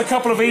Jonathan. I've got a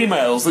couple of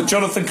emails that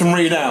Jonathan can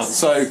read out.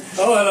 So.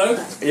 Oh, hello.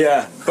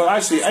 Yeah, but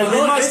actually, it would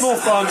be much more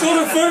fun.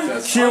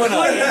 Jonathan.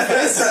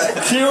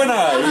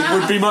 Q&A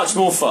would be much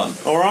more fun.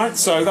 All right.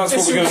 So that's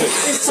what we're going to do.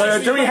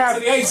 So do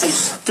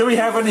we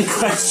have any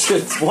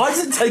questions? Why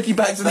does it take you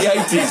back to the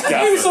 80s,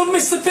 Gav? He was on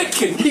Mr.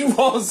 Pitkin. He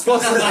was,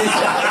 wasn't he?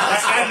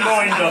 And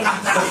Minder.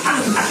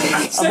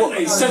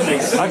 70s.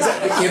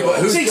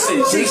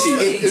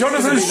 60s.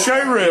 Jonathan's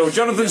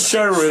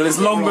showreel is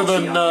longer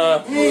than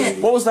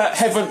what was that?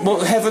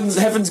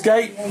 Heaven's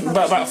Gate?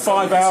 About a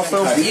 5-hour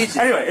film.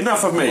 Anyway,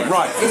 enough of me.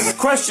 Right,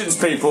 questions,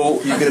 people.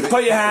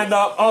 Put your hand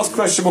up. Ask a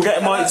question. We'll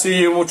get a mic to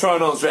you, and we'll try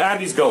and answer it.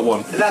 Andy's got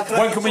one.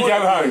 When can we go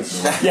home?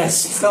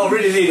 Yes. No, I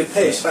really need a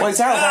piss. Well, it's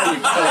out there.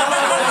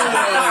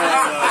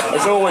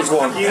 There's always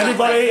one.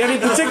 Anybody? Any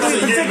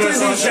particularly? I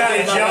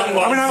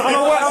mean,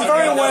 I'm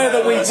very aware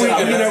that we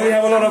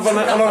have a lot of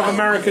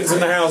Americans in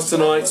the house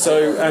tonight.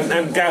 So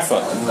and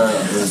Gaffer.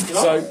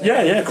 So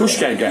yeah, of course you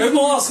can, Gaffer. Who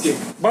am I asking?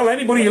 Well,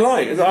 anybody you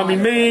like. I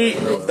mean, me,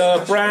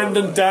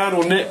 Brandon, Dan,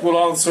 or Nick will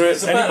answer it.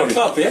 It's about Anybody? the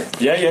club,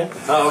 yeah? Yeah.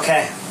 Oh,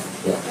 okay.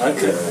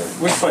 Okay.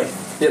 Which way?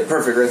 Yeah,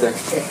 perfect, right there.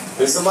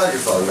 There's the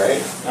microphone,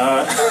 right?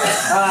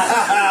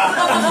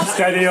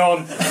 Steady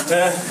on.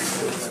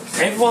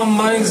 Everyone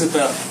moans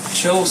about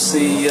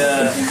Chelsea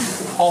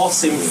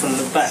passing from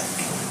the back.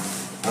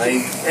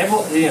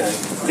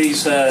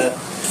 These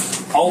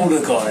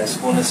older guys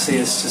want to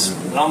see us just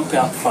lump it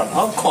up front.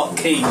 I'm quite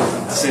keen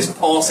to see us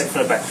passing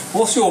from the back.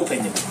 What's your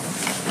opinion?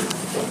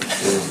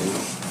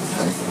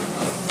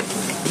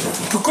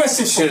 Good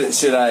question.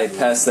 Should I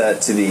pass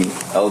that to the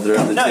elder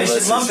of the No, two you of should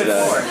us, lump or it should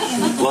I- forward.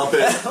 Lump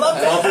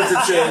it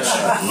for change.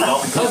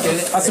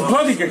 That's a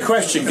bloody good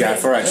question,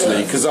 Gaffer,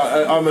 actually, because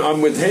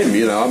I'm with him.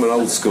 You know, I'm an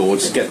old school.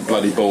 Just get the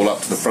bloody ball up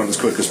to the front as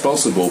quick as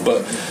possible.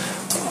 But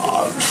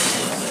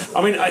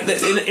I mean, I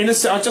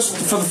just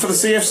for the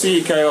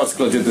CFC UK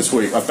article I did this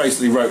week, I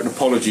basically wrote an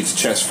apology to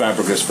Cesc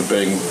Fabregas for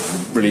being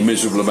really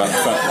miserable about the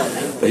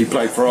fact that he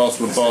played for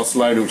Arsenal and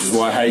Barcelona, which is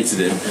why I hated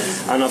him.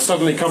 And I've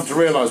suddenly come to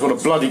realise what a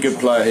bloody good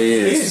player he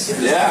is.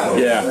 Yeah.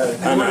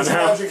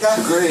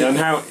 And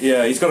how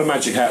he's got a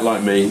magic hat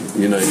like me,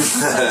 you know.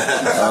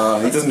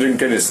 He doesn't drink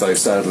Guinness though,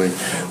 sadly.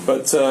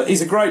 But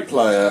he's a great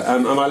player,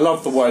 and I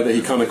love the way that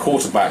he kind of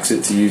quarterbacks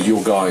it, to use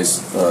your guys'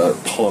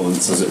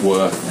 parlance, as it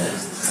were.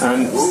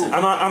 And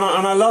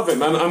I love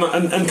him,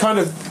 and kind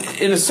of,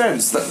 in a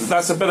sense,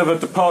 that's a bit of a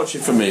departure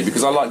for me,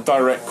 because I like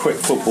direct, quick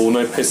football,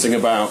 no pissing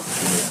about,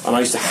 and I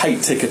used to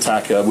hate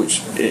tiki-taka,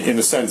 which, in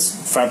a sense,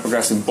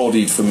 Fabregas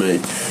embodied for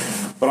me.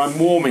 But I'm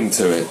warming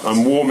to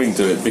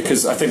it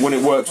because I think when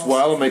it works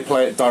well and they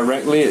play it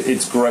directly,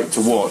 it's great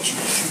to watch.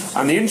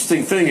 And the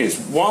interesting thing is,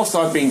 whilst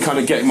I've been kind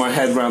of getting my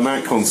head around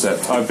that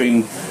concept, I've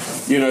been,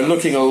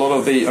 looking at a lot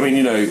of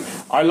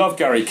I love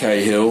Gary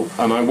Cahill,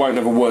 and I won't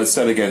have a word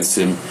said against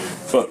him.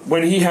 But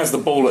when he has the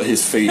ball at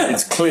his feet,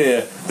 it's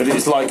clear that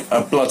it's like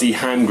a bloody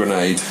hand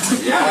grenade.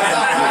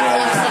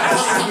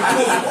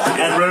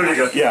 And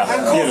Rudiger. Yeah.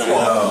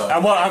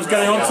 And I was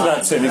getting on to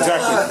that, Tim,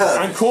 exactly.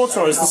 And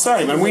Courtois is the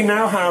same. And we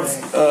now have,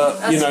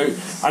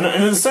 and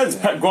in a sense,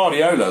 Pep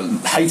Guardiola,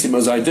 hate him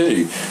as I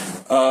do,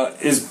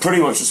 is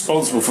pretty much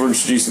responsible for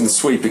introducing the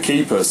sweeper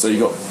keeper. So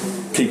you've got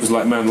keepers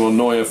like Manuel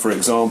Neuer, for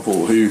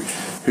example, who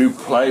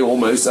play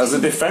almost as a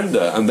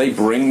defender, and they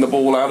bring the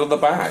ball out of the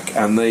back,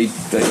 and they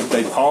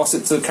pass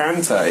it to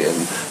Kante,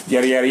 and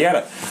yada yada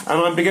yada. And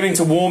I'm beginning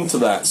to warm to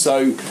that.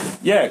 So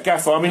yeah,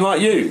 Gaffer, I mean,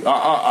 like you,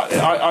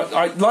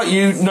 I like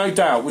you, no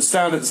doubt, would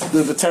stand at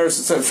the terrace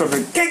and say,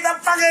 "Kick the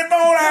fucking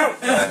ball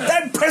out,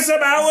 don't piss them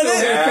out with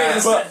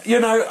it." But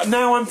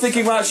now I'm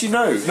thinking, well, actually,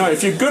 no.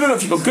 If you're good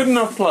enough, you've got good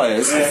enough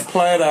players,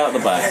 play it out of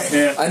the back.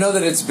 I know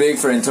that it's big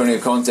for Antonio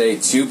Conte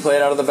to play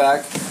it out of the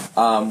back.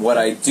 What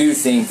I do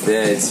think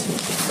that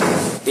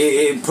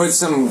it puts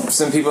some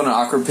people in an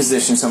awkward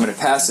position, so I'm going to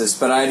pass this,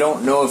 but I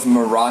don't know if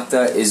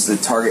Morata is the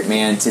target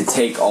man to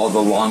take all the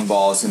long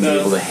balls and be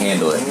able to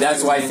handle it.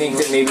 That's why I think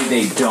that maybe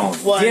they don't.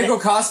 Diego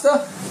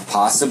Costa?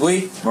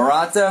 Possibly.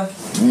 Morata?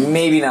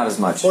 Maybe not as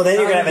much. Well, then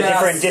you're going to have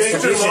a different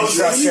distribution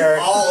structure,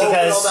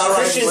 because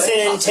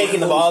Christensen taking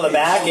the ball in the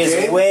back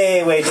is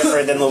way, way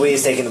different than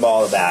Luiz taking the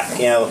ball in the back.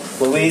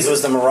 Luiz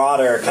was the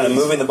marauder, kind of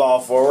moving the ball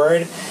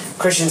forward.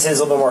 Christensen's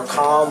a little bit more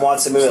calm,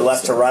 wants to move it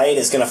left to right,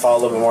 is going to follow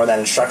a little bit more of that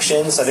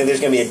instruction. So I think there's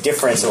going to be a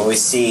difference in what we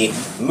see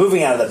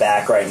moving out of the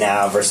back right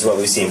now versus what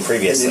we've seen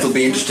previously. It'll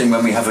be interesting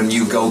when we have a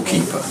new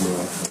goalkeeper.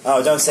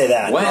 Oh, don't say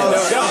that. When? Don't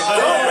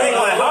break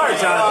my heart,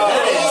 John.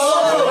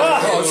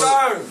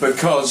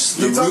 Because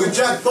the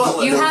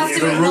You have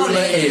to acknowledge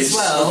as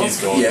well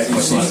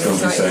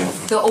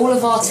that all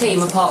of our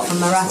team, apart from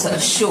Morata, are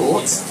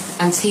short,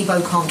 and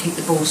Thibaut can't keep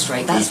the ball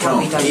straight. That's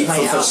why we don't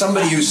play for out.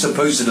 somebody who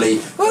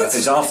supposedly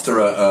is after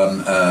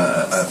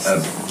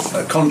a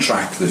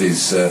contract that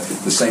is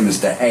the same as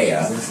De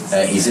Gea,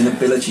 his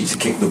inability to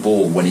kick the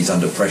ball when he's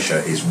under pressure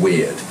is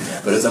weird.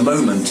 But at the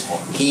moment,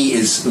 he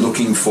is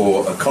looking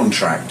for a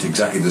contract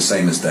exactly the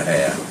same as De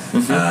Gea,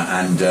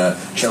 and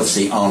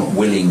Chelsea aren't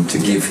willing to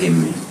give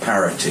him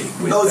parity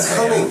with De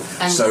Gea.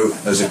 So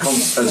as a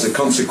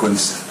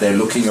consequence, they're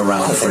looking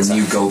around for a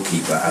new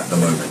goalkeeper at the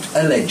moment,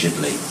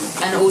 allegedly.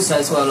 And also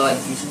as well, like,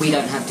 we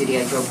don't have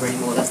Didier Drogba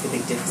anymore. That's the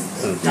big difference.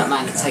 That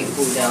man can take the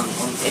ball down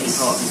on any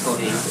part of his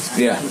body,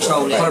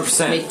 control it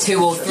 100%. with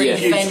 2 or 3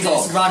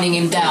 defenders running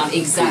him down.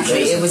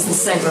 Exactly, it was the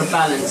centre of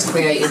balance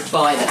created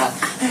by that.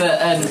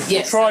 But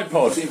yeah,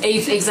 tripod.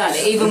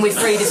 Exactly. Even with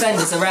 3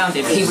 defenders around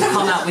him, he would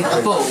come out with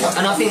the ball,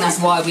 and I think that's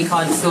why we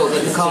kind of thought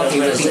that Lukaku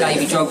would be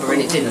Baby Drogba,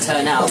 and it didn't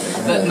turn out.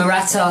 But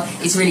Morata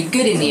is really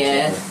good in the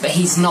air, but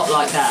he's not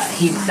like that.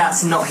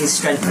 That's not his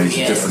strength in the air.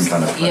 He's a different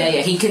kind of player.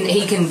 Yeah, he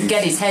can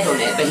get his head on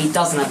it, but he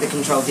doesn't have the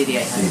control Didier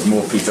has. He's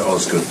more Peter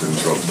Osgood than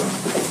Drogba.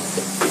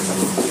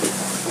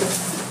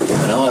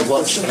 And I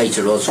watched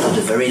Peter Osgood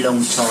a very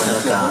long time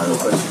ago.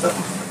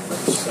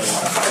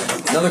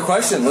 Another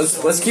question.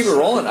 Let's keep it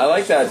rolling. I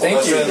like that.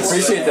 Thank you.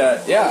 Appreciate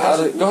that. Yeah,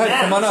 go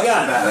ahead. Come on up.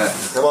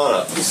 Come on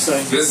up.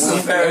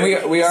 And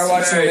we are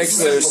watching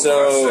Mixler,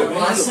 so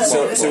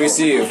we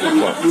see you.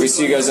 We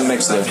see you guys on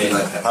Mixler.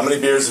 How many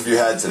beers have you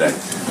had today?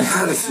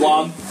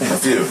 One. A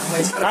few.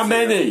 How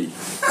many?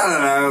 I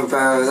don't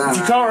know, If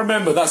you can't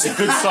remember, that's a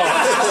good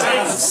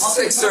sign.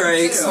 6 or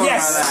 8.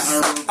 Yes.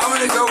 I'm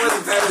going to go with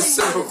a very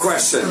simple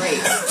question.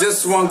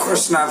 Just one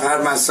question I've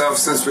had myself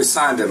since we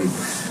signed him.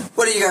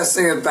 What do you guys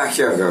think of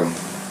Bakayoko?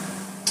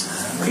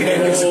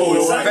 Very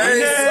simple.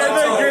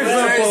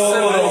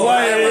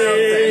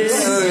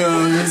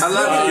 I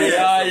love you.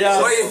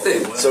 What do you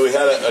think? So we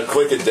had a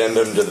quick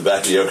addendum to the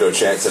Bakayoko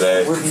chant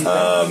today.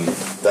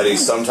 That he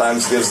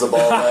sometimes gives the ball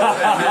away.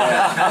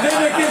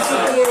 Never gives the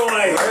ball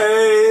away.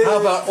 How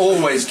about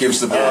always gives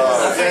the ball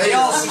away? The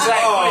answer to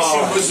that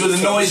question was with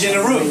the noise in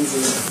the room.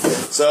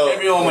 So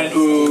everyone went,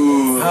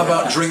 ooh. How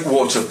about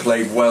Drinkwater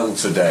played well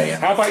today?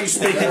 How about you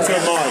speak into a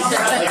mic?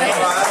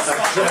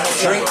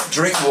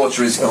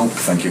 Drinkwater is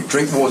thank you.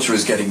 Drinkwater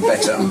is getting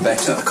better and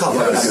better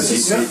because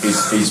he's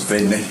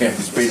been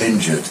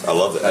injured. I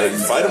love it.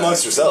 Fight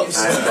amongst yourselves.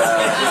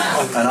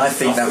 And I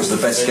think that was the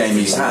best game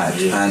he's had.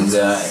 And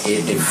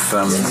if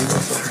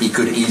he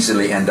could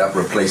easily end up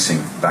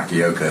replacing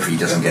Bakayoko if he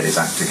doesn't get his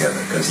act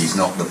together, because he's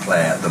not the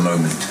player at the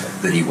moment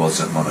that he was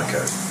at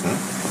Monaco.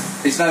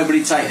 Is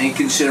nobody taking in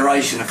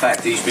consideration the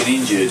fact that he's been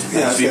injured?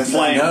 Yeah, he's been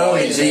playing. No, while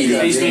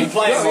indeed. He's been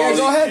playing while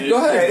Go ahead.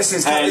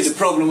 And the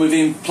problem with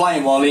him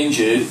playing while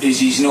injured is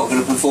he's not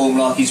going to perform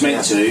like he's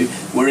meant to.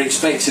 We're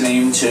expecting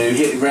him to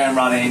hit the ground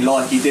running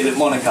like he did at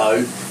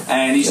Monaco,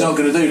 and he's not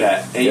going to do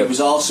that. He was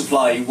asked to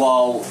play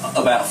while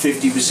about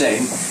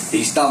 50%.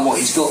 He's done what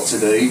he's got to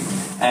do.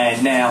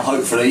 And now,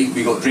 hopefully,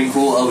 we've got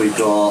Drinkwater, we've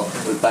got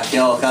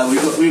Bakayoko,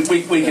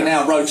 we can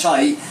now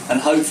rotate, and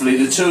hopefully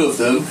the 2 of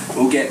them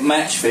will get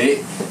match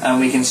fit, and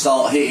we can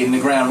start hitting the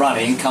ground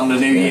running come the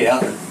new year,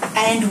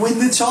 and win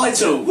the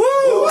title. Woo! The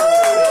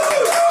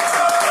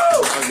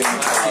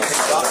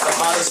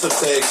hottest of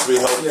takes, we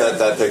hope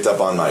that picked up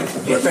on Mike.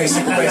 Yeah,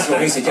 basically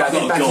what he said. Yeah, I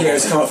think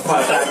Bakiyoko's come off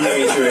quite a bad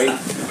knee injury.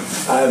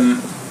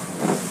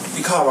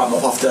 You can't write him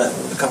off after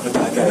a couple of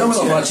bad games. No, I'm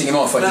not writing him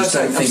off. I just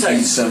don't think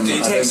he's.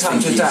 It takes time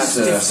to adapt.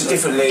 It's a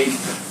different league.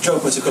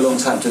 Drogba took a long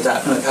time to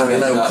adapt.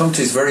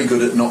 Conte's very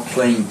good at not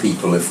playing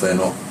people if they're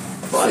not.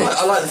 But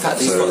I like the fact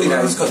that he's got,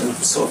 he's got the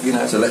sort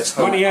of, So let's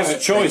hope. When he has a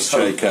choice,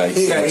 JK.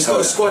 Yeah, he's got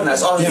a squad now.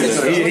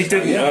 He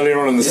didn't earlier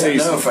on in the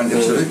season. No,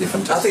 absolutely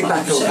fantastic. I think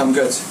Back will come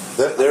good.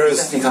 There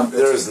is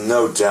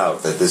no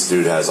doubt that this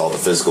dude has all the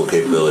physical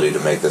capability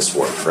to make this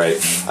work, right?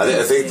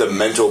 I think the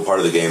mental part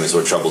of the game is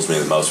what troubles me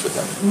the most with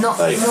him. Not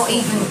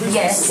even,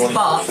 yes,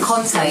 but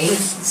Conte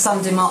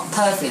summed him up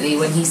perfectly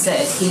when he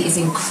said he is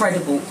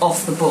incredible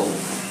off the ball.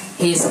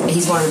 He's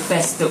one of the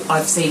best that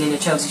I've seen in a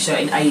Chelsea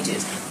shirt in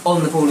ages.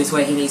 On the ball is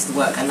where he needs to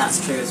work, and that's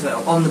true as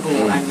well. On the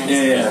ball and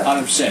mentally. Yeah,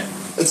 100%.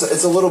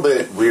 It's a little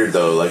bit weird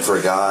though, like for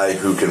a guy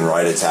who can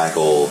ride a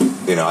tackle,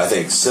 I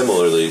think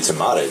similarly to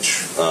Matic,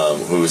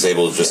 who was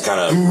able to just kind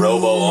of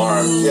robo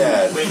arm.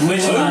 Yeah. We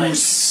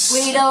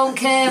don't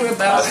care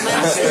about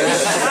Matic.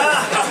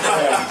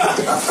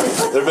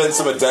 There have been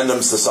some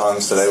addendums to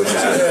songs today, which is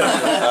good.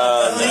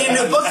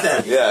 New book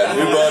then? Yeah,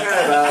 new book,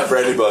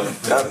 brand new book.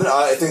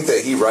 I think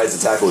that he rides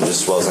the tackle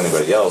just as well as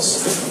anybody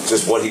else.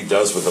 Just what he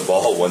does with the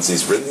ball once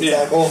he's ridden the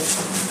tackle.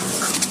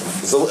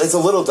 It's a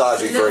little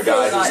dodgy for a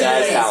guy who's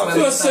as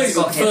talented.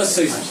 First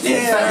season.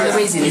 Yeah,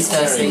 Luiz in his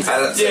first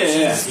season.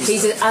 Yeah.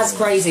 He's as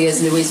crazy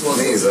as Luiz was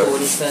before in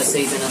his first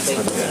season, I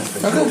think.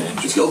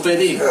 He's got a bit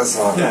in.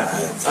 Yeah,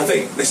 I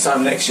think this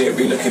time next year we'll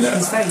be looking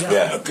at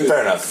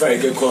fair enough. Very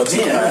good quality.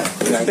 Yeah.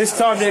 This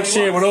time next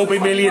year we'll all be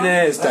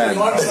millionaires, Dan.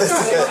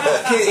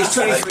 He's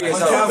 23 years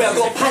old. I've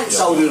got pants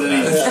older than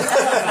him.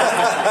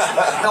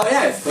 Oh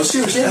yeah, well,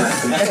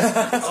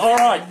 yeah. All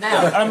right,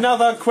 now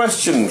another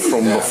question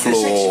from the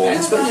floor.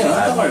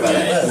 Don't worry about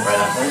it.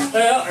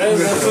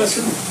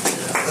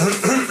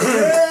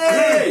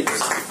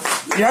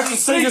 You have to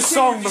sing a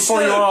song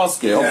before you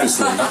ask it,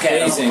 obviously. Okay,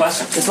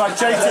 question. It's like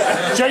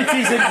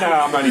JT's in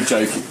now, I'm only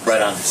joking.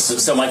 Right on.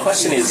 So my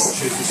question is,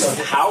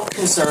 how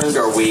concerned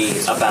are we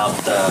about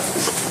the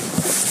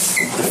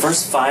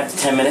first 5 to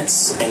 10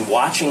 minutes and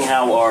watching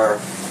how our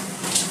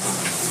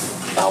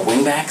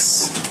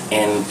wingbacks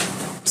and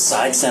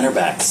side center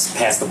backs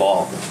pass the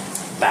ball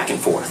back and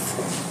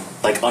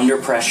forth, like under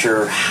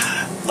pressure,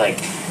 like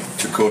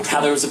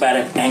how there was about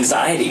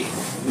anxiety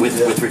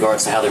with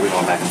regards to how they were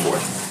going back and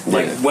forth.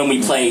 Like when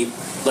we play,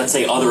 let's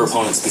say, other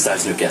opponents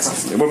besides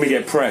Newcastle. When we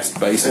get pressed,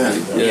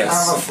 basically. Yes. I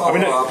have a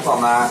follow-up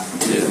on that.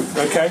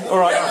 Okay, all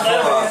right.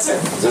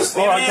 There's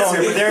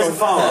a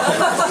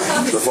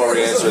follow-up. Before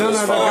we answer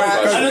this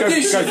follow-up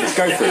question.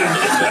 Go for it.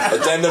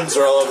 Addendums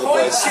are all over the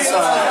place.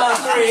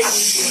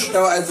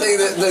 No, I think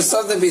that there's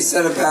something to be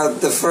said about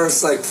the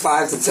first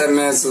 5 to 10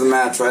 minutes of the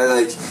match, right?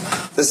 Like,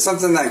 there's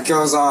something that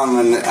goes on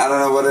when I don't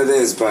know what it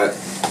is, but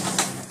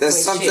there's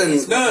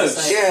something. Yeah.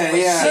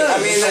 I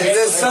mean,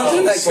 there's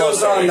something that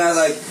goes on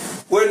that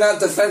we're not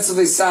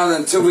defensively sound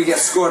until we get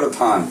scored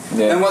upon.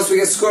 Yeah. And once we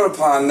get scored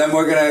upon, then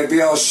we're going to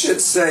be all shit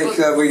sake.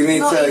 We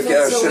need to get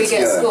our shit together. Not even until we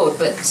get scored,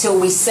 but till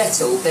we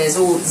settle, there's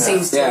all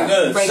seems to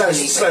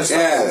regularly.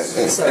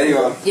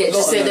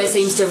 There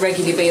seems to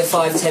regularly be a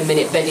 5-10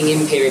 minute bedding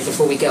in period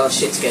before we get our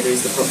shit together.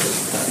 Is the problem?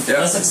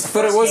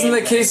 But it wasn't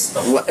the case.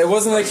 It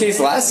wasn't the case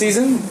last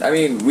season. I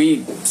mean,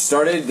 we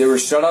started. There were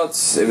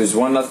shutouts. It was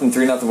 1-0,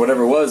 3-0,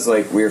 whatever it was.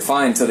 Like we were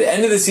fine till the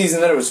end of the season.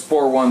 Then it was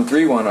 4-1,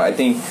 3-1. I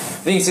think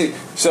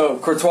so.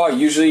 Courtois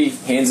usually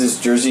hands his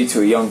jersey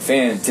to a young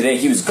fan. Today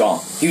he was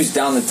gone. He was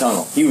down the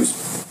tunnel. He was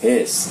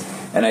pissed.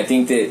 And I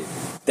think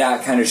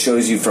that kind of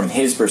shows you from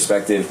his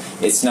perspective,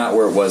 it's not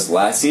where it was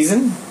last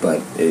season,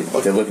 but they're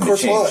looking to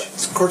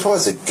change. Courtois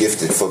is a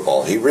gifted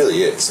football. He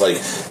really is.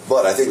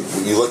 But I think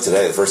you look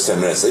today, the first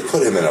 10 minutes, they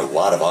put him in a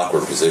lot of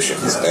awkward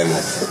positions, and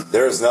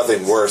there is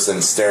nothing worse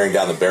than staring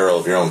down the barrel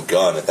of your own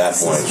gun at that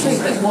point. That's true,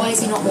 but why is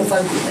he not more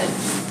vocal then?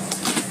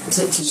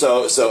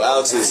 So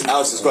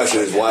Alex's question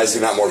is, why is he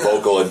not more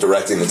vocal in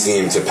directing the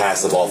team to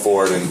pass the ball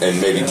forward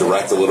and maybe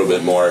direct a little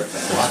bit more?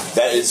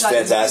 That is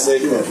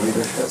fantastic.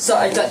 So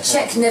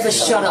Czech never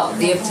shut up.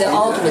 The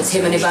arguments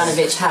him and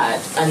Ivanovic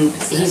had, and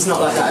he's not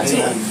like that at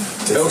all.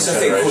 I also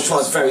think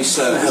Courtois is very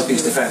slow at helping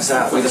his defence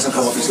out when he doesn't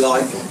come off his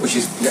line, which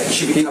is he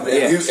should be coming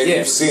in.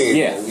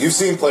 You've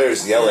seen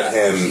players yell at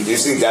him. You've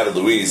seen David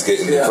Luiz get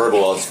into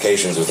verbal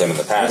altercations with him in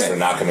the past for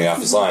not coming off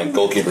his line.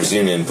 Goalkeepers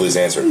Union, please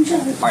answer.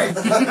 All right.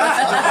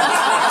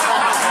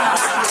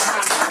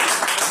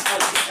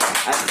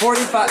 At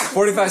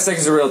 45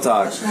 seconds of real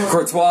talk.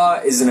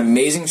 Courtois is an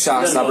amazing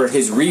shot stopper.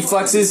 His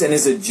reflexes and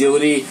his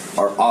agility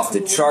are off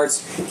the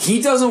charts.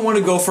 He doesn't want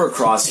to go for a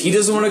cross. He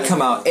doesn't want to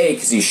come out,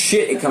 because he's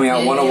shit at coming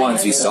out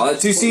one-on-ones. We saw that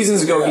 2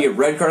 seasons ago. He had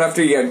red card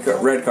after he had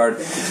red card.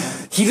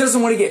 He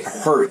doesn't want to get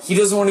hurt. He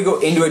doesn't want to go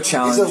into a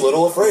challenge. He's a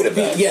little afraid of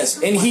that. Yes,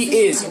 and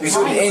he is.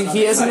 And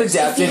he hasn't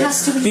adapted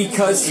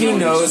because he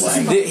knows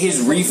that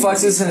his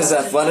reflexes and his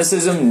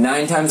athleticism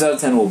 9 times out of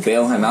 10 will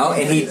bail him out,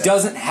 and he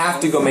doesn't have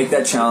to go make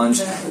that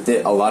challenge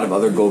that a lot of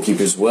other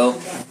goalkeepers will,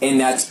 and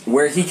that's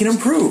where he can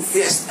improve.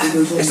 Yes,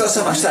 it's not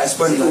so much that, it's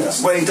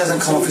when he doesn't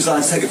come off his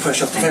line to take a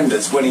pressure off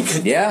defenders, when he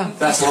could. Yeah.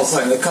 That's the whole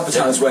point. A couple of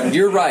times when.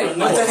 You're right.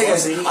 I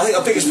think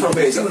our biggest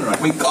problem is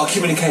our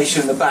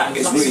communication in the back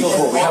is really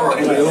poor. We haven't got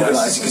anybody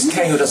organised because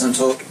Cahill doesn't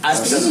talk,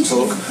 Asby doesn't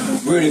talk,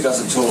 Rooney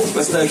doesn't talk.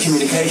 There's no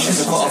communication.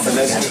 So quite often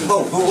there's,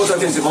 what do I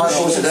do? Is it my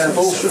ball? Is it their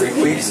ball?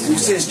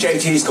 Since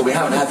JT's gone, we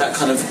haven't had that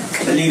kind of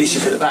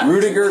leadership at the back.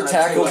 Rudiger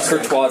tackled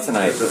Courtois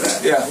tonight.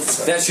 Yeah.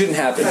 That shouldn't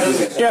happen.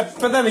 Yeah,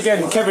 but then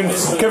again,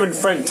 Kevin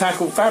Friend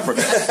tackled Fabric.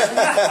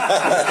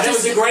 That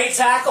was a great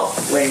tackle.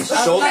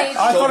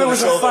 I thought it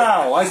was a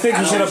foul. I think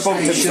he should have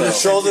bumped himself.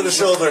 Shoulder to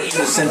shoulder.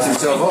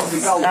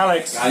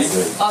 Alex.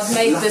 I've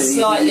made the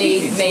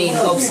slightly mean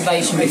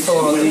observation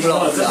before on the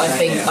blog that I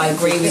think I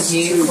agree with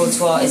you.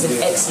 Courtois is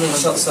an excellent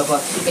shot stopper.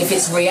 If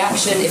it's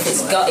reaction, if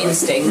it's gut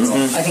instinct,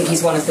 I think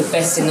he's one of the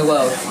best in the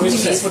world.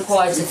 If he's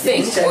required to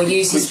think or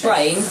use his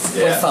brain,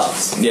 we're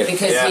fucked.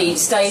 Because he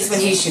stays when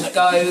he should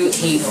go,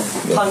 he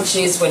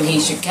punches when he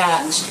should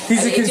catch.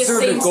 He's a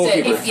conservative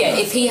goalkeeper.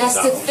 If he has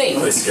to think,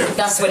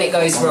 that's when it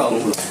goes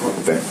wrong.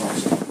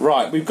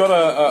 Right, we've got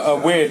a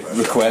weird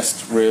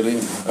request, really,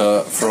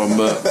 from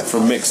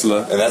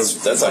Mixler, and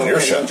that's on your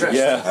show.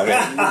 Yeah,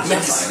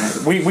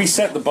 I mean, we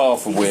set the bar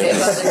for weird.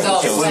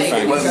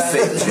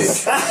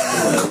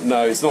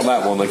 No, it's not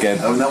that one again.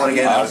 Oh, that one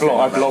again. I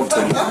blogged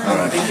him.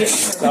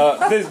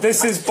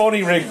 This is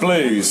Bonnie Rig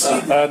Blues,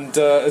 and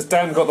has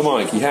Dan got the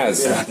mic? He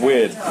has.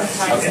 Weird.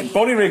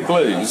 Bonnie Rig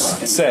Blues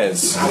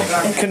says,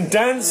 "Can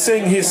Dan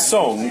sing his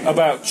song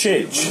about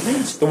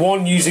Chidge, the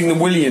one using the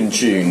William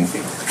tune?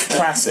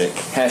 Classic."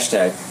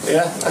 Hashtag.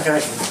 Yeah,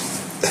 okay.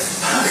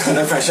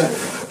 No pressure.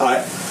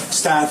 Alright.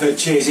 Stanford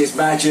cheeses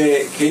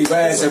magic, he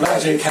wears a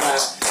magic hat.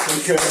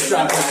 He could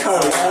strap a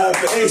coat,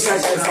 but he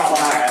says it's not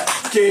like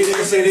that.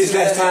 Guinness in his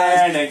left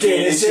hand and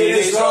Guinness in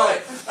his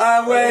right.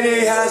 And when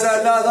he has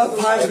another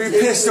Pansy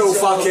pistol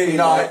fucking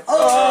night.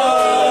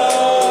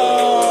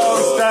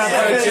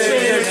 Stamford Bridge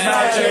is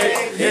magic.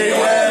 He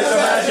wears a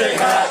magic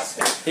hat.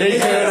 He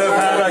could have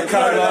had a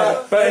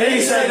cola, but he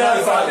said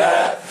no, fuck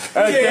that.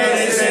 A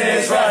Guinness in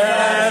his right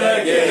hand,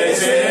 a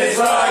Guinness in his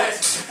right.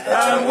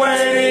 And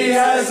when he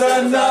has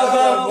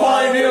another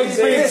pint, he'll be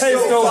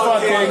pistol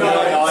fucking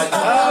night.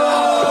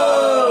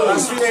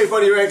 That's for you,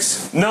 Buddy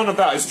Riggs. None of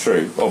that is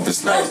true,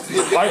 obviously.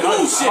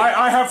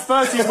 I have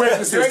 30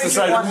 witnesses to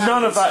say that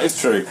none of that is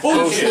true.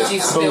 Bullshit.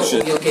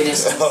 Bullshit. Your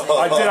Guinness.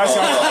 I did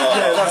actually.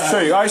 Yeah, that's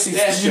true.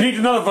 Actually, you need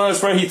another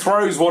verse where he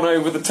throws one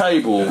over the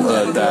table,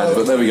 Dan.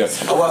 But there we go.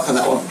 I'll work on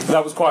that one.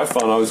 That was quite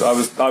fun. I was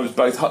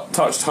both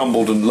touched,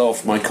 humbled, and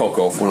laughed my cock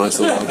off when I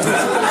saw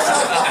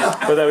that.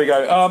 But there we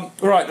go.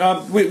 Right,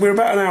 we're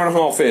about an hour and a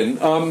half in.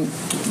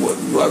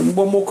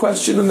 One more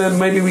question, and then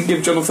maybe we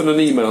give Jonathan an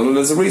email. And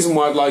there's a reason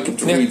why I'd like him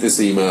to read this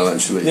email,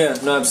 actually. Yeah,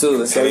 no,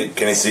 absolutely.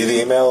 Can he see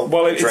the email?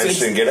 Well,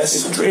 drenched in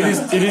Guinness.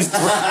 It is.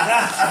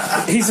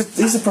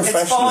 He's a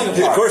professional.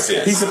 Of course he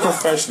is. He's a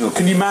professional.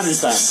 Can you manage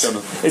that,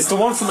 Jonathan? It's the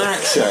one from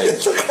Akshay.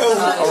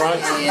 All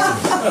right.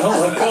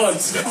 Oh my God.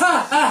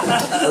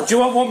 Do you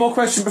want one more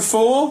question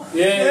before?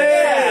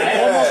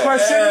 Yeah. One more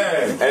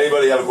question.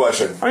 Anybody have a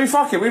question? I mean,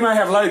 fuck it. We may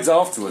have loads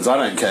afterwards. I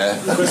don't care.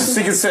 We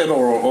can sit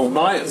all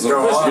night. You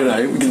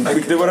know, we can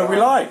do whatever we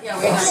like.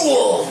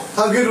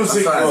 How good was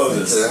Victor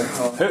Moses?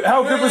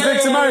 How good was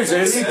Victor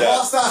Moses? He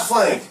passed that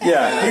flank.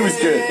 Yeah, he was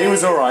good. He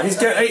was all right.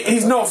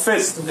 He's not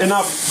fit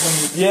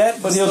enough yet,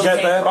 but he'll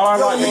get there. But I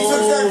like He took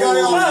that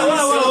guy on.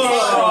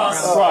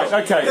 Right,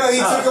 okay. Yeah, he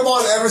took him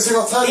on every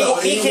single time.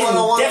 He can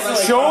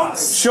definitely. Sean,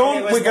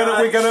 we're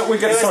gonna. It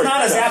was Sorry.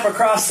 not a zap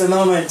across the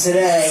moment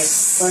today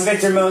when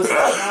Victor Moses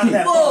found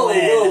that Whoa.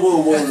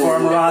 for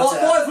Morata.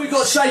 Why have we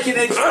got shaking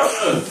heads?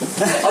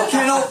 I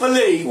cannot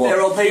believe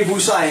there are people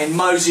saying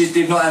Moses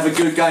did not have a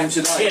good game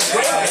today.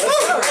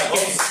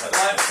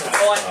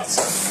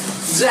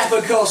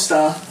 Zappa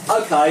Costa,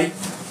 okay,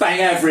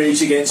 bang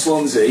average against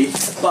Swansea,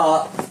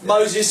 but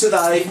Moses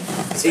today,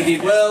 he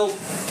did well,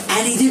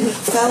 and he didn't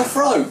foul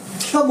throw.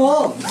 Come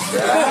on. He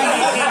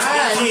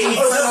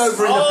went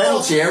over in the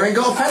penalty area and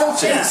got a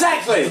penalty.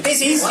 Exactly.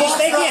 He's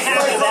making a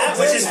habit of that,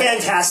 which is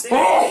fantastic.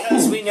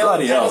 Because we know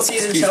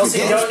penalties in Chelsea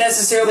don't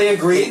necessarily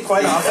agree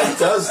quite often. He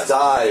does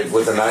dive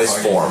with a nice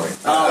form.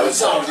 Oh,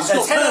 it's not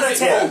 10 out of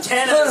 10.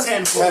 10 out of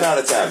 10. 10 out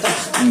of 10.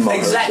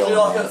 Exactly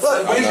like a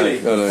Wiggly.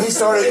 He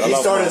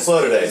started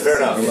slow today. Fair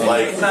enough.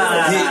 Like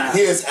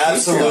he is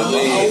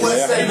absolutely He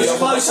was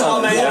close to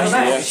our man of the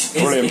match.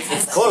 Brilliant.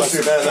 close to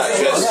your man of that.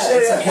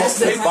 Yes.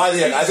 By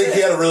the end, I think he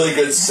had a really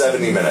good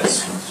 70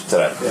 minutes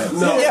today.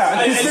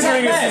 Yeah,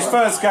 considering it's his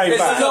first game It's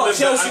back. not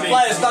Chelsea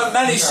players don't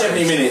manage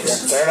 70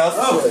 minutes. Fair enough.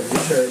 Yo,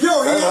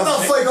 he had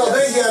that flank all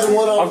day. He had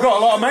one on. I've got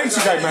a lot of mates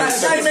who go man.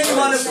 Name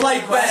anyone who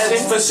played better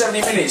for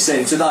 70 minutes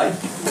then today.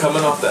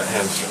 Coming off that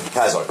hamstring.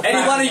 Hazard.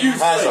 Anyone who you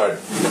Hazard.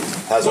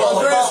 Well,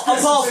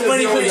 apart from when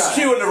he put his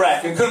cue on the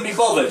rack and couldn't be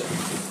bothered.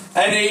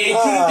 And he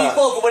couldn't be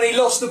bothered when he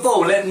lost the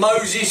ball. Let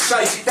Moses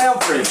chase it down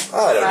for him.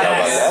 I don't know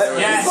about that.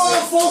 Yeah.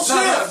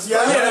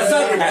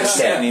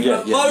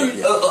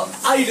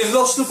 Aiden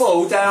lost the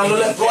ball down the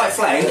left right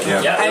flank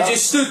and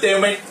just stood there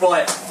and went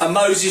right, and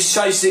Moses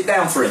chased it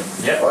down for him.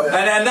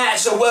 And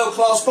that's a world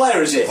class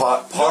player, is it?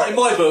 Not in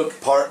my book.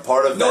 Part of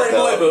Not that in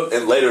my book.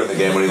 and later in the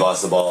game when he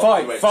lost the ball.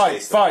 Fight. He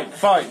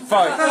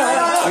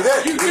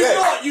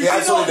You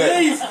cannot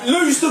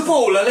lose the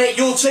ball and let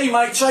your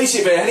teammate chase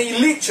it there. And he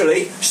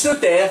literally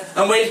stood there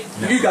and went,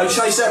 you go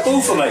chase that ball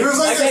for me.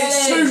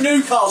 Against two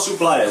Newcastle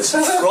players.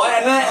 Right?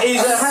 And that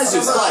is a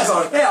hazard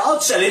player. Yeah,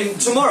 I'd sell him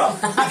tomorrow.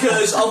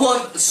 Because I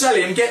want to sell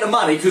him, get the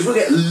money, because we'll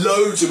get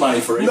loads of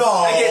money for him.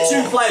 And get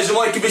two players who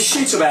might give a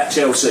shit about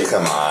Chelsea.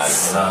 Come on.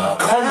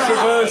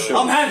 Controversial.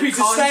 I'm happy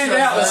to stand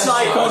out and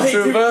say,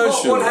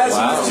 controversial. what has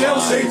with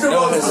Chelsea?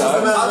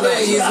 I bet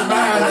he's a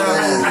man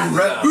of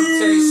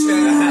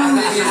reputation.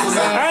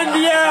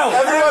 Andy out!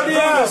 Andy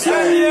out!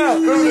 Andy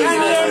out!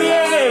 Andy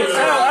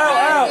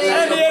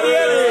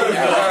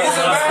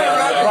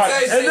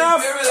Right,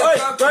 enough!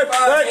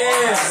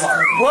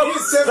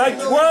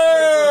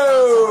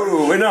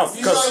 Whoa! Enough.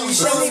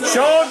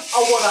 Sean!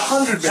 I want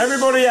 100.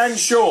 Everybody and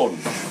Sean.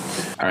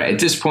 All right, at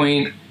this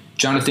point,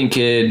 Jonathan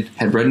Kidd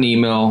had read an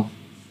email.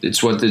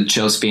 It's what the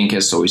Chelsea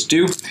Fancasts always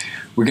do.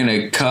 We're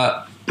going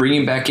to bring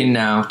him back in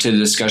now to the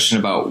discussion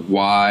about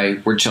why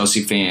we're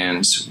Chelsea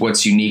fans,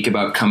 what's unique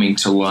about coming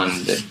to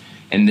London,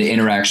 and the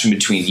interaction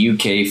between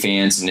UK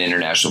fans and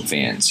international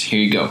fans. Here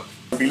you go.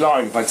 I'd be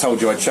lying if I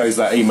told you I chose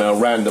that email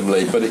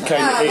randomly, but it came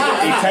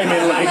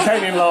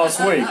in last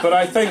week. But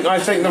I think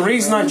the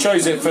reason I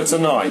chose it for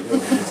tonight,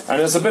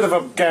 and it's a bit of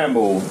a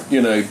gamble,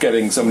 you know,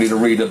 getting somebody to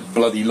read a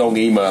bloody long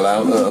email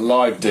out,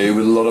 live do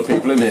with a lot of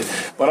people in it.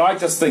 But I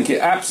just think it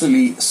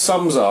absolutely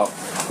sums up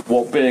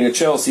what being a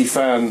Chelsea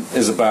fan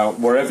is about,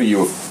 wherever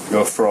you're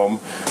are from,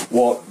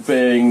 what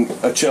being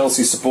a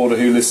Chelsea supporter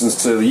who listens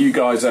to you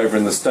guys over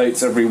in the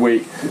States every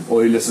week,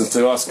 or who listens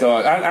to us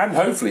guys, and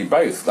hopefully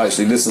both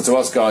actually listen to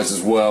us guys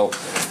as well,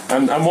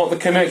 and what the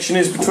connection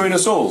is between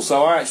us all.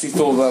 So I actually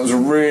thought that was a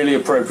really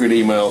appropriate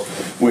email,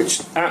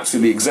 which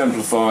absolutely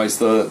exemplifies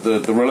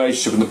the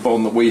relationship and the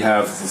bond that we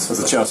have as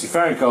a Chelsea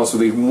fancast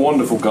with these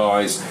wonderful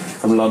guys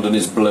from London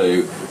is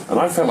Blue. And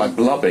I felt like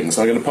blubbing,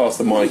 so I'm going to pass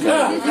the mic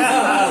over.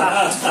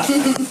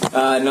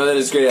 No, that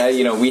is great.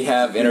 We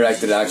have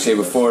interacted actually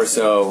before,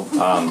 so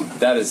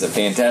that is a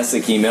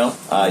fantastic email.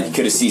 You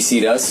could have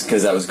CC'd us,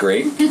 because that was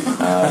great. The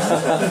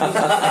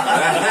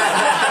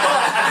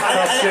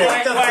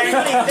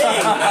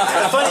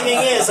funny thing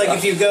is, like,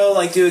 if you go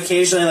do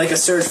occasionally a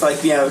search for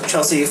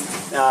Chelsea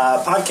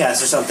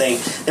podcast or something,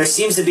 there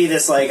seems to be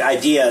this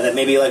idea that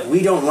maybe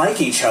we don't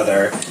like each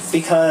other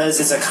because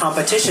it's a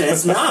competition.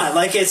 It's not.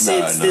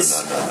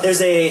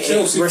 There's a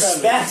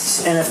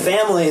respect and a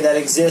family that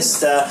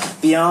exists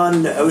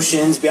beyond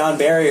oceans, beyond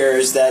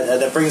barriers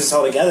that brings us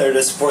all together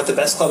to support the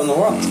best club in the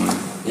world.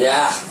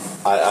 Yeah.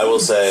 I will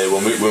say,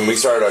 when we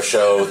started our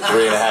show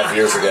 3.5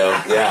 years ago,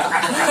 Hell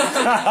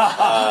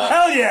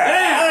yeah!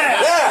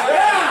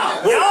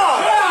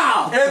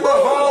 Yeah! In the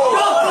hole!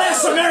 God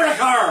bless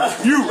America!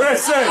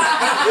 USA! You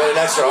had an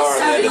extra R on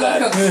the end of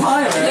that.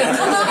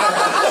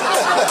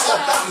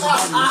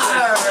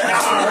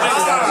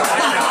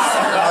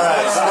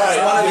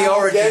 One of the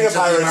origins Gang of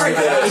Pirates.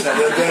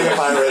 Gang of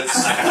Pirates.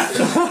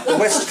 The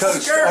West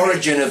Coast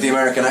origin of the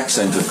American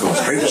accent, of course.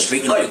 People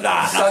speaking like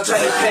that. I'll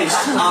take the piss.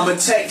 I'm a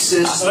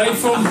Texas. I'm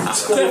from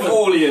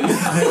Orlean.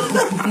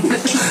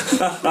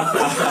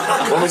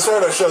 When we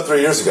started our show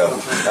 3 years ago,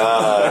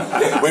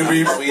 we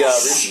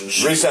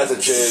reached out to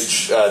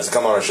Chidge to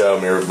come on our show,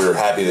 and we were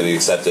happy that he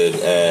accepted.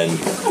 And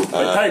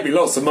they paid me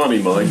lots of money,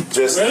 Mike.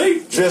 Just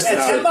 $10.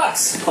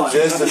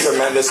 Just a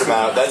tremendous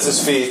amount. That's his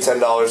fee,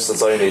 $10.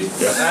 That's all you need.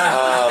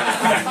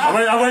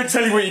 I won't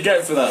tell you what you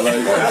get for that, though.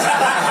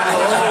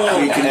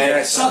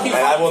 And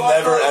I will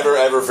never,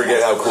 ever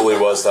forget how cool he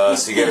was to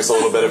us. He gave us a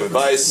little bit of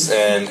advice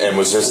and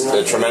was just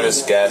a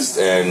tremendous guest.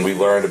 And we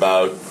learned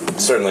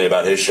certainly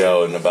about his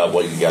show and about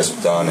what you guys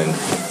have done. And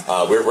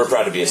we're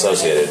proud to be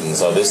associated. And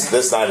so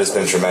this night has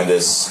been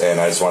tremendous. And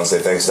I just want to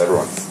say thanks to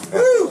everyone.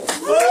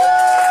 Yeah.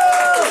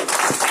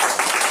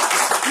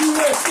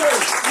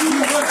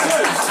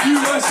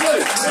 USA!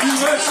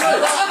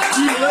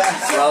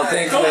 Well,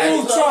 thanks, man.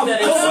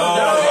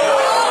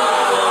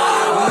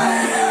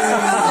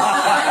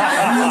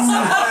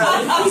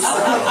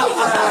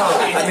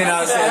 I mean,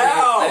 honestly,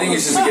 I think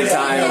it's just a good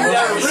time.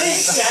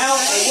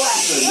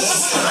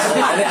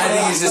 I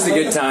think it's just a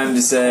good time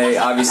to say,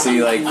 obviously,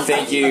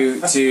 thank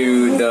you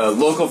to the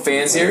local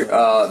fans here.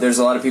 There's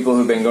a lot of people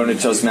who've been going to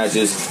Chelsea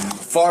matches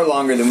far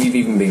longer than we've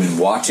even been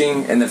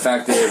watching, and the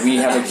fact that we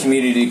have a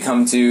community to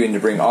come to and to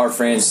bring our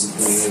fans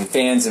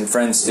and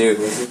friends to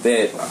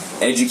that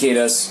educate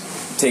us,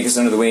 take us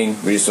under the wing.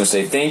 We just want to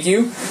say thank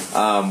you.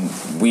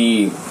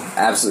 We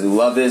absolutely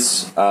love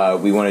this.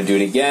 We want to do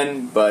it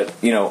again, but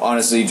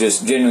honestly,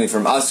 just genuinely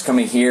from us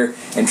coming here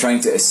and trying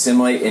to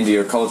assimilate into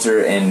your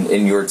culture and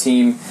in your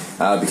team,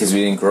 because we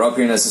didn't grow up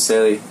here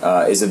necessarily,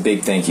 is a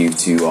big thank you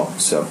to you all.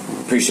 So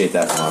appreciate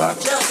that from all that.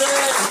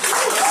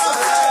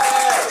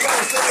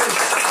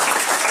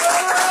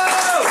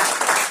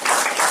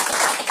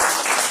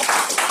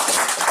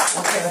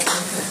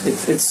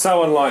 It's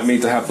so unlike me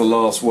to have the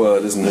last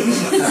word, isn't it?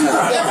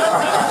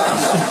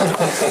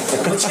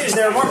 Well, cheers,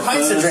 there are more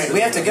pints to drink. We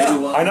have to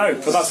go. I know,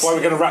 but that's why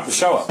we're going to wrap the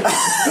show up.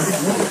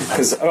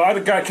 Because I'd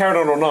have carried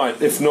on all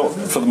night if not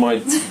for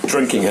my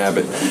drinking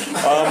habit.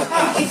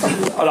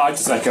 I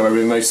just echo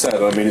everything they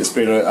said. I mean, it's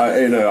been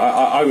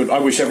I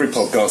wish every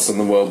podcast in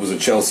the world was a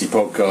Chelsea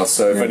podcast.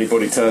 So if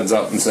anybody turns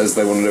up and says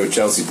they want to do a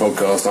Chelsea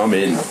podcast, I'm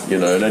in.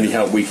 And any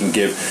help we can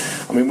give.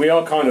 I mean, we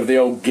are kind of the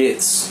old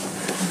gits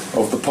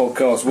of the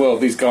podcast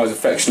world. These guys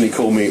affectionately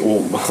call me,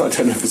 or I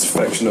don't know if it's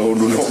affectionate or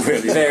not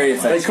really. Very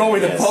affectionate. They call me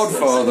the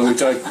Podfather,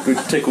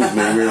 which tickles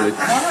me really. Oh,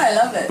 I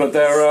love it. But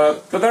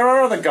there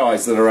are other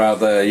guys that are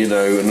out there, and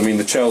I mean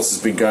the Chelsea's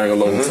been going a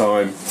long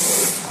time.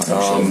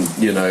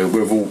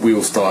 We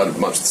all started at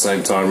much the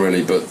same time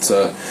really, but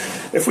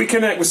if we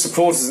connect with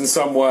supporters in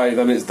some way,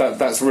 then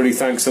that's really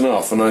thanks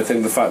enough. And I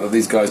think the fact that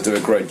these guys do a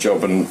great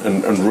job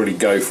and really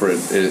go for it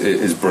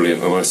is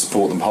brilliant, and I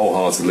support them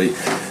wholeheartedly.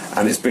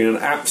 And it's been an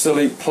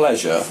absolute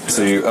pleasure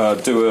to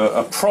do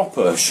a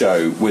proper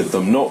show with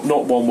them, not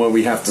one where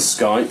we have to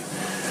Skype.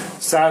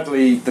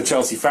 Sadly, the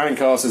Chelsea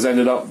Fancast has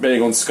ended up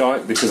being on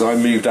Skype because I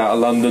moved out of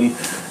London,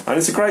 and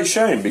it's a great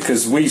shame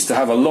because we used to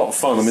have a lot of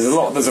fun. I mean,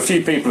 there's a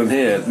few people in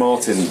here.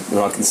 Martin,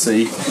 who I can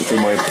see through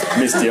my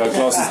misty-eyed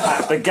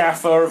glasses. The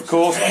gaffer, of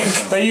course.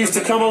 They used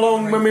to come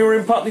along when we were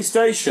in Putney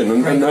Station,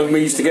 and we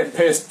used to get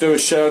pissed, do a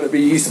show, and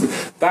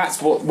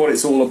that's what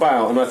it's all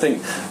about. And I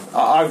think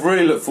I've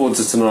really looked forward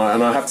to tonight,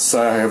 and I have to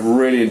say I have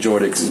really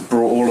enjoyed it because it's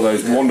brought all of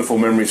those wonderful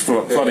memories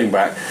flooding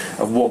back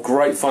of what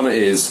great fun it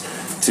is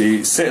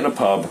to sit in a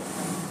pub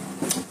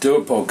do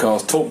a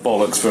podcast, talk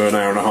bollocks for an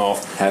hour and a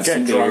half, have get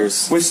some drunk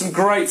beers with some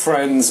great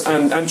friends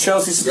and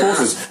Chelsea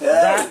supporters.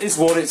 That is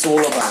what it's all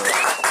about.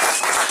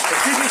 So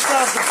give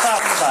yourselves a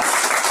pat on the back.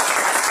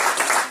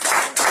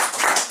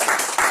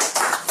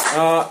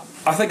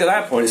 I think at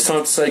that point it's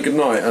time to say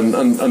goodnight, and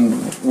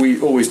we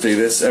always do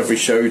this every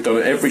show. We've done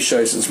it every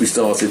show since we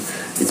started.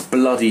 It's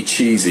bloody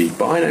cheesy,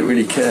 but I don't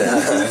really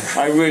care.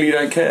 I really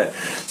don't care.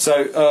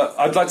 So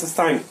I'd like to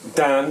thank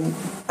Dan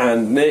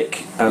and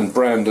Nick and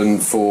Brandon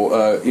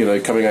for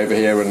coming over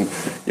here and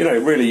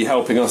really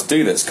helping us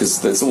do this,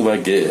 because it's all their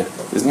gear,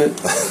 isn't it?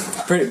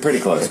 Pretty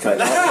close.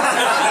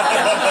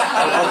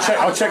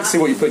 I'll check to see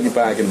what you put in your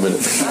bag in a minute.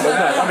 But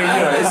no, I mean,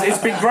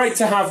 it's been great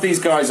to have these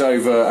guys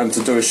over and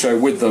to do a show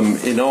with them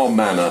in our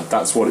manner.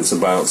 That's what it's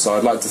about. So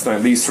I'd like to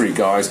thank these three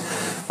guys.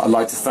 I'd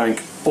like to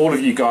thank all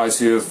of you guys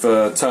who have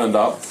turned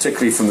up,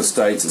 particularly from the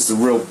States. It's a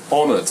real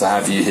honour to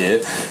have you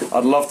here.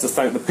 I'd love to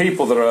thank the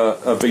people that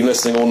have been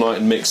listening all night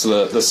in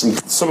Mixlr. There's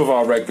some of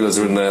our regulars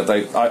are in there.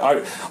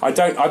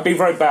 I've been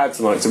very bad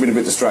tonight because I've been a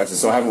bit distracted,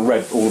 so I haven't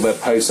read all of their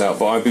posts out,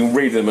 but I've been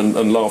reading them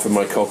and laughing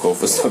my cock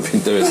off as I've been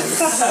doing.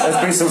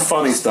 There's been some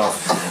funny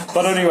stuff.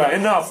 But anyway,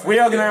 enough. We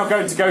are now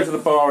going to go to the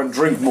bar and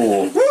drink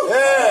more.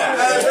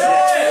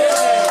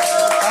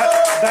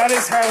 That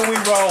is how we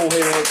roll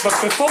here. But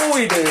before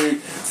we do,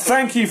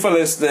 thank you for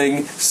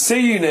listening.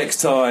 See you next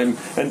time.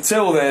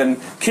 Until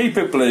then, keep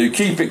it blue,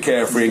 keep it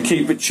carefree, and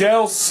keep it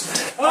Chelsea.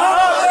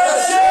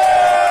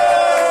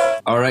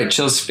 All right,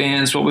 Chelsea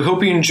fans. Well, we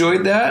hope you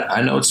enjoyed that.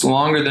 I know it's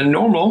longer than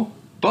normal,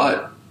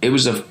 but it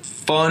was a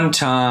fun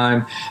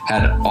time.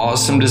 Had an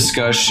awesome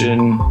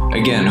discussion.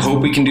 Again,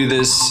 hope we can do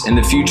this in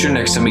the future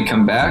next time we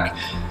come back.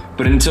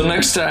 But until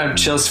next time,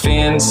 Chelsea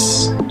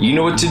fans, you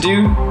know what to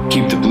do.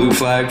 Keep the blue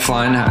flag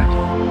flying high.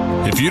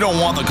 If you don't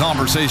want the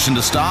conversation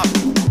to stop,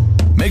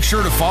 make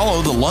sure to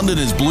follow the London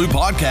is Blue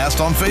podcast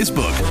on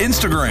Facebook,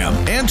 Instagram,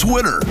 and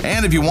Twitter.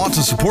 And if you want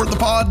to support the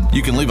pod,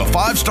 you can leave a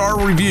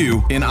 5-star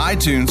review in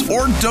iTunes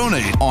or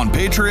donate on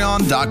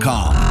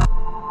patreon.com.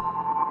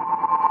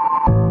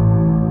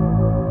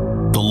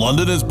 The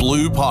London is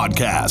Blue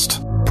podcast,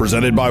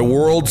 presented by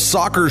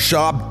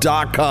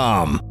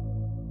WorldSoccerShop.com.